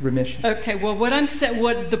word remission. Okay, well, what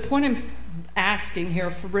the point I'm asking here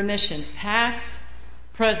for remission, past,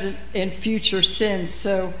 present, and future sins.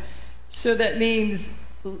 So that means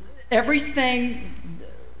everything.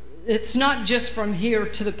 It's not just from here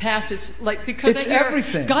to the past. It's like because it's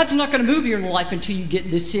everything. God's not going to move your life until you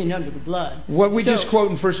get this sin under the blood. What we just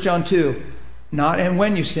quote in 1 John 2, not and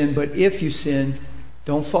when you sin, but if you sin,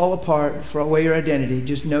 don't fall apart, throw away your identity.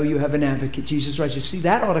 Just know you have an advocate, Jesus righteous. See,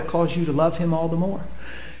 that ought to cause you to love him all the more.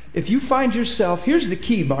 If you find yourself, here's the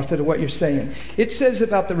key, Martha, to what you're saying. It says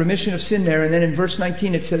about the remission of sin there, and then in verse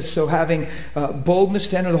 19 it says, so having boldness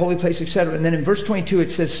to enter the holy place, etc. And then in verse 22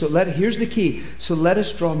 it says, here's the key, so let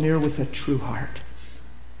us draw near with a true heart.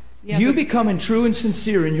 Yeah, you becoming true and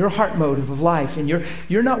sincere in your heart motive of life, and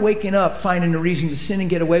you're not waking up finding a reason to sin and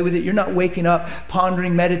get away with it. You're not waking up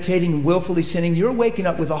pondering, meditating, and willfully sinning. You're waking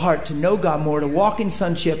up with a heart to know God more, to walk in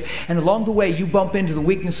sonship, and along the way you bump into the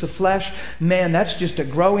weakness of flesh. Man, that's just a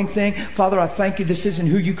growing thing. Father, I thank you this isn't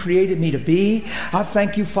who you created me to be. I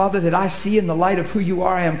thank you, Father, that I see in the light of who you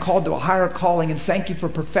are, I am called to a higher calling, and thank you for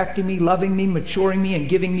perfecting me, loving me, maturing me, and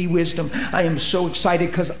giving me wisdom. I am so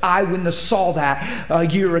excited because I wouldn't have saw that a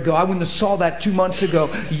year ago. I wouldn't have saw that 2 months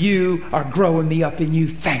ago. You are growing me up in you.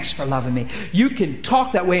 Thanks for loving me. You can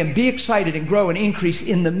talk that way and be excited and grow and increase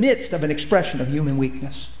in the midst of an expression of human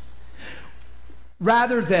weakness.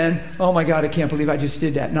 Rather than, oh my God, I can't believe I just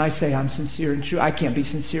did that. And I say I'm sincere and true. I can't be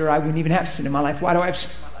sincere. I wouldn't even have sin in my life. Why do I have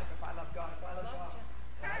sin in my life if I love God? If I love God.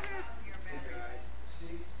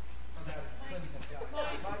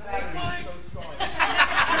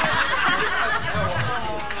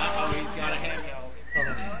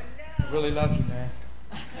 Really love you, man.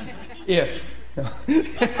 If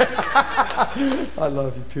I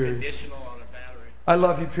love you, period. Additional on a battery. I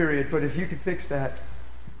love you, period. But if you could fix that,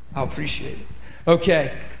 I'll appreciate it.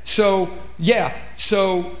 Okay, so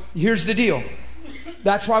here's the deal.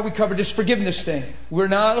 That's why we covered this forgiveness thing. We're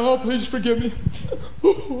not, oh, please forgive me.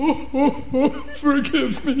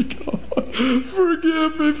 Forgive me, God.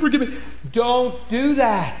 Forgive me. Don't do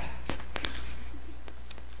that.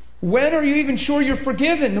 When are you even sure you're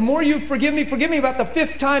forgiven? The more you forgive me about the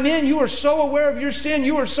 5th time in, you are so aware of your sin,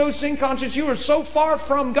 you are so sin conscious, you are so far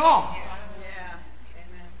from God.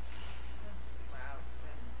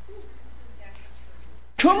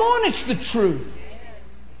 Come on, it's the truth.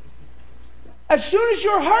 As soon as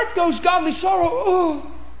your heart goes godly sorrow,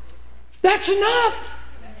 oh, that's enough.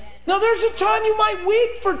 Now there's a time you might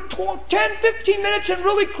weep for 10, 15 minutes and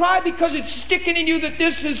really cry because it's sticking in you that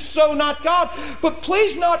this is so not God. But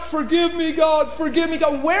please not forgive me, God, forgive me,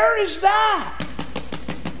 God. Where is that?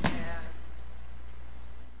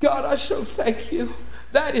 God, I so thank you.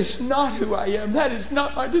 That is not who I am. That is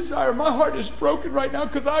not my desire. My heart is broken right now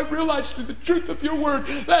because I realize through the truth of your word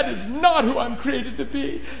that is not who I'm created to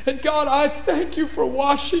be. And God, I thank you for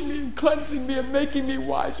washing me and cleansing me and making me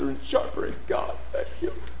wiser and sharper. And God, thank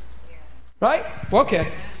you. Right?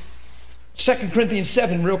 Okay. 2 Corinthians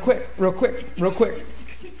 7, real quick.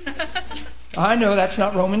 I know that's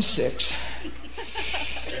not Romans 6.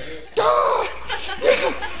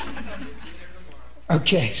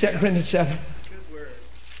 Okay, 2 Corinthians 7.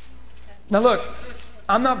 Now look,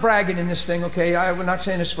 I'm not bragging in this thing, okay? I'm not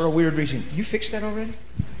saying this for a weird reason. You fixed that already?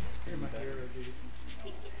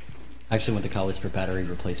 I actually went to college for battery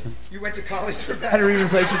replacements. You went to college for battery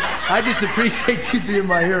replacements? I just appreciate you being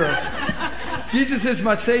my hero. Jesus is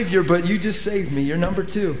my Savior, but you just saved me. You're number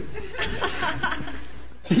 2.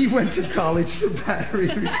 He went to college for battery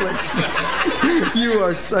replacements. You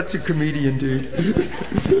are such a comedian, dude.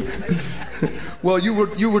 Well, you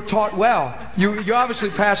were taught well. You obviously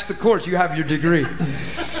passed the course. You have your degree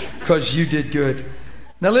because you did good.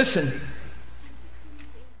 Now listen.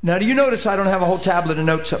 Now do you notice I don't have a whole tablet of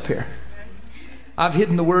notes up here? I've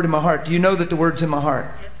hidden the word in my heart. Do you know that the word's in my heart?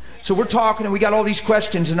 So we're talking and we got all these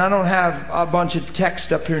questions and I don't have a bunch of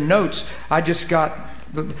text up here, notes. I just got,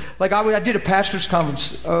 like I did a pastor's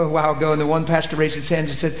conference a while ago and the one pastor raised his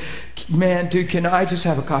hands and said, man, dude, can I just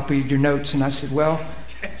have a copy of your notes? And I said, well.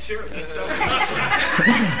 Sure.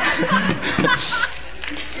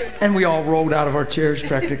 And we all rolled out of our chairs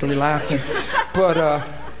practically laughing.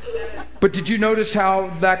 But did you notice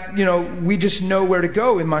how that, we just know where to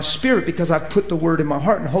go in my spirit because I've put the word in my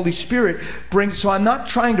heart and Holy Spirit brings, so I'm not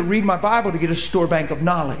trying to read my Bible to get a store bank of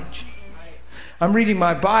knowledge. I'm reading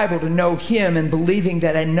my Bible to know Him and believing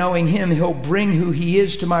that in knowing Him, He'll bring who He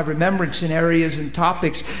is to my remembrance in areas and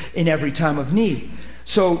topics in every time of need.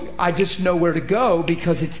 So I just know where to go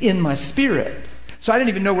because it's in my spirit. So I didn't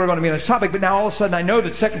even know we were going to be on this topic, but now all of a sudden I know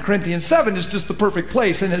that 2 Corinthians 7 is just the perfect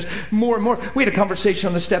place. And there's more and more. We had a conversation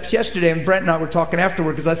on the steps yesterday, and Brent and I were talking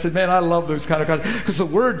afterward because I said, man, I love those kind of conversations because the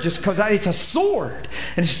word just comes out. It's a sword.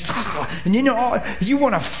 And you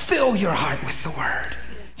want to fill your heart with the word.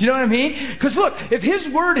 Do you know what I mean? Because look, if His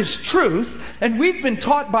word is truth and we've been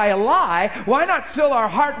taught by a lie, why not fill our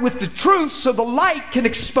heart with the truth so the light can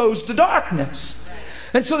expose the darkness?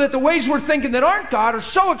 And so that the ways we're thinking that aren't God are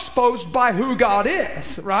so exposed by who God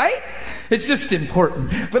is, right? It's just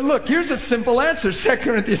important. But look, here's a simple answer. 2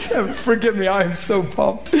 Corinthians 7. Forgive me, I am so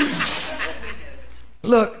pumped.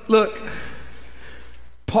 Look.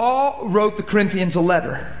 Paul wrote the Corinthians a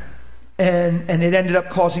letter. And it ended up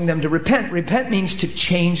causing them to repent. Repent means to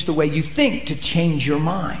change the way you think, to change your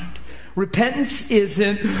mind. Repentance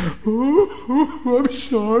isn't, I'm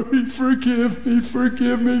sorry, forgive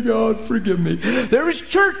me, God, forgive me. There is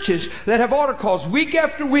churches that have altar calls week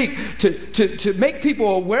after week to make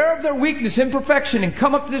people aware of their weakness, imperfection, and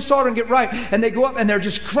come up to this altar and get right. And they go up and they're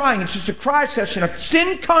just crying. It's just a cry session, a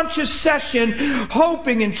sin-conscious session,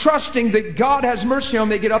 hoping and trusting that God has mercy on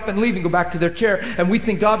them. They get up and leave and go back to their chair. And we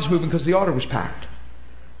think God's moving because the altar was packed.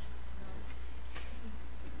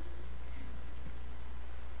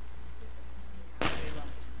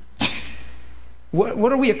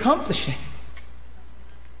 What are we accomplishing?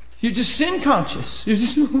 You're just sin conscious.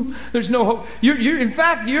 There's no hope. In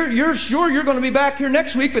fact, you're sure you're going to be back here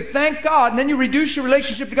next week, but thank God. And then you reduce your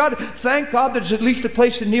relationship to God. Thank God there's at least a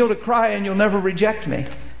place to kneel to cry and you'll never reject me.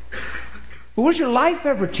 But where's your life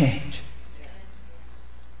ever change?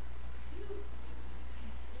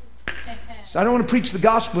 So I don't want to preach the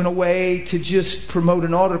gospel in a way to just promote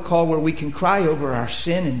an altar call where we can cry over our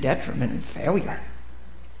sin and detriment and failure.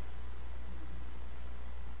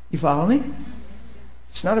 You follow me?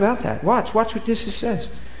 It's not about that. Watch what this says.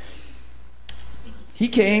 He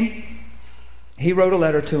came he wrote a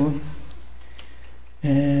letter to him.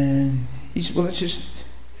 And he said, well, let's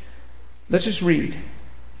just read.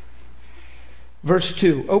 Verse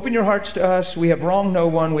 2, open your hearts to us. We have wronged no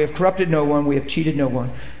one. We have corrupted no one. We have cheated no one.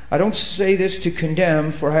 I don't say this to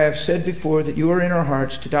condemn, for I have said before that you are in our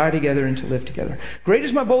hearts to die together and to live together. Great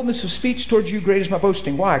is my boldness of speech towards you. Great is my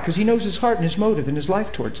boasting. Why? Because he knows his heart and his motive and his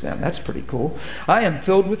life towards them. That's pretty cool. I am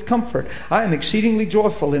filled with comfort. I am exceedingly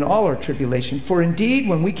joyful in all our tribulation. For indeed,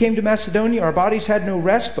 when we came to Macedonia, our bodies had no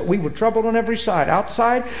rest, but we were troubled on every side.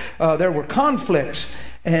 Outside, there were conflicts.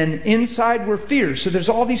 And inside were fears. So there's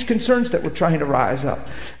all these concerns that were trying to rise up.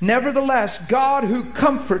 Nevertheless, God who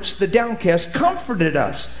comforts the downcast comforted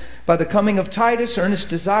us by the coming of Titus,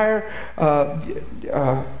 earnest desire,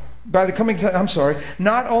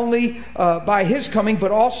 not only by his coming,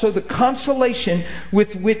 but also the consolation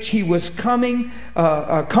with which he was coming,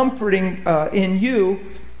 comforting in you,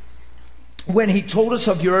 when he told us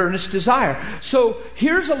of your earnest desire. So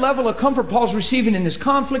here's a level of comfort Paul's receiving in this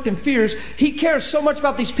conflict and fears. He cares so much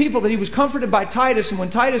about these people that he was comforted by Titus, and when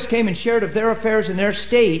Titus came and shared of their affairs and their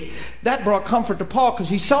state, that brought comfort to Paul because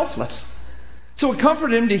he's selfless. So it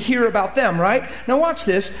comforted him to hear about them, right? Now watch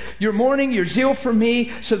this. Your mourning, your zeal for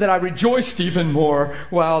me, so that I rejoiced even more.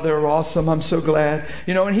 Wow, they're awesome. I'm so glad.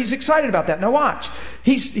 And he's excited about that. Now watch.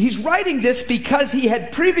 He's writing this because he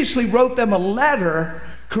had previously wrote them a letter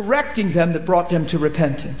correcting them that brought them to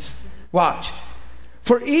repentance. Watch.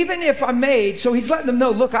 For even if I made, so he's letting them know,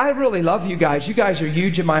 look, I really love you guys. You guys are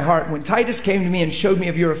huge in my heart. When Titus came to me and showed me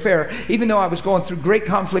of your affair, even though I was going through great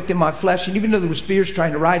conflict in my flesh, and even though there was fears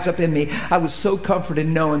trying to rise up in me, I was so comforted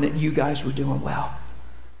knowing that you guys were doing well.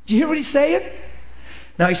 Do you hear what he's saying?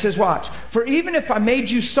 Now he says, watch. For even if I made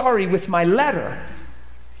you sorry with my letter,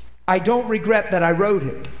 I don't regret that I wrote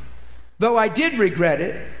it. Though I did regret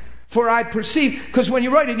it, for I perceive, because when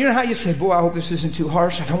you write it, you know how you say, boy, I hope this isn't too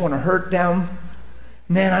harsh. I don't want to hurt them.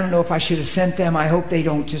 Man, I don't know if I should have sent them. I hope they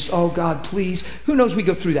don't just, oh God, please. Who knows, we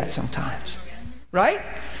go through that sometimes. Right?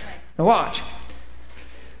 Now watch.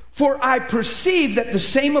 For I perceive that the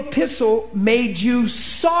same epistle made you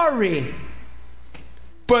sorry,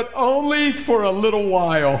 but only for a little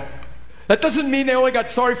while. That doesn't mean they only got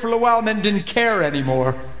sorry for a little while and then didn't care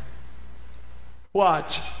anymore.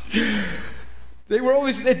 Watch.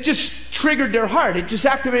 It just triggered their heart. It just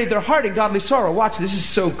activated their heart in godly sorrow. Watch, this is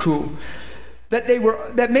so cool. That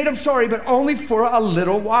made them sorry, but only for a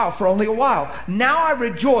little while, for only a while. Now I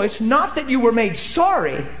rejoice, not that you were made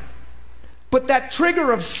sorry, but that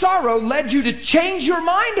trigger of sorrow led you to change your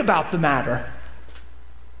mind about the matter.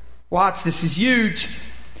 Watch, this is huge.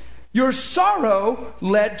 Your sorrow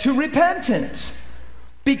led to repentance,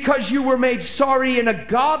 because you were made sorry in a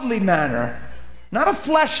godly manner. Not a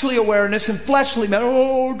fleshly awareness and fleshly manner.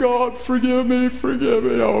 Oh, God, forgive me.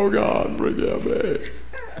 Oh, God, forgive me.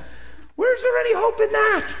 Where's there any hope in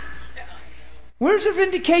that? Where's their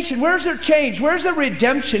vindication? Where's their change? Where's their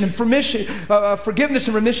redemption and forgiveness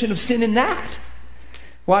and remission of sin in that?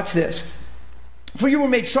 Watch this. For you were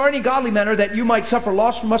made sorry in a godly manner, that you might suffer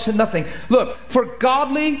loss from us in nothing. Look, for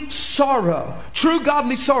godly sorrow, true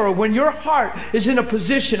godly sorrow, when your heart is in a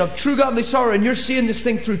position of true godly sorrow and you're seeing this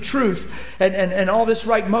thing through truth and all this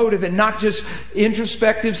right motive, and not just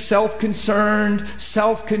introspective, self-concerned,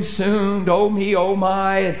 self-consumed, oh me, oh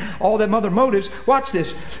my, and all them other motives. Watch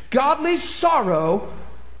this. Godly sorrow,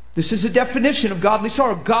 this is a definition of godly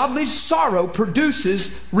sorrow. Godly sorrow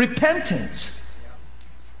produces repentance.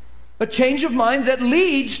 A change of mind that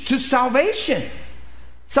leads to salvation.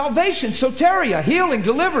 Salvation, soteria, healing,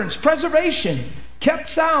 deliverance, preservation, kept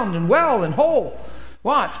sound and well and whole.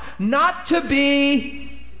 Watch. Not to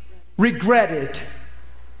be regretted.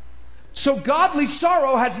 So godly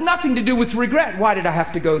sorrow has nothing to do with regret. Why did I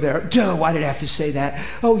have to go there? Duh, why did I have to say that?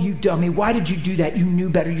 Oh, you dummy, why did you do that? You knew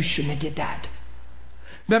better, you shouldn't have did that.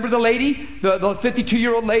 Remember the lady, the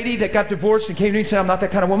 52-year-old lady that got divorced and came to me and said, I'm not that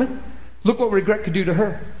kind of woman? Look what regret could do to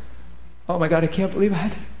her. Oh my God, I can't believe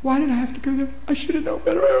why did I have to go there? I should have known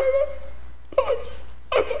better.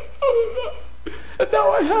 And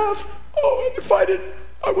now I have. Oh, and if I didn't,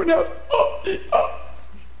 I wouldn't have.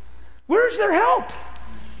 Where's their help?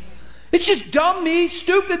 It's just dumb me,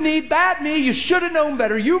 stupid me, bad me. You should have known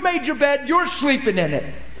better. You made your bed, you're sleeping in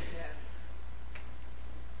it.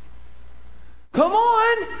 Come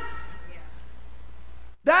on.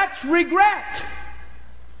 That's regret.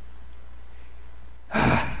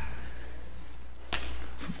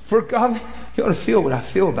 For God, you ought to feel what I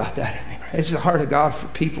feel about that in me. Right? It's the heart of God for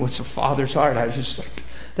people. It's a Father's heart. I was just like,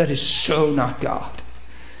 that is so not God.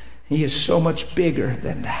 He is so much bigger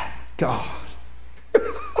than that. God.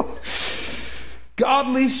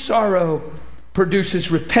 Godly sorrow produces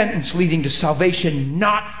repentance leading to salvation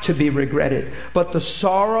not to be regretted. But the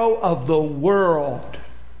sorrow of the world.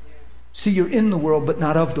 See, you're in the world, but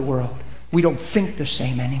not of the world. We don't think the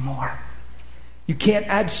same anymore. You can't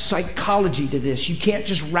add psychology to this. You can't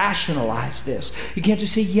just rationalize this. You can't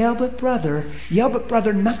just say, yeah, but brother,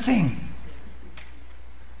 nothing.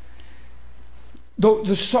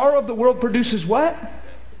 The sorrow of the world produces what?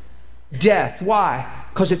 Death. Why?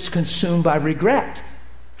 Because it's consumed by regret.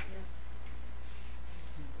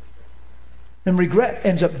 And regret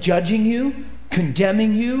ends up judging you,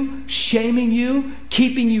 condemning you, shaming you,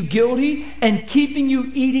 keeping you guilty, and keeping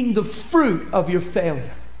you eating the fruit of your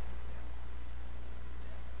failure.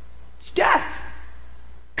 It's death.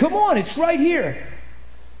 Come on, it's right here.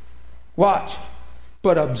 Watch.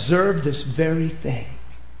 But observe this very thing,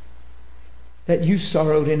 that you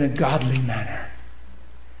sorrowed in a godly manner.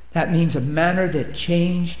 That means a manner that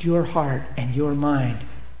changed your heart and your mind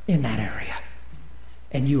in that area.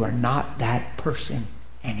 And you are not that person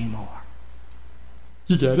anymore.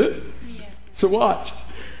 You get it? Yeah. So watch.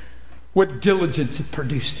 What diligence it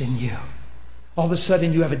produced in you. All of a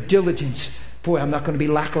sudden you have a diligence. Boy, I'm not going to be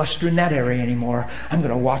lackluster in that area anymore. I'm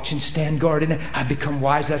going to watch and stand guard in it. I've become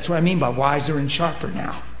wise. That's what I mean by wiser and sharper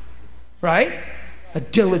now. Right? A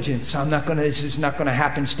diligence. This is not going to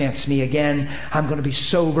happenstance me again. I'm going to be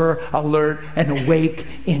sober, alert, and awake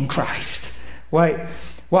in Christ. Wait,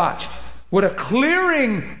 watch. What a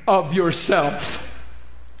clearing of yourself.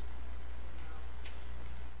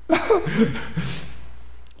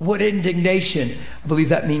 What indignation. I believe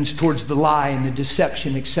that means towards the lie and the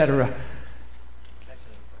deception, etc.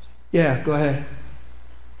 Yeah, go ahead.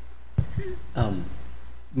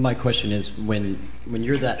 My question is, when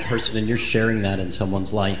you're that person and you're sharing that in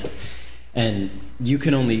someone's life, and you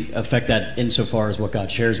can only affect that insofar as what God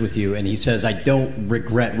shares with you, and he says, I don't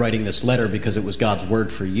regret writing this letter because it was God's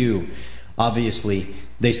word for you. Obviously,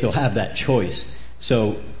 they still have that choice.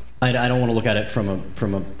 So I don't want to look at it from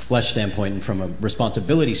a flesh standpoint and from a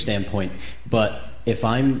responsibility standpoint, but if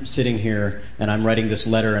I'm sitting here and I'm writing this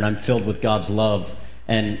letter and I'm filled with God's love,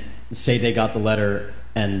 and say they got the letter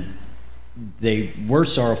and they were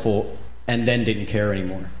sorrowful and then didn't care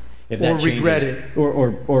anymore. If that changes, regretted.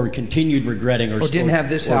 Or continued regretting. Or didn't have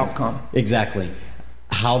this outcome. Exactly.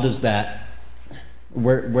 How does that...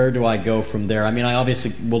 Where do I go from there? I mean, I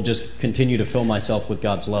obviously will just continue to fill myself with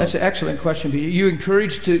God's love. That's an excellent question. You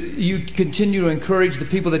continue to encourage the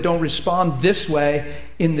people that don't respond this way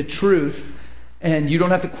in the truth, and you don't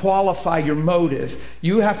have to qualify your motive.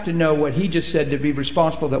 You have to know what he just said to be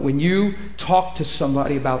responsible, that when you talk to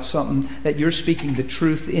somebody about something, that you're speaking the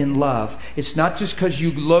truth in love. It's not just because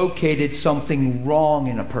you located something wrong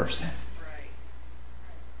in a person.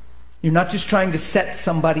 You're not just trying to set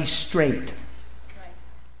somebody straight.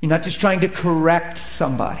 You're not just trying to correct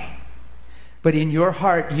somebody. But in your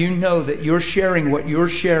heart, you know that you're sharing what you're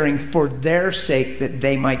sharing for their sake, that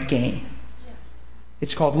they might gain.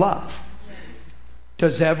 It's called love.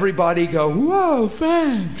 Does everybody go, whoa,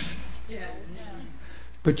 thanks?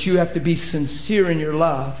 But you have to be sincere in your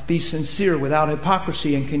love. Be sincere without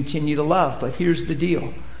hypocrisy and continue to love. But here's the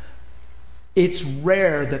deal. It's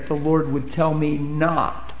rare that the Lord would tell me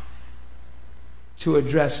not to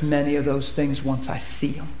address many of those things once I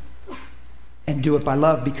see them. And do it by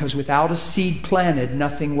love, because without a seed planted,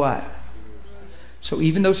 nothing what? So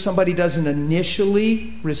even though somebody doesn't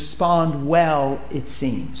initially respond well, it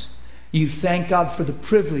seems, you thank God for the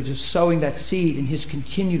privilege of sowing that seed and his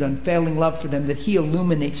continued unfailing love for them, that he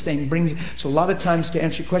illuminates them, brings. So a lot of times, to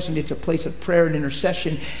answer your question, it's a place of prayer and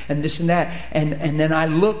intercession and this and that. And then I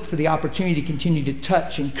look for the opportunity to continue to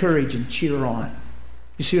touch, encourage, and cheer on.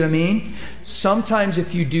 You see what I mean? Sometimes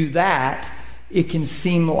if you do that, it can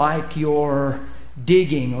seem like you're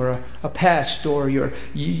digging or a pest, or you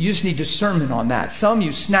just need discernment on that. Some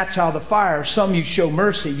you snatch out of the fire, some you show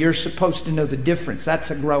mercy. You're supposed to know the difference.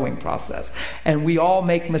 That's a growing process. And we all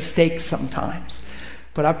make mistakes sometimes.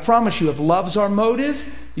 But I promise you, if love's our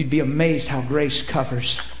motive, you'd be amazed how grace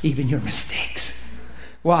covers even your mistakes.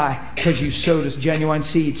 Why? Because you sowed as genuine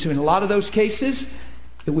seed. So in a lot of those cases,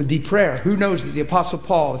 it would be prayer. Who knows that the Apostle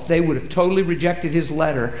Paul, if they would have totally rejected his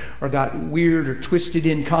letter or got weird or twisted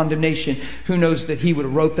in condemnation, who knows that he would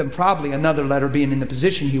have wrote them probably another letter, being in the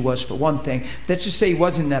position he was, for one thing. Let's just say he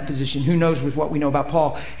was in that position. Who knows, with what we know about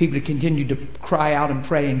Paul, he would have continued to cry out and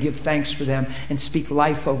pray and give thanks for them and speak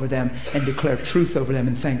life over them and declare truth over them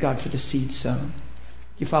and thank God for the seed sown.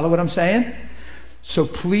 You follow what I'm saying? So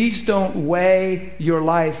please don't weigh your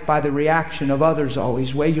life by the reaction of others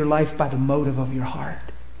always. Weigh your life by the motive of your heart.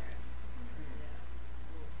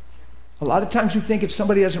 A lot of times we think if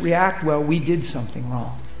somebody doesn't react well, we did something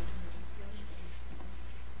wrong.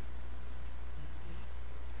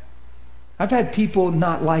 I've had people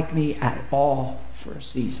not like me at all for a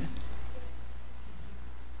season.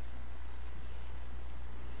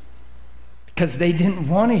 Because they didn't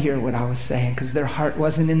want to hear what I was saying, because their heart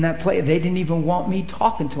wasn't in that place. They didn't even want me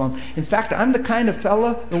talking to them. In fact, I'm the kind of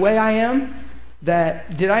fella, the way I am,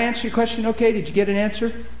 that, did I answer your question okay? Did you get an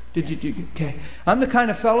answer? Did you? Okay. I'm the kind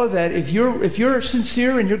of fella that if you're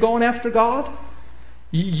sincere and you're going after God,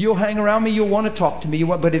 you'll hang around me, you'll want to talk to me.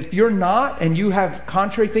 But if you're not and you have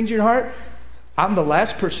contrary things in your heart, I'm the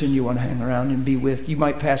last person you want to hang around and be with. You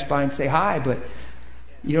might pass by and say hi, but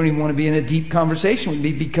you don't even want to be in a deep conversation with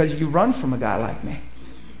me because you run from a guy like me.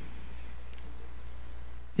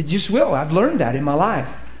 It just will. I've learned that in my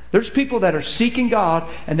life. There's people that are seeking God,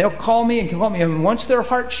 and they'll call me, and once their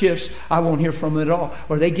heart shifts, I won't hear from them at all.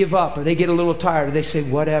 Or they give up, or they get a little tired, or they say,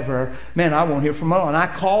 whatever. Man, I won't hear from them at all. And I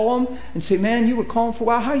call them and say, man, you were calling for a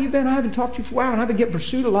while. How you been? I haven't talked to you for a while, and I've been getting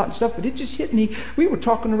pursued a lot and stuff, but it just hit me. We were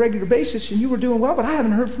talking on a regular basis, and you were doing well, but I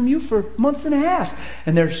haven't heard from you for a month and a half.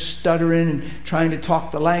 And they're stuttering and trying to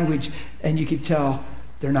talk the language, and you can tell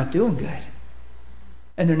they're not doing good.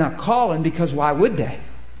 And they're not calling because why would they?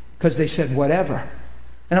 Because they said whatever.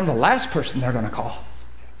 And I'm the last person they're going to call.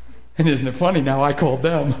 And isn't it funny? Now I called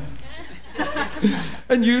them.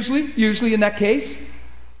 And usually in that case,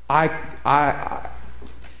 you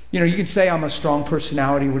can say I'm a strong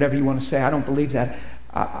personality, whatever you want to say. I don't believe that.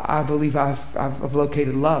 I believe I've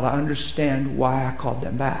located love. I understand why I called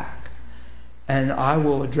them back. And I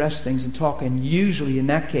will address things and talk. And usually in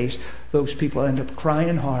that case, those people end up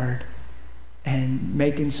crying hard and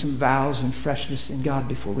making some vows and freshness in God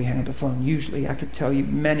before we hang up the phone. Usually, I could tell you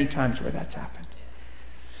many times where that's happened.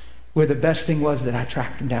 Where the best thing was that I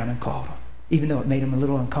tracked them down and called them, even though it made them a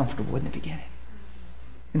little uncomfortable in the beginning.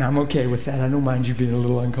 And I'm okay with that. I don't mind you being a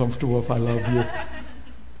little uncomfortable if I love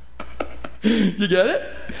you. You get it?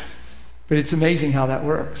 But it's amazing how that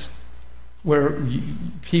works. Where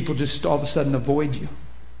people just all of a sudden avoid you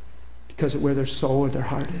because of where their soul or their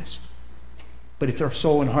heart is. But if their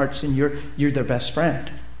soul and heart's in you're their best friend.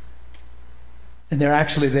 And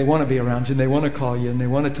they want to be around you, and they want to call you, and they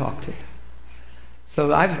want to talk to you.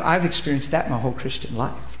 So I've experienced that my whole Christian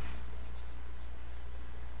life.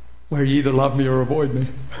 Where you either love me or avoid me.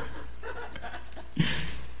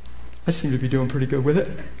 I seem to be doing pretty good with it.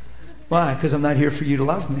 Why? Because I'm not here for you to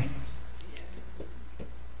love me.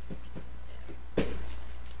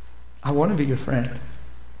 I want to be your friend.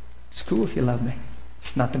 It's cool if you love me.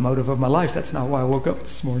 It's not the motive of my life. That's not why I woke up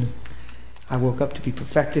this morning. I woke up to be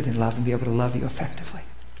perfected in love and be able to love you effectively.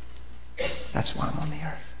 That's why I'm on the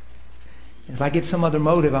earth. And if I get some other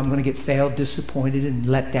motive, I'm going to get failed, disappointed, and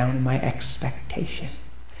let down in my expectation.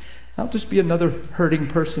 I'll just be another hurting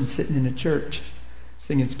person sitting in a church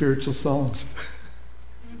singing spiritual songs.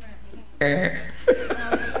 Don't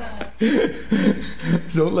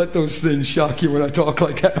let those things shock you when I talk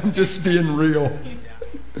like that. I'm just being real.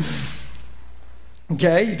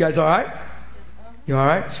 Okay, you guys all right? You all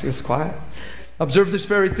right? It feels quiet. Observe this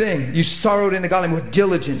very thing. You sorrowed in the godly. What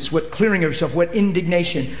diligence, what clearing of yourself, what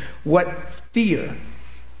indignation, what fear.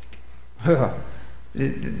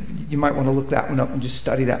 You might want to look that one up and just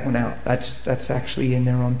study that one out. That's actually in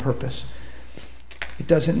there on purpose. It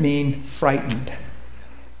doesn't mean frightened.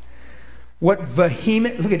 What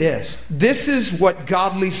vehement, look at this. This is what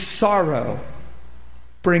godly sorrow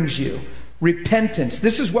brings you. Repentance.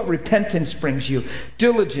 This is what repentance brings you.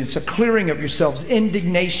 Diligence, a clearing of yourselves.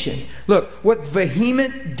 Indignation. Look, what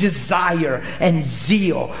vehement desire and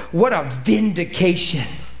zeal. What a vindication.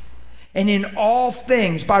 And in all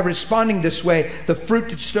things, by responding this way, the fruit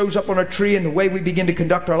that shows up on a tree and the way we begin to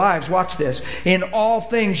conduct our lives, watch this. In all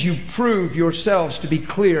things you prove yourselves to be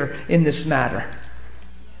clear in this matter.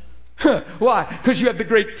 Why? Because you have the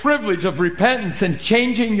great privilege of repentance, and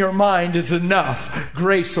changing your mind is enough.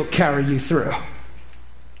 Grace will carry you through.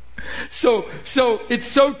 So it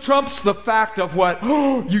so trumps the fact of what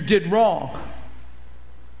you did wrong.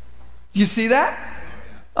 Do you see that?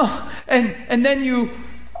 And then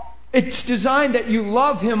it's designed that you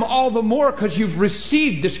love him all the more because you've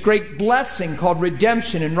received this great blessing called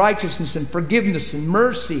redemption and righteousness and forgiveness and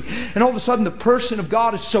mercy. And all of a sudden the person of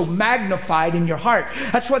God is so magnified in your heart.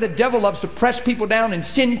 That's why the devil loves to press people down in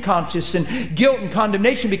sin conscious and guilt and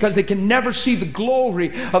condemnation, because they can never see the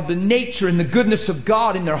glory of the nature and the goodness of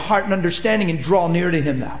God in their heart and understanding and draw near to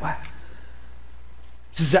him that way.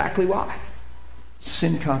 It's exactly why.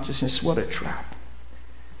 Sin consciousness, what a trap.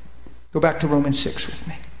 Go back to Romans 6 with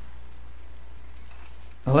me.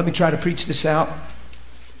 Now let me try to preach this out.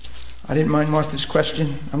 I didn't mind Martha's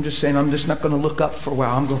question. I'm just saying I'm just not going to look up for a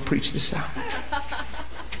while. I'm going to preach this out.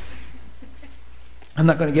 I'm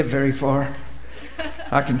not going to get very far.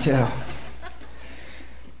 I can tell.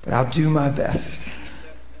 But but I'll do my best.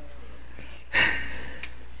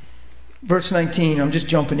 Verse 19, I'm just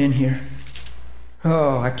jumping in here.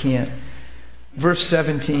 Oh, I can't. Verse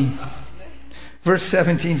 17. Verse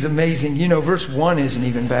 17 is amazing. You know, verse 1 isn't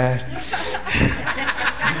even bad.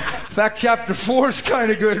 In fact, chapter 4 is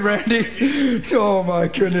kind of good, Randy. Oh, my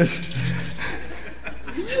goodness.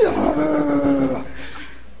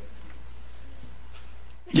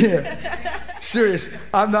 Yeah. Serious.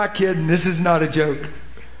 I'm not kidding. This is not a joke.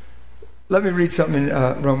 Let me read something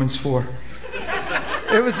in Romans 4.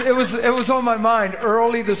 It was on my mind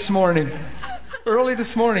early this morning. Early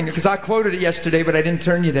this morning, because I quoted it yesterday, but I didn't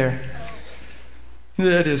turn you there.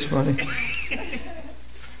 That is funny.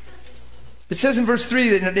 It says in verse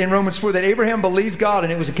 3 that in Romans 4 that Abraham believed God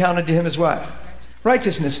and it was accounted to him as what?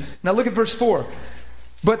 Righteousness. Now look at verse 4.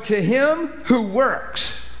 But to him who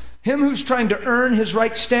works, him who's trying to earn his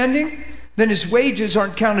right standing, then his wages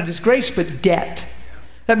aren't counted as grace but debt.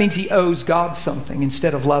 That means he owes God something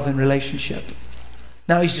instead of love and relationship.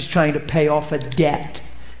 Now he's just trying to pay off a debt.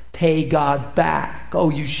 Pay God back. Oh,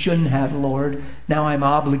 you shouldn't have, Lord. Now I'm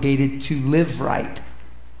obligated to live right.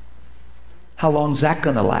 How long's that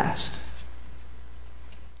going to last?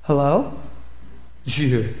 Hello?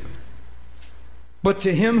 Yeah. But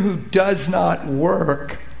to him who does not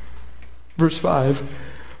work, verse 5,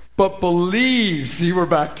 but believes, see, we're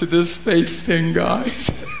back to this faith thing,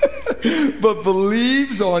 guys, but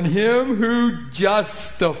believes on him who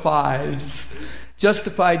justifies.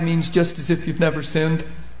 Justified means just as if you've never sinned.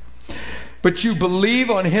 But you believe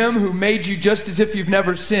on him who made you just as if you've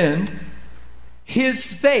never sinned.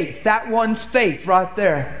 His faith, that one's faith right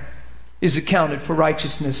there, is accounted for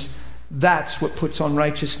righteousness. That's what puts on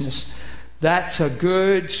righteousness. That's a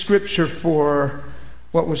good scripture for,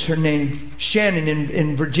 what was her name? Shannon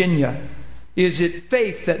in Virginia. Is it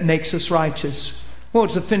faith that makes us righteous? Well,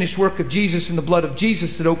 it's the finished work of Jesus and the blood of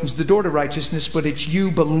Jesus that opens the door to righteousness, but it's you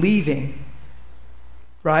believing,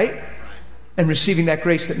 right? And receiving that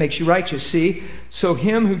grace that makes you righteous, see? So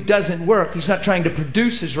him who doesn't work, he's not trying to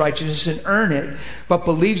produce his righteousness and earn it, but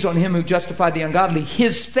believes on him who justified the ungodly,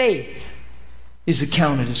 his faith is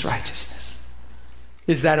accounted as righteousness.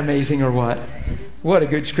 Is that amazing or what? What a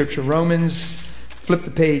good scripture. Romans, flip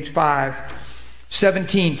the page,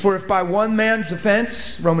 5:17. For if by one man's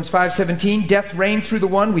offense, Romans 5:17, death reigned through the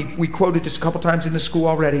one, we quoted this a couple times in the school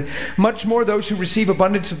already, much more those who receive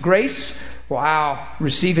abundance of grace. Wow,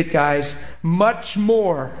 receive it, guys. Much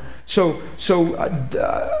more. So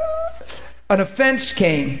an offense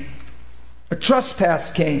came, a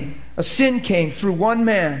trespass came, a sin came through one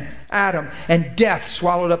man, Adam, and death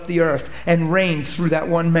swallowed up the earth and reigned through that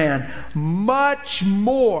one man. Much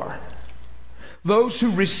more. Those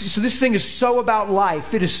who receive, so this thing is so about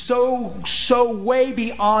life. It is so way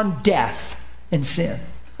beyond death and sin.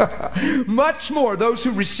 Much more those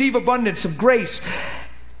who receive abundance of grace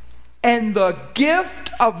and the gift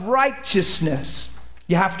of righteousness.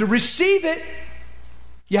 You have to receive it.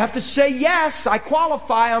 You have to say, yes, I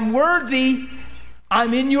qualify. I'm worthy.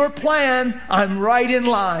 I'm in your plan. I'm right in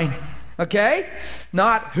line. Okay?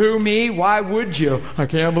 Not who, me, why would you? I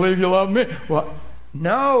can't believe you love me. Well,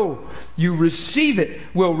 no. You receive it.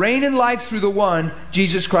 Will reign in life through the one,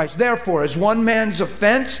 Jesus Christ. Therefore, as one man's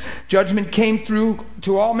offense, judgment came through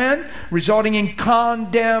to all men, resulting in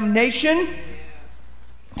condemnation.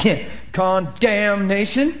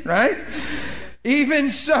 Condemnation, right? Even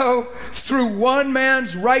so, through one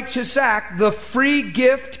man's righteous act, the free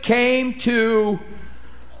gift came to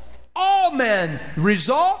all men.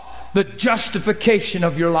 Result, the justification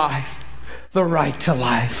of your life, the right to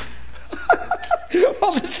life.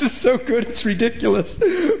 Oh, this is so good, it's ridiculous.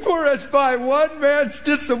 For as by one man's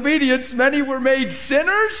disobedience many were made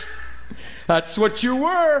sinners, that's what you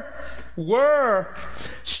were.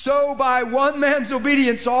 So by one man's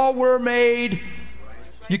obedience all were made.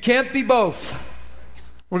 You can't be both.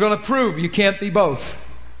 We're going to prove you can't be both.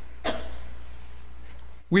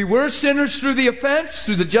 We were sinners through the offense,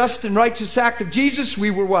 through the just and righteous act of Jesus.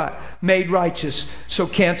 We were what? Made righteous. So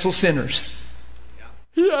cancel sinners.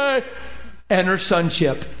 Yay! Enter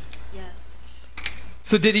sonship. Yes.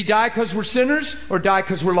 So did he die because we're sinners or die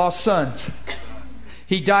because we're lost sons?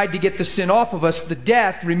 He died to get the sin off of us. The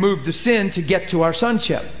death removed the sin to get to our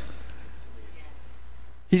sonship.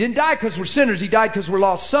 He didn't die because we're sinners. He died because we're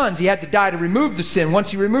lost sons. He had to die to remove the sin.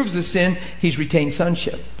 Once he removes the sin, he's retained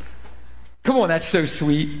sonship. Come on, that's so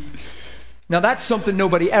sweet. Now that's something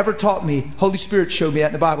nobody ever taught me. Holy Spirit showed me that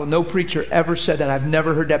in the Bible. No preacher ever said that. I've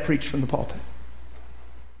never heard that preached from the pulpit.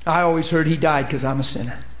 I always heard he died because I'm a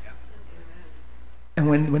sinner. And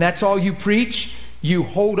when that's all you preach, you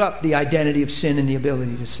hold up the identity of sin and the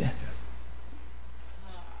ability to sin.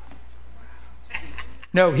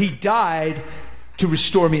 No, he died to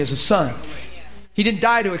restore me as a son. He didn't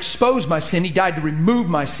die to expose my sin. He died to remove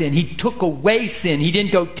my sin. He took away sin. He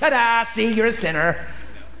didn't go, ta-da, see, you're a sinner.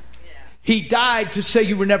 He died to say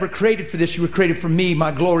you were never created for this. You were created for me,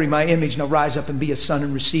 my glory, my image. Now rise up and be a son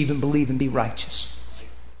and receive and believe and be righteous.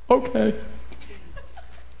 Okay.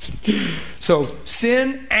 So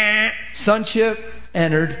sin, sonship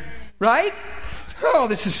entered. Right? Oh,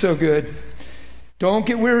 this is so good. Don't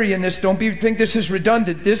get weary in this. Don't think this is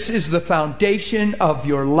redundant. This is the foundation of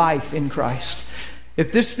your life in Christ.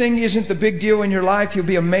 If this thing isn't the big deal in your life, you'll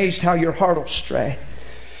be amazed how your heart will stray.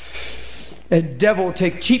 And the devil will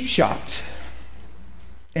take cheap shots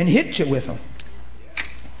and hit you with them.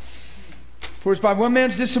 For it's by one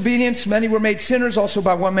man's disobedience many were made sinners. Also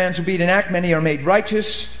by one man's obedient act many are made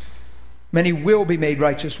righteous. Many will be made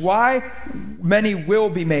righteous. Why? Many will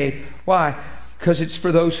be made. Why? Because it's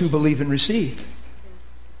for those who believe and receive.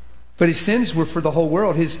 But his sins were for the whole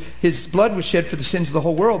world. His blood was shed for the sins of the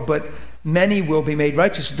whole world. But many will be made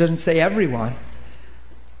righteous. It doesn't say everyone.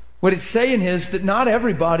 What it's saying is that not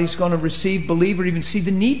everybody's going to receive, believe, or even see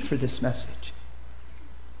the need for this message.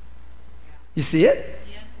 You see it?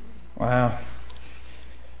 Yeah. Wow.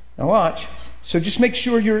 Now watch. So just make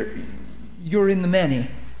sure you're in the many.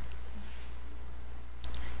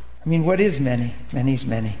 I mean, what is many? Many's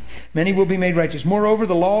many. Many will be made righteous. Moreover,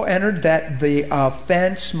 the law entered that the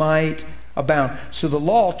offense might abound. So the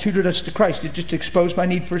law tutored us to Christ. It just exposed my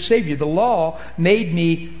need for a Savior. The law made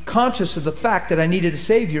me conscious of the fact that I needed a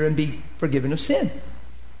Savior and be forgiven of sin.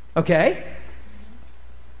 Okay?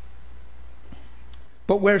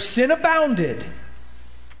 But where sin abounded,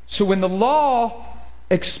 so when the law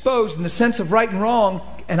exposed in the sense of right and wrong,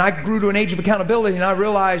 and I grew to an age of accountability and I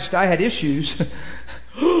realized I had issues,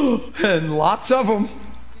 and lots of them,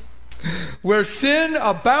 where sin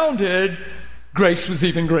abounded, grace was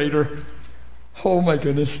even greater. Oh my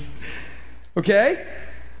goodness. Okay?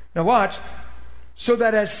 Now watch. So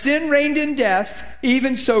that as sin reigned in death,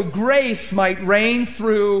 even so grace might reign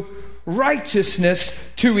through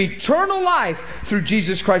righteousness to eternal life through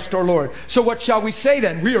Jesus Christ our Lord. So what shall we say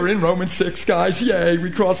then? We are in Romans 6, guys. Yay, we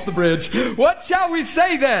crossed the bridge. What shall we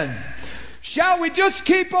say then? Shall we just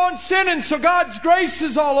keep on sinning so God's grace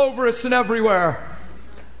is all over us and everywhere?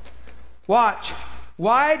 Watch.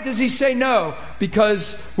 Why does he say no?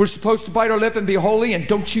 Because we're supposed to bite our lip and be holy, and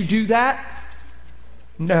don't you do that?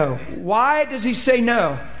 No. Why does he say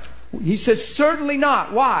no? He says certainly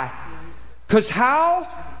not. Why? Because how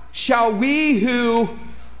shall we who...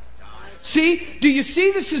 See, do you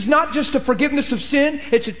see this is not just a forgiveness of sin?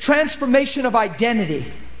 It's a transformation of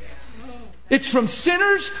identity. It's from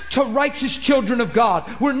sinners to righteous children of God.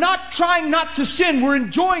 We're not trying not to sin. We're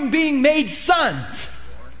enjoying being made sons.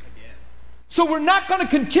 So we're not going to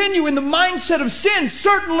continue in the mindset of sin.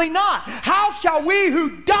 Certainly not. How shall we who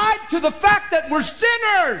died to the fact that we're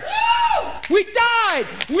sinners? We died.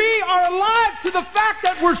 We are alive to the fact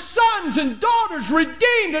that we're sons and daughters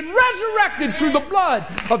redeemed and resurrected through the blood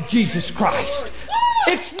of Jesus Christ.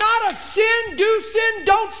 It's not a sin, do sin,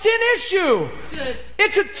 don't sin issue.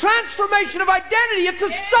 It's a transformation of identity. It's a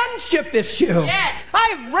sonship issue.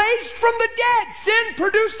 I have raised from the dead. Sin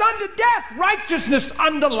produced unto death, righteousness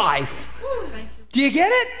unto life. Do you get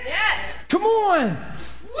it? Yes. Come on.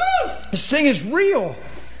 This thing is real.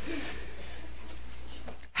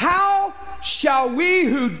 How shall we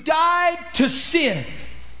who died to sin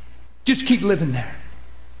just keep living there?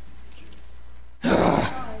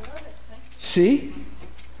 See?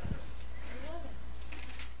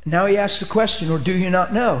 Now he asks the question, or do you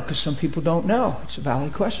not know? Because some people don't know. It's a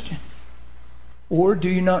valid question. Or do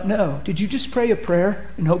you not know? Did you just pray a prayer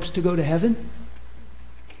in hopes to go to heaven?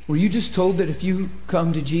 Were you just told that if you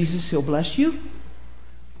come to Jesus, he'll bless you?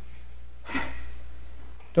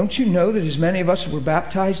 Don't you know that as many of us were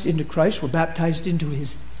baptized into Christ, were baptized into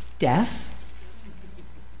his death?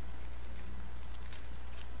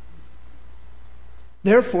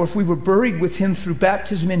 Therefore, if we were buried with him through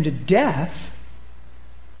baptism into death,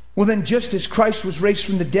 well then just as Christ was raised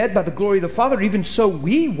from the dead by the glory of the Father, even so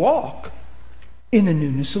we walk in the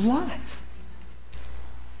newness of life.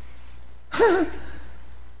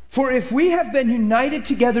 For if we have been united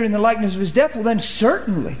together in the likeness of his death, well then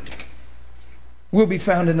certainly we'll be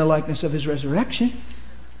found in the likeness of his resurrection.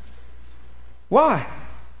 Why?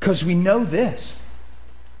 Because we know this,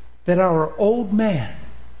 that our old man,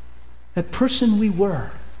 that person we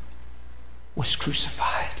were, was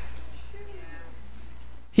crucified.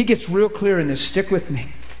 He gets real clear in this. Stick with me.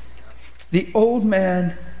 The old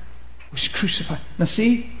man was crucified. Now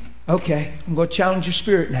see, okay, I'm going to challenge your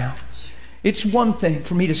spirit now. It's one thing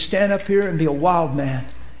for me to stand up here and be a wild man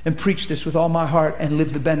and preach this with all my heart and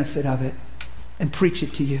live the benefit of it and preach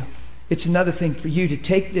it to you. It's another thing for you to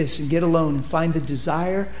take this and get alone and find the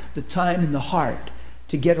desire, the time, and the heart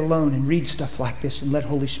to get alone and read stuff like this and let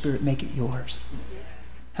Holy Spirit make it yours.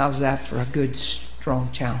 How's that for a good,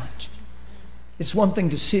 strong challenge? It's one thing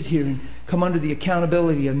to sit here and come under the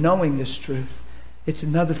accountability of knowing this truth. It's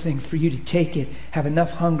another thing for you to take it, have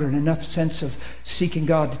enough hunger and enough sense of seeking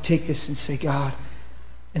God to take this and say, God,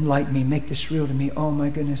 enlighten me, make this real to me. Oh my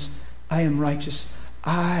goodness, I am righteous.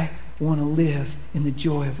 I want to live in the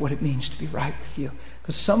joy of what it means to be right with you.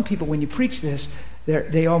 Because some people, when you preach this,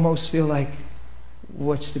 they almost feel like,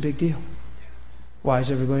 what's the big deal? Why is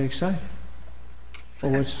everybody excited?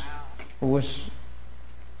 Or what's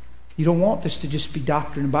you don't want this to just be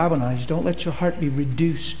doctrine and Bible knowledge. Don't let your heart be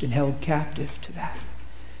reduced and held captive to that.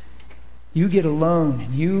 You get alone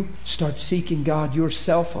and you start seeking God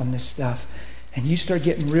yourself on this stuff, and you start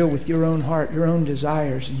getting real with your own heart, your own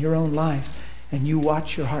desires, and your own life, and you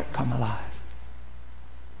watch your heart come alive.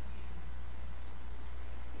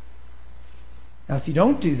 Now, if you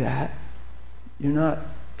don't do that, you're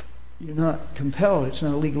not compelled. It's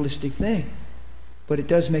not a legalistic thing. But it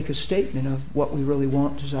does make a statement of what we really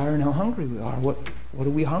want, desire, and how hungry we are. What do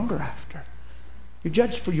we hunger after? You're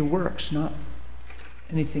judged for your works, not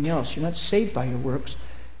anything else. You're not saved by your works.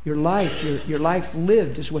 Your life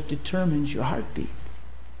lived is what determines your heartbeat.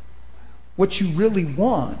 What you really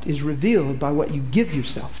want is revealed by what you give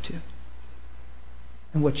yourself to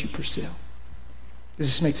and what you pursue. Does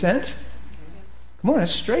this make sense? Come on,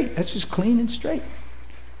 that's straight. That's just clean and straight.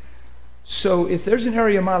 So if there's an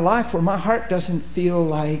area of my life where my heart doesn't feel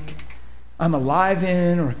like I'm alive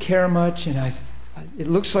in or care much, and it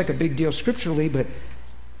looks like a big deal scripturally, but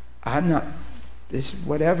I'm not, this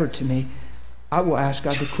whatever to me, I will ask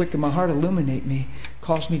God to quicken my heart, illuminate me,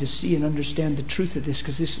 cause me to see and understand the truth of this,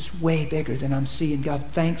 because this is way bigger than I'm seeing. God,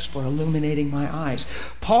 thanks for illuminating my eyes.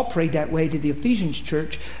 Paul prayed that way to the Ephesians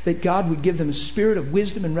church, that God would give them a spirit of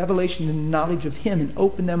wisdom and revelation and knowledge of Him, and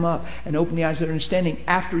open them up and open the eyes of their understanding.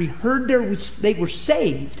 After he heard they were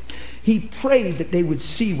saved, he prayed that they would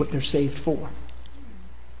see what they're saved for.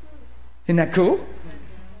 Isn't that cool?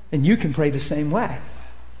 And you can pray the same way.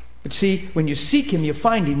 But see, when you seek Him, you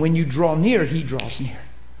find Him. When you draw near, He draws near.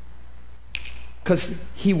 Because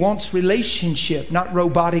He wants relationship, not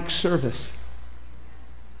robotic service.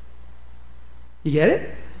 You get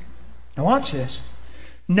it? Now watch this.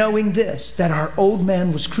 Knowing this, that our old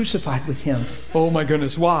man was crucified with Him. Oh my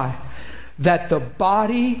goodness, why? That the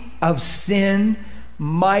body of sin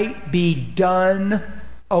might be done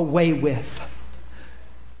away with.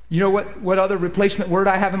 You know what other replacement word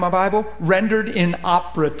I have in my Bible? Rendered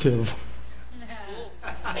inoperative.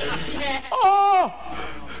 Oh!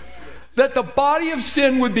 That the body of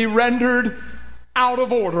sin would be rendered out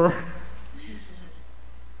of order.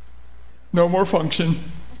 No more function.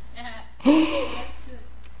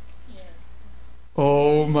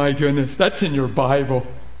 Oh my goodness, that's in your Bible.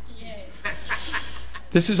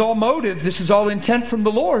 This is all motive. This is all intent from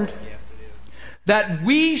the Lord. That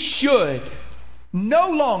we should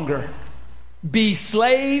no longer be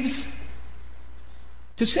slaves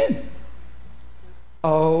to sin.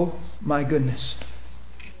 Oh my goodness.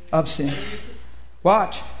 Of sin.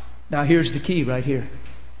 Watch. Now here's the key right here.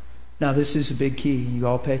 Now this is a big key. You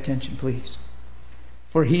all pay attention, please.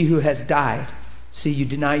 For he who has died, see, you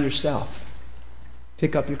deny yourself.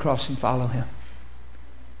 Pick up your cross and follow Him.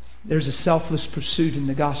 There's a selfless pursuit in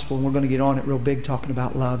the gospel, and we're going to get on it real big, talking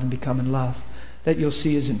about love and becoming love, that you'll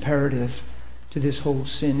see is imperative to this whole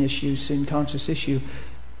sin issue, sin conscious issue.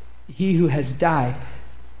 He who has died,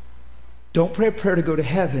 don't pray a prayer to go to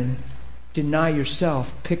heaven. Deny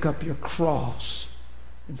yourself, pick up your cross,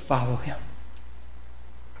 and follow Him.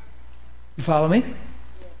 You follow me?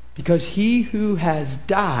 Because he who has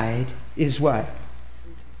died is what?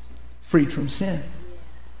 Freed from sin.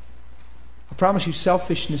 I promise you,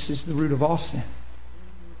 selfishness is the root of all sin.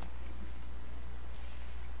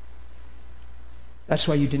 That's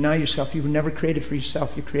why you deny yourself. You were never created for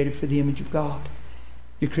yourself. You're created for the image of God.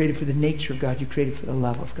 You're created for the nature of God. You're created for the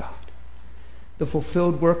love of God. The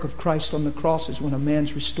fulfilled work of Christ on the cross is when a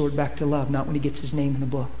man's restored back to love, not when he gets his name in the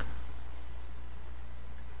book.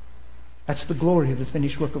 That's the glory of the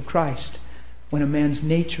finished work of Christ, when a man's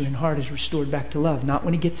nature and heart is restored back to love, not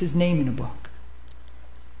when he gets his name in a book.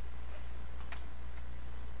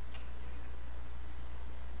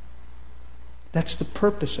 That's the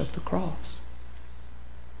purpose of the cross.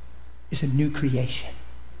 Is a new creation.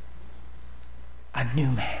 A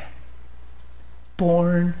new man.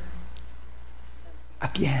 Born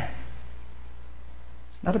again.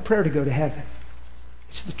 It's not a prayer to go to heaven.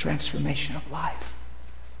 It's the transformation of life.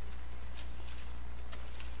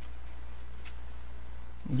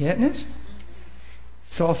 You getting this?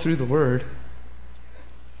 It's all through the Word.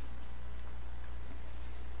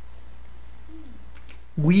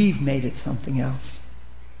 We've made it something else.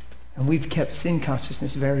 And we've kept sin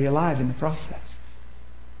consciousness very alive in the process.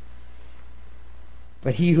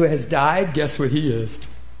 But he who has died, guess what he is?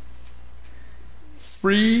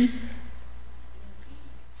 Free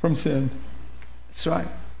from sin. That's right.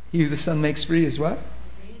 He who the Son makes free is what?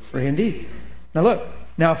 Free indeed. Now look,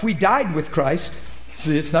 now if we died with Christ,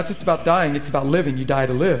 see, it's not just about dying, it's about living. You die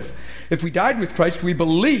to live. If we died with Christ, we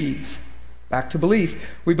believe, back to belief,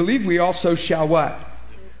 we believe we also shall what?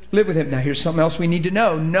 Live with him. Now here's something else we need to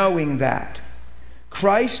know. Knowing that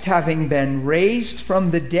Christ, having been raised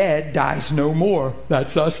from the dead, dies no more.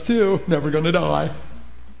 That's us too. Never going to die.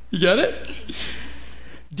 You get it?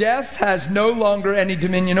 Death has no longer any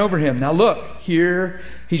dominion over him. Now look, here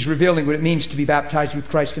he's revealing what it means to be baptized with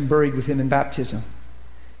Christ and buried with him in baptism.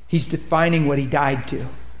 He's defining what he died to.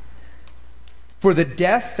 For the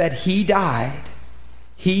death that he died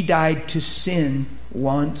to sin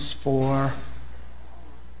once for.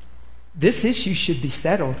 This issue should be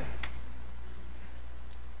settled.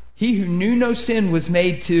 He who knew no sin was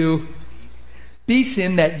made to be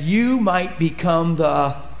sin that you might become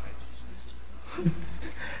the...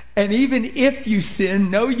 And even if you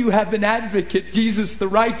sin, know you have an advocate, Jesus the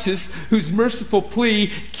righteous, whose merciful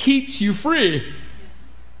plea keeps you free.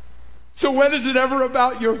 So when is it ever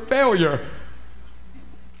about your failure?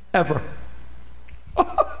 Ever.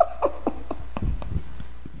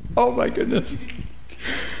 Oh my goodness.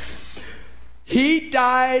 He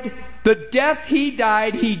died, the death he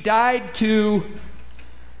died to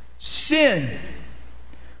sin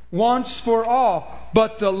once for all.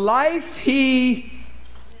 But the life he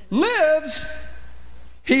lives.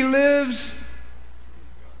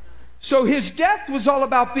 So his death was all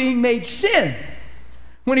about being made sin.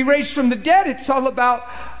 When he raised from the dead, it's all about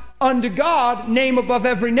unto God, name above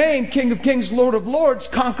every name, King of kings, Lord of lords,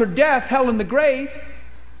 conquered death, hell, and the grave.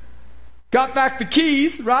 Got back the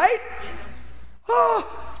keys, right? Oh.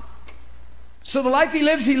 So the life he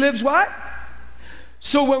lives what?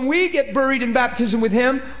 So when we get buried in baptism with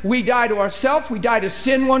him, we die to ourselves. We die to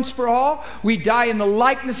sin once for all. We die in the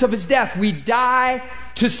likeness of his death. We die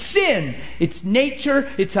to sin. Its nature,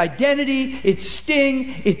 its identity, its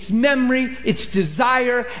sting, its memory, its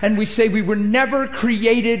desire. And we say we were never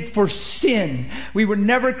created for sin. We were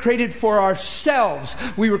never created for ourselves.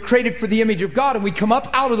 We were created for the image of God. And we come up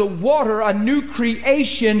out of the water, a new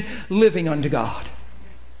creation, living unto God.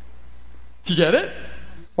 Do you get it?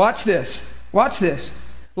 Watch this. Watch this.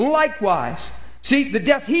 Likewise. See, the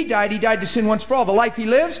death he died to sin once for all. The life he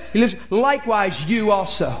lives likewise you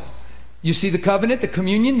also. You see the covenant, the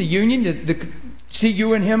communion, the union, see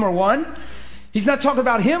you and him are one? He's not talking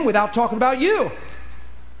about him without talking about you.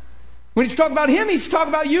 When he's talking about him, he's talking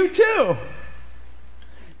about you too.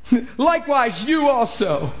 Likewise you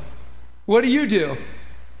also. What do?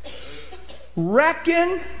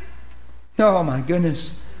 Reckon. Oh my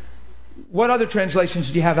goodness. What other translations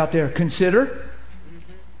do you have out there? Consider.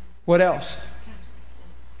 What else?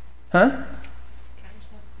 Huh?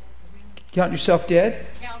 Count yourself dead.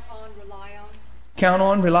 Count on, rely on. Count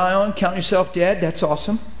on, rely on. Count yourself dead. That's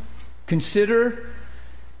awesome. Consider,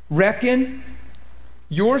 reckon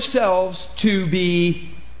yourselves to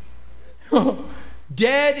be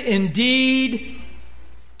dead indeed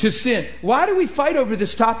to sin. Why do we fight over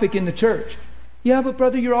this topic in the church? Yeah, but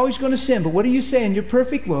brother, you're always going to sin. But what are you saying? You're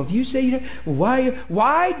perfect? Well, if you say you don't,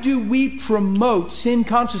 why do we promote sin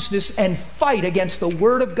consciousness and fight against the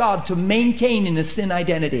Word of God to maintain in a sin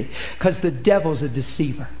identity? Because the devil's a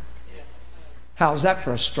deceiver. Yes. How's that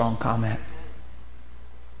for a strong comment?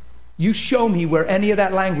 You show me where any of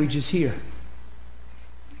that language is here.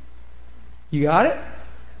 You got it?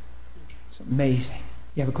 It's amazing.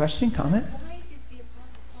 You have a question, comment?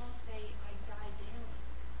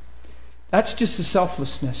 That's just the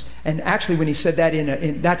selflessness. And actually, when he said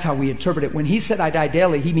that, that's how we interpret it. When he said I die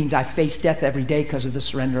daily, he means I face death every day because of the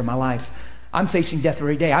surrender of my life. I'm facing death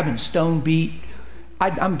every day. I've been stone beat.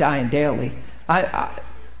 I'm dying daily. But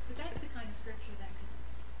that's the kind of scripture that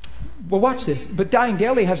could... Well, watch this. But dying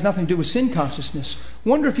daily has nothing to do with sin consciousness.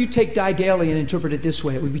 Wonder if you take die daily and interpret it this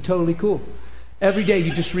way. It would be totally cool. Every day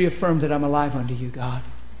you just reaffirm that I'm alive unto you, God.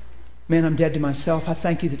 Man, I'm dead to myself. I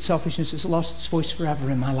thank you that selfishness has lost its voice forever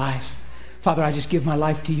in my life. Father, I just give my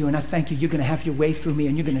life to you, and I thank you. You're going to have your way through me,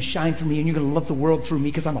 and you're going to shine through me, and you're going to love the world through me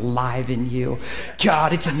because I'm alive in you.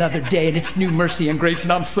 God, it's another day, and it's new mercy and grace,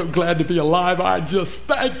 and I'm so glad to be alive. I just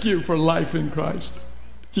thank you for life in Christ.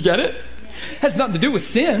 Do you get it? Has nothing to do with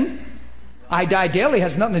sin. I die daily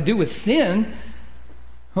has nothing to do with sin.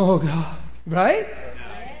 Oh, God. Right?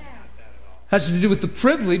 Has to do with the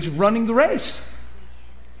privilege of running the race.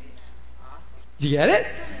 Do you get it?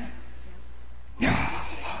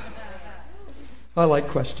 I like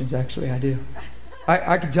questions, actually, I do.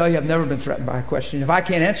 I can tell you I've never been threatened by a question. If I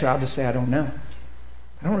can't answer, I'll just say I don't know.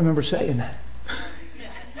 I don't remember saying that.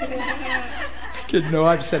 Just kidding. No,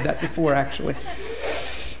 I've said that before, actually.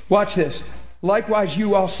 Watch this. Likewise,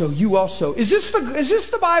 you also. Is this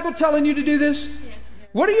the Bible telling you to do this?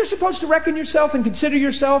 What are you supposed to reckon yourself and consider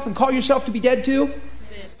yourself and call yourself to be dead to?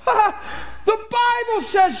 The Bible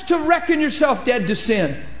says to reckon yourself dead to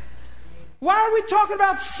sin. Why are we talking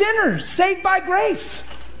about sinners saved by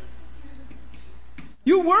grace?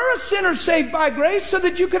 You were a sinner saved by grace so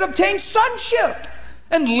that you could obtain sonship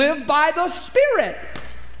and live by the Spirit.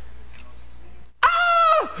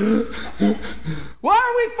 Why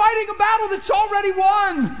are we fighting a battle that's already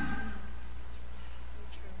won?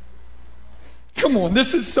 Come on,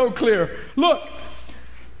 this is so clear. Look.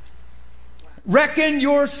 Reckon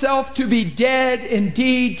yourself to be dead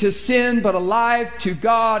indeed to sin, but alive to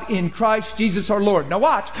God in Christ Jesus our Lord. Now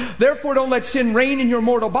watch. Therefore don't let sin reign in your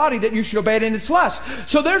mortal body that you should obey it in its lust.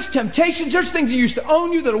 So there's temptations. There's things that used to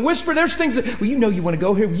own you that'll whisper. There's things that, well, you know you want to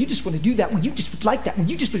go here. Well, you just want to do that. Well, you just would like that. Well,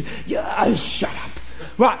 you just would, yeah, shut up.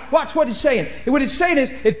 Right, watch what it's saying. What it's saying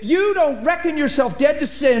is, if you don't reckon yourself dead to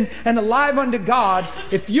sin and alive unto God,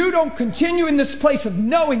 if you don't continue in this place of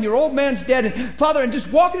knowing your old man's dead and Father, and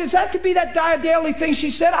just walking as that could be that die daily thing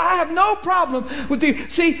she said, I have no problem with the,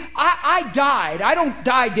 see, I died. I don't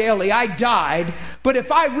die daily. I died. But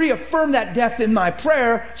if I reaffirm that death in my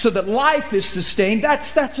prayer so that life is sustained,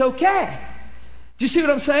 that's okay. Do you see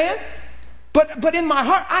what I'm saying? But in my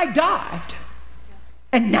heart, I died.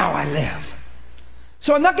 And now I live.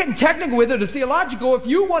 So I'm not getting technical with it or theological. If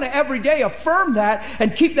you want to every day affirm that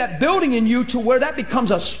and keep that building in you to where that becomes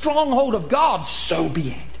a stronghold of God, so be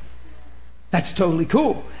it. That's totally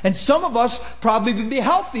cool. And some of us probably would be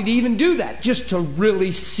healthy to even do that, just to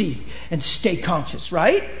really see and stay conscious,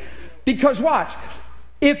 right? Because watch,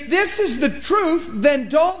 if this is the truth, then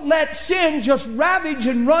don't let sin just ravage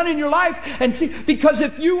and run in your life and see. Because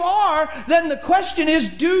if you are, then the question is,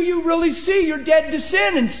 do you really see you're dead to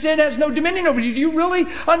sin and sin has no dominion over you? Do you really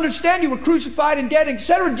understand you were crucified and dead,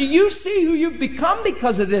 etc.? Do you see who you've become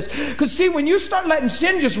because of this? Because see, when you start letting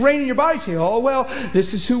sin just reign in your body, say, oh, well,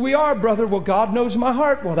 this is who we are, brother. Well, God knows my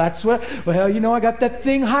heart. Well, that's what, well, you know, I got that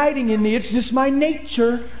thing hiding in me. It's just my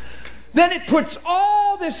nature. Then it puts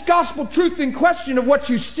all this gospel truth in question of what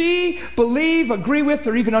you see, believe, agree with,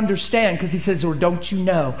 or even understand. Because he says, or don't you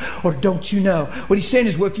know? Or don't you know? What he's saying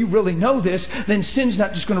is, well, if you really know this, then sin's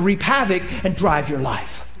not just going to reap havoc and drive your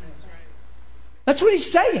life. That's what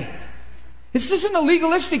he's saying. This isn't a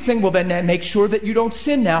legalistic thing. Well, then make sure that you don't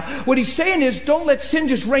sin now. What he's saying is, don't let sin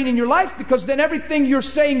just reign in your life, because then everything you're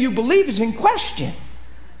saying you believe is in question.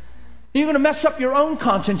 You're going to mess up your own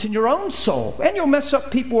conscience and your own soul. And you'll mess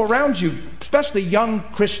up people around you, especially young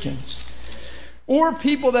Christians. Or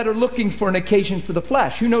people that are looking for an occasion for the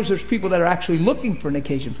flesh. Who knows there's people that are actually looking for an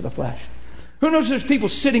occasion for the flesh? Who knows there's people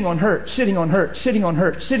sitting on hurt, sitting on hurt, sitting on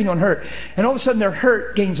hurt, sitting on hurt. And all of a sudden their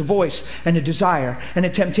hurt gains a voice and a desire and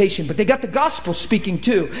a temptation. But they got the gospel speaking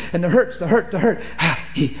too. And the hurt.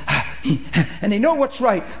 And they know what's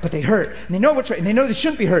right, but they hurt. And they know what's right. And they know they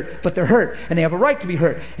shouldn't be hurt, but they're hurt. And they have a right to be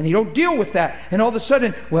hurt. And they don't deal with that. And all of a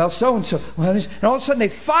sudden, well, so-and-so. Well, and all of a sudden they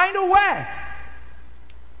find a way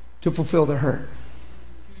to fulfill their hurt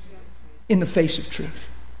in the face of truth.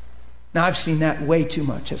 Now, I've seen that way too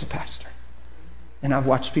much as a pastor. And I've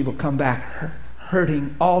watched people come back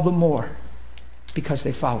hurting all the more because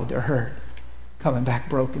they followed their hurt. Coming back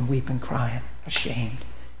broken, weeping, crying, ashamed,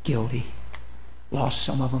 guilty. Lost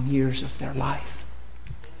some of them years of their life.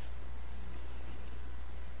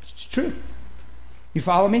 It's true. You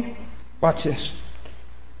follow me? Watch this.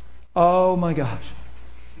 Oh my gosh.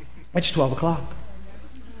 It's 12 o'clock.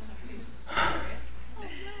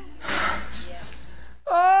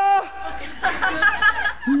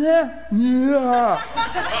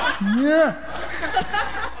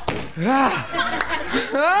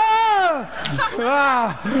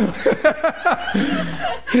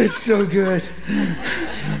 It's so good.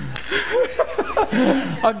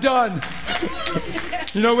 I'm done.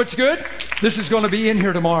 You know what's good? This is going to be in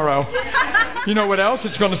here tomorrow. You know what else?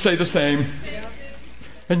 It's going to say the same.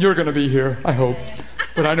 And you're going to be here, I hope.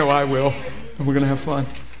 But I know I will. And we're going to have fun.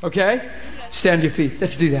 Okay? Stand to your feet.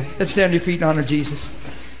 Let's do that. Let's stand to your feet and honor Jesus.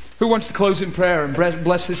 Who wants to close in prayer and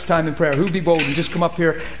bless this time in prayer? Who'd be bold and just come up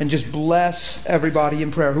here and just bless everybody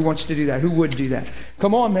in prayer? Who wants to do that? Who would do that?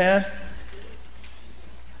 Come on, man.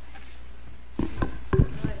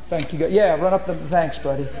 Thank you. Yeah, run up the thanks,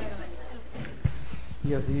 buddy.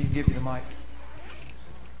 Yeah, he give you the mic.